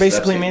clothes are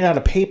basically made out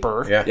of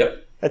paper. Yeah.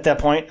 Yep. At that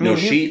point. No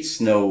sheets,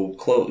 no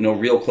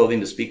real clothing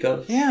to speak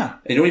of. Yeah.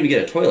 And you don't even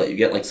get a toilet. You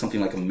get like something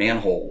like a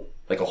manhole,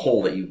 like a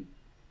hole that you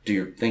do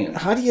your thing in.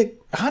 How do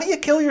you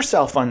kill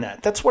yourself on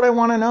that? That's what I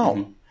want to know.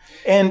 Mm-hmm.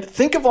 And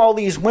think of all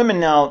these women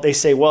now. They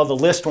say, well, the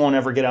list won't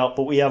ever get out,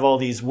 but we have all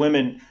these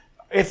women.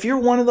 If you're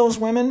one of those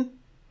women,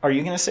 are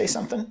you going to say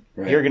something?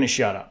 Right. You're going to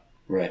shut up.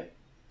 Right.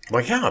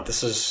 Well, yeah,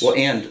 this is... Well,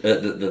 and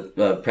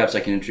perhaps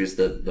I can introduce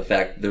the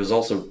fact there was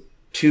also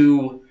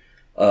 2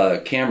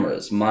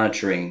 cameras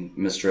monitoring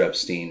Mr.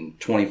 Epstein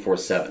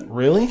 24/7.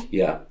 Really?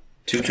 Yeah.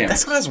 2 cameras.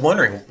 That's what I was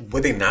wondering.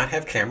 Would they not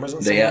have cameras?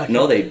 They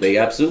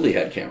absolutely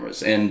had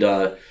cameras. And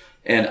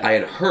I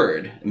had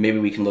heard, maybe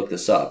we can look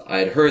this up, I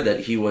had heard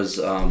that he was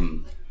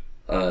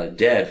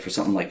dead for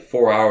something like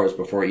 4 hours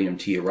before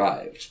EMT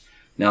arrived.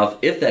 Now,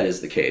 if that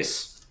is the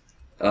case,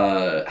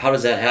 how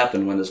does that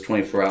happen when there's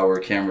 24-hour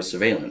camera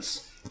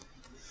surveillance?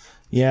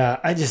 Yeah,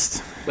 I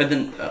just... But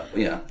then,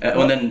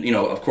 and then,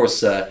 of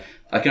course, I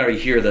can already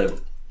hear the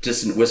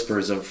distant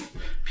whispers of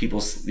people,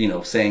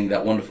 saying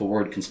that wonderful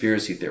word,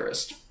 conspiracy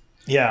theorist.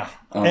 Yeah,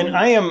 and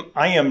I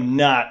am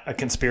not a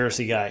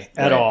conspiracy guy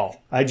at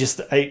all. I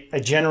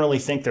generally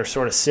think they're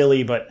sort of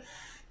silly, but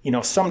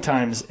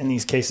sometimes in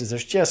these cases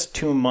there's just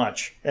too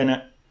much.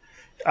 And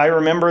I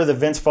remember the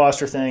Vince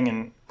Foster thing,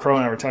 and Crow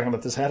and I were talking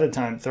about this ahead of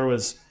time. There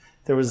was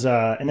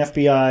a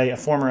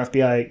former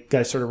FBI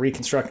guy sort of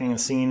reconstructing the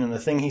scene, and the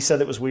thing he said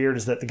that was weird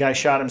is that the guy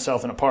shot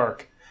himself in a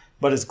park,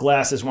 but his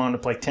glasses wound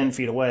up like 10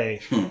 feet away.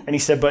 And he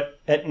said, but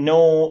at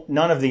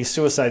none of these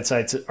suicide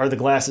sites are the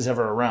glasses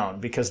ever around,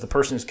 because the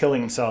person who's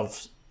killing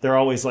themselves, they're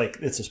always like,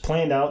 this is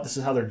planned out, this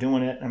is how they're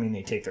doing it. I mean,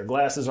 they take their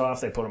glasses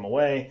off, they put them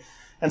away.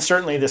 And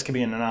certainly this could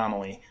be an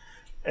anomaly.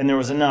 And there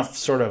was enough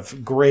sort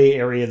of gray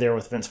area there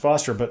with Vince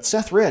Foster. But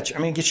Seth Rich,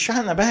 gets shot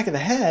in the back of the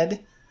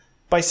head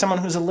by someone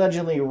who's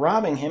allegedly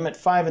robbing him at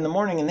 5 a.m,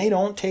 and they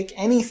don't take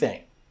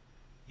anything,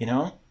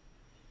 Yeah.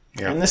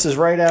 And this is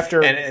right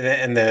after.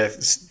 And the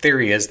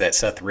theory is that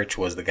Seth Rich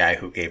was the guy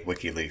who gave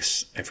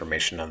WikiLeaks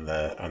information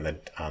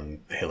on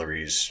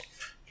Hillary's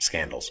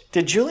scandals.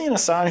 Did Julian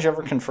Assange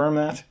ever confirm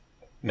that?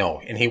 No,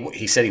 and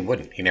he said he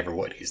wouldn't. He never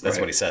would. That's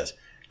what he says,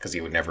 because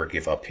he would never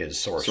give up his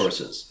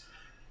sources.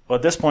 Well,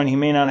 at this point, he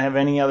may not have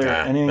anything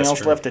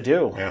else left to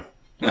do.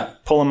 Yeah.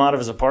 Pull him out of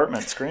his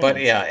apartment, scream.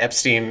 But yeah,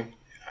 Epstein.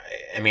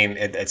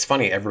 It's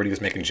funny. Everybody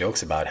was making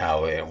jokes about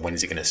how when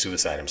is he going to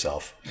suicide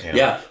himself?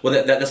 Yeah,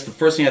 well, that's the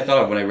first thing I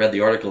thought of when I read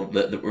the article,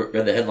 read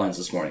the headlines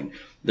this morning.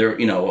 There,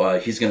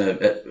 he's going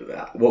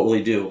to. What will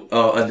he do?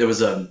 Oh, it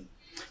was a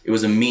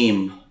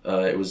meme.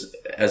 It was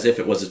as if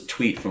it was a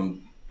tweet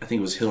from I think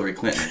it was Hillary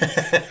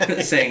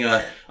Clinton, saying,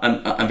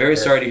 I'm very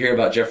sorry to hear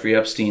about Jeffrey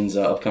Epstein's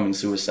upcoming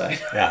suicide.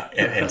 Yeah,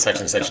 and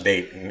such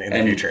date in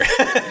the future.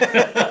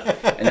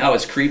 And now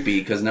it's creepy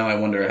because now I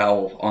wonder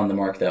how on the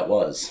mark that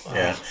was.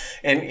 Yeah.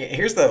 And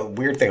here's the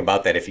weird thing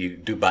about that, if you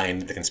do buy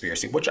into the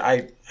conspiracy, which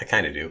I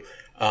kind of do,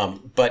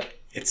 but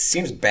it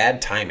seems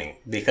bad timing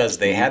because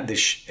they had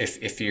this,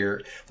 if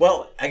you're,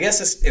 well, I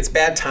guess it's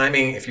bad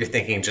timing if you're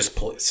thinking just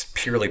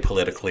purely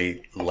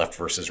politically left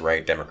versus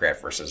right, Democrat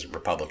versus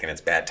Republican.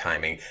 It's bad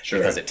timing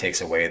because it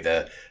takes away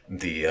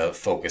the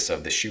focus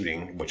of the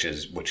shooting, which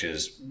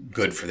is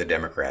good for the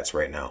Democrats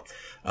right now.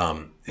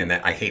 And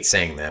that, I hate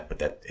saying that, but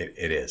that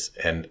it is,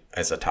 and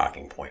as a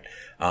talking point.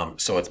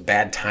 So it's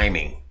bad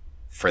timing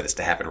for this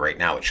to happen right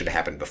now. It should have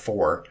happened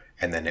before,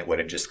 and then it would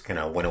have just kind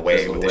of went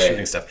away with the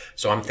shooting stuff.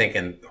 So I'm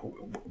thinking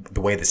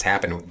the way this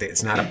happened,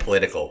 it's not a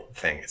political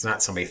thing. It's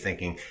not somebody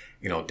thinking,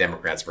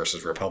 Democrats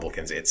versus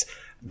Republicans. It's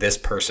this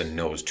person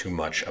knows too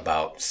much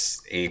about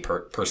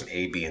person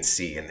A, B, and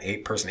C.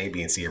 And person A,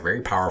 B, and C are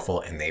very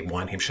powerful, and they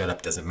want him shut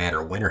up. Doesn't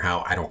matter when or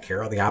how. I don't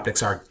care how the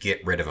optics are.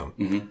 Get rid of him.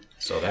 Mm-hmm.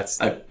 So that's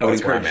where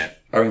I'm at.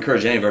 I would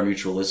encourage any of our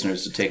mutual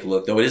listeners to take a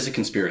look, though it is a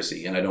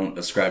conspiracy, and I don't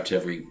ascribe to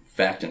every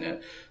fact in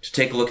it, to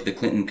take a look at the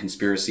Clinton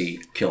conspiracy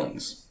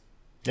killings.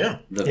 Yeah.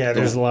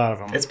 There's a lot of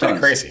them. It's pretty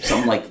crazy.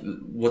 Something like,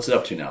 what's it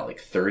up to now?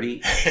 Like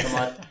 30?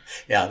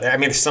 Yeah, I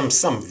mean,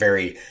 some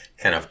very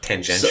kind of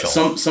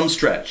tangential. Some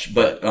stretch,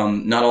 but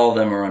not all of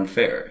them are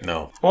unfair.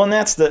 No. Well, and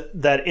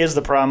that is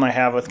the problem I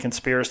have with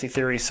conspiracy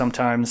theories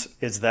sometimes,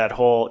 is that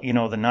whole, the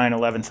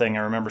 9/11 thing.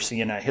 I remember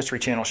seeing a History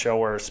Channel show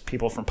where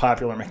people from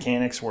Popular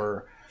Mechanics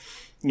were,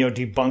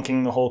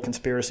 debunking the whole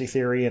conspiracy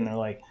theory, and they're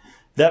like,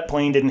 that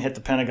plane didn't hit the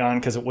Pentagon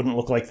because it wouldn't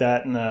look like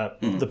that. And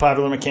the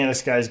Popular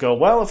Mechanics guys go,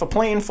 well, if a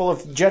plane full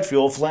of jet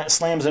fuel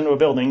slams into a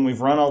building, we've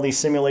run all these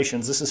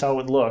simulations, this is how it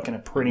would look, and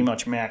it pretty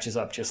much matches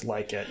up just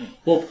like it.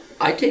 Well,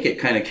 I take it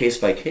kind of case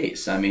by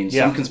case. I mean,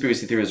 some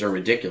conspiracy theories are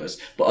ridiculous,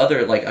 but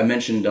other, like I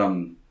mentioned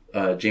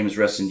James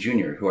Reston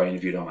Jr., who I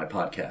interviewed on my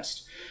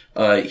podcast.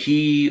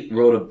 He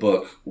wrote a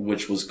book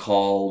which was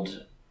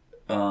called...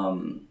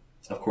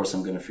 of course,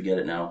 I'm going to forget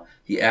it now.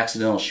 The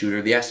Accidental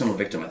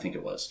Victim, I think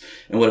it was.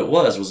 And what it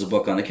was a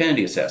book on the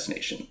Kennedy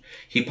assassination.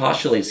 He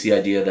postulates the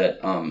idea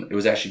that it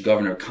was actually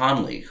Governor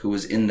Connally who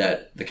was in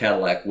the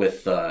Cadillac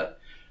with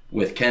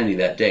Kennedy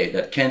that day.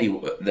 That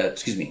Connally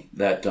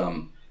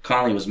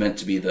was meant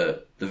to be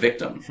the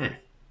victim.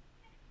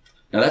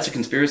 Now that's a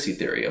conspiracy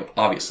theory,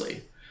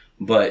 obviously,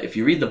 but if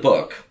you read the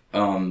book,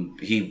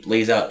 he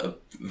lays out a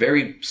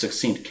very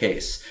succinct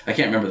case. I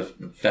can't remember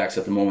the facts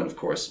at the moment, of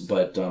course,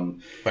 but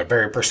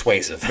very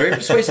persuasive. Very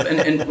persuasive.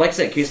 and like I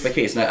said, case by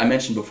case. And I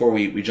mentioned before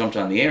we jumped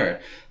on the air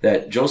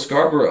that Joe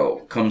Scarborough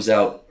comes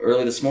out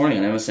early this morning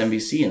on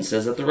MSNBC and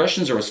says that the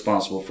Russians are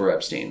responsible for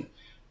Epstein.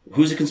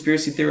 Who's a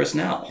conspiracy theorist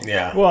now?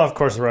 Yeah. Well, of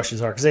course the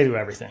Russians are, because they do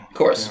everything. Of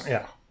course.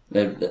 Yeah.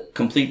 They have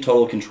complete,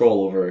 total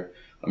control over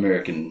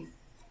American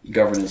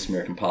governance,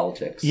 American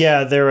politics.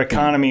 Yeah, their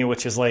economy,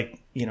 which is like,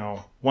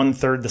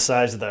 1/3 the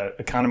size of the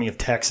economy of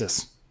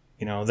Texas.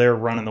 They're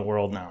running the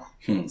world now.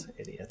 It's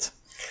idiots.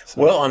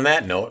 So. Well, on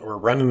that note, we're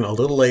running a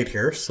little late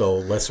here, so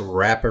let's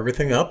wrap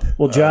everything up.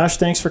 Well, Josh,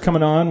 thanks for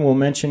coming on. We'll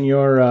mention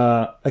your,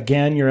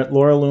 again, you're at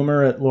Laura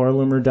Loomer at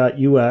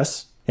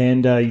lauraloomer.us,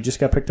 and you just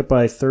got picked up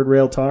by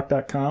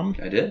thirdrailtalk.com.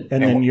 I did.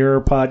 And then your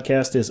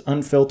podcast is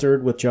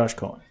Unfiltered with Josh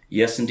Cohen.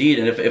 Yes, indeed.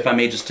 And if I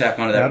may just tack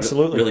onto that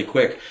Absolutely. Really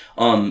quick.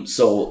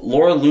 So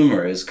Laura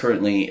Loomer is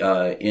currently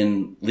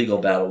in legal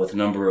battle with a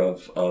number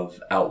of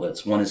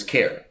outlets. One is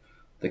CARE,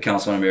 the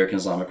Council on American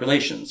Islamic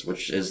Relations,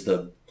 which is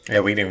the...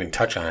 Yeah, we didn't even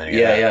touch on it.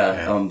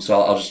 Yeah. So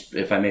I'll just,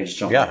 if I may just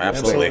jump in. Yeah,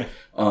 absolutely.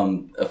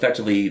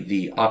 Effectively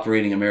the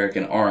operating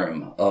American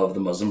arm of the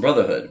Muslim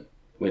Brotherhood,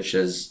 which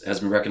has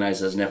been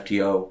recognized as an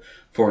FTO,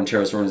 foreign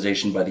terrorist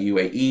organization, by the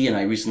UAE. And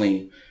I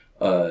recently...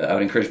 I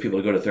would encourage people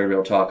to go to Third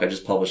Rail Talk. I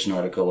just published an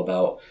article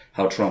about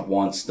how Trump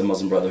wants the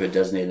Muslim Brotherhood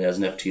designated as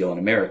an FTO in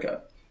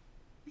America.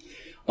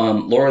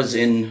 Laura's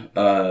in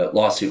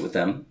lawsuit with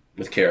them,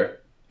 with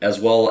CARE,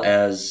 as well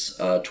as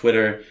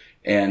Twitter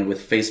and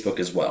with Facebook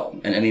as well.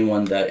 And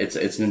anyone that it's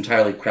an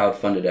entirely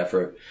crowd-funded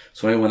effort.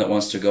 So anyone that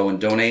wants to go and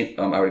donate,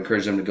 I would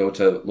encourage them to go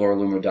to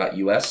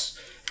lauraloomer.us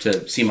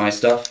to see my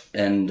stuff,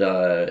 and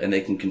they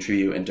can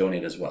contribute and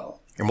donate as well.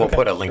 And we'll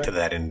put a link to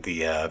that in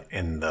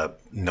the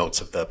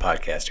notes of the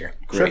podcast here.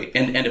 Great.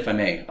 Sure. And if I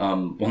may,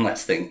 one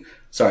last thing.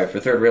 Sorry, for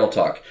Third Rail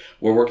Talk.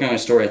 We're working on a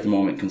story at the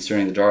moment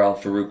concerning the Dar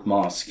al-Farouk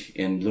Mosque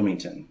in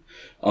Bloomington.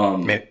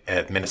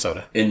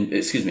 Minnesota.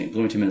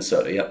 Bloomington,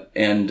 Minnesota, yep.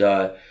 And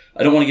I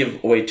don't want to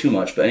give away too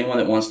much, but anyone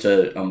that wants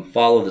to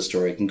follow the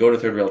story can go to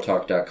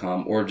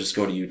thirdrailtalk.com or just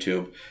go to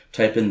YouTube,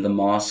 type in The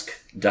Mosque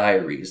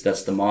Diaries.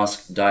 That's The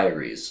Mosque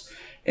Diaries.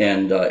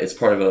 And it's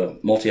part of a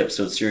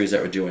multi-episode series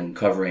that we're doing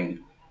covering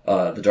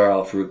the Dar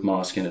al-Farouk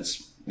Mosque and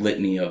its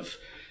litany of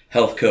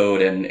health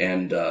code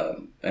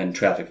and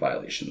traffic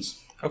violations.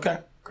 Okay,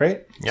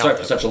 great. Sorry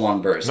for such a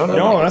long burst.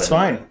 No, that's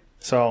fine.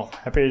 So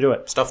happy to do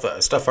it.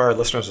 Stuff our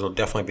listeners will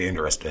definitely be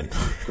interested in.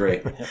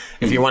 Great.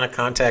 If you want to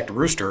contact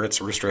Rooster,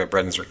 it's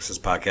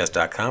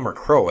rooster@breadandcircusespodcast.com or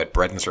Crow at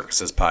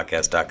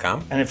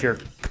breadandcircusespodcast.com. And if you're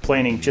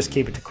complaining, just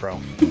keep it to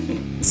Crow.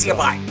 See you,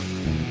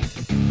 bye.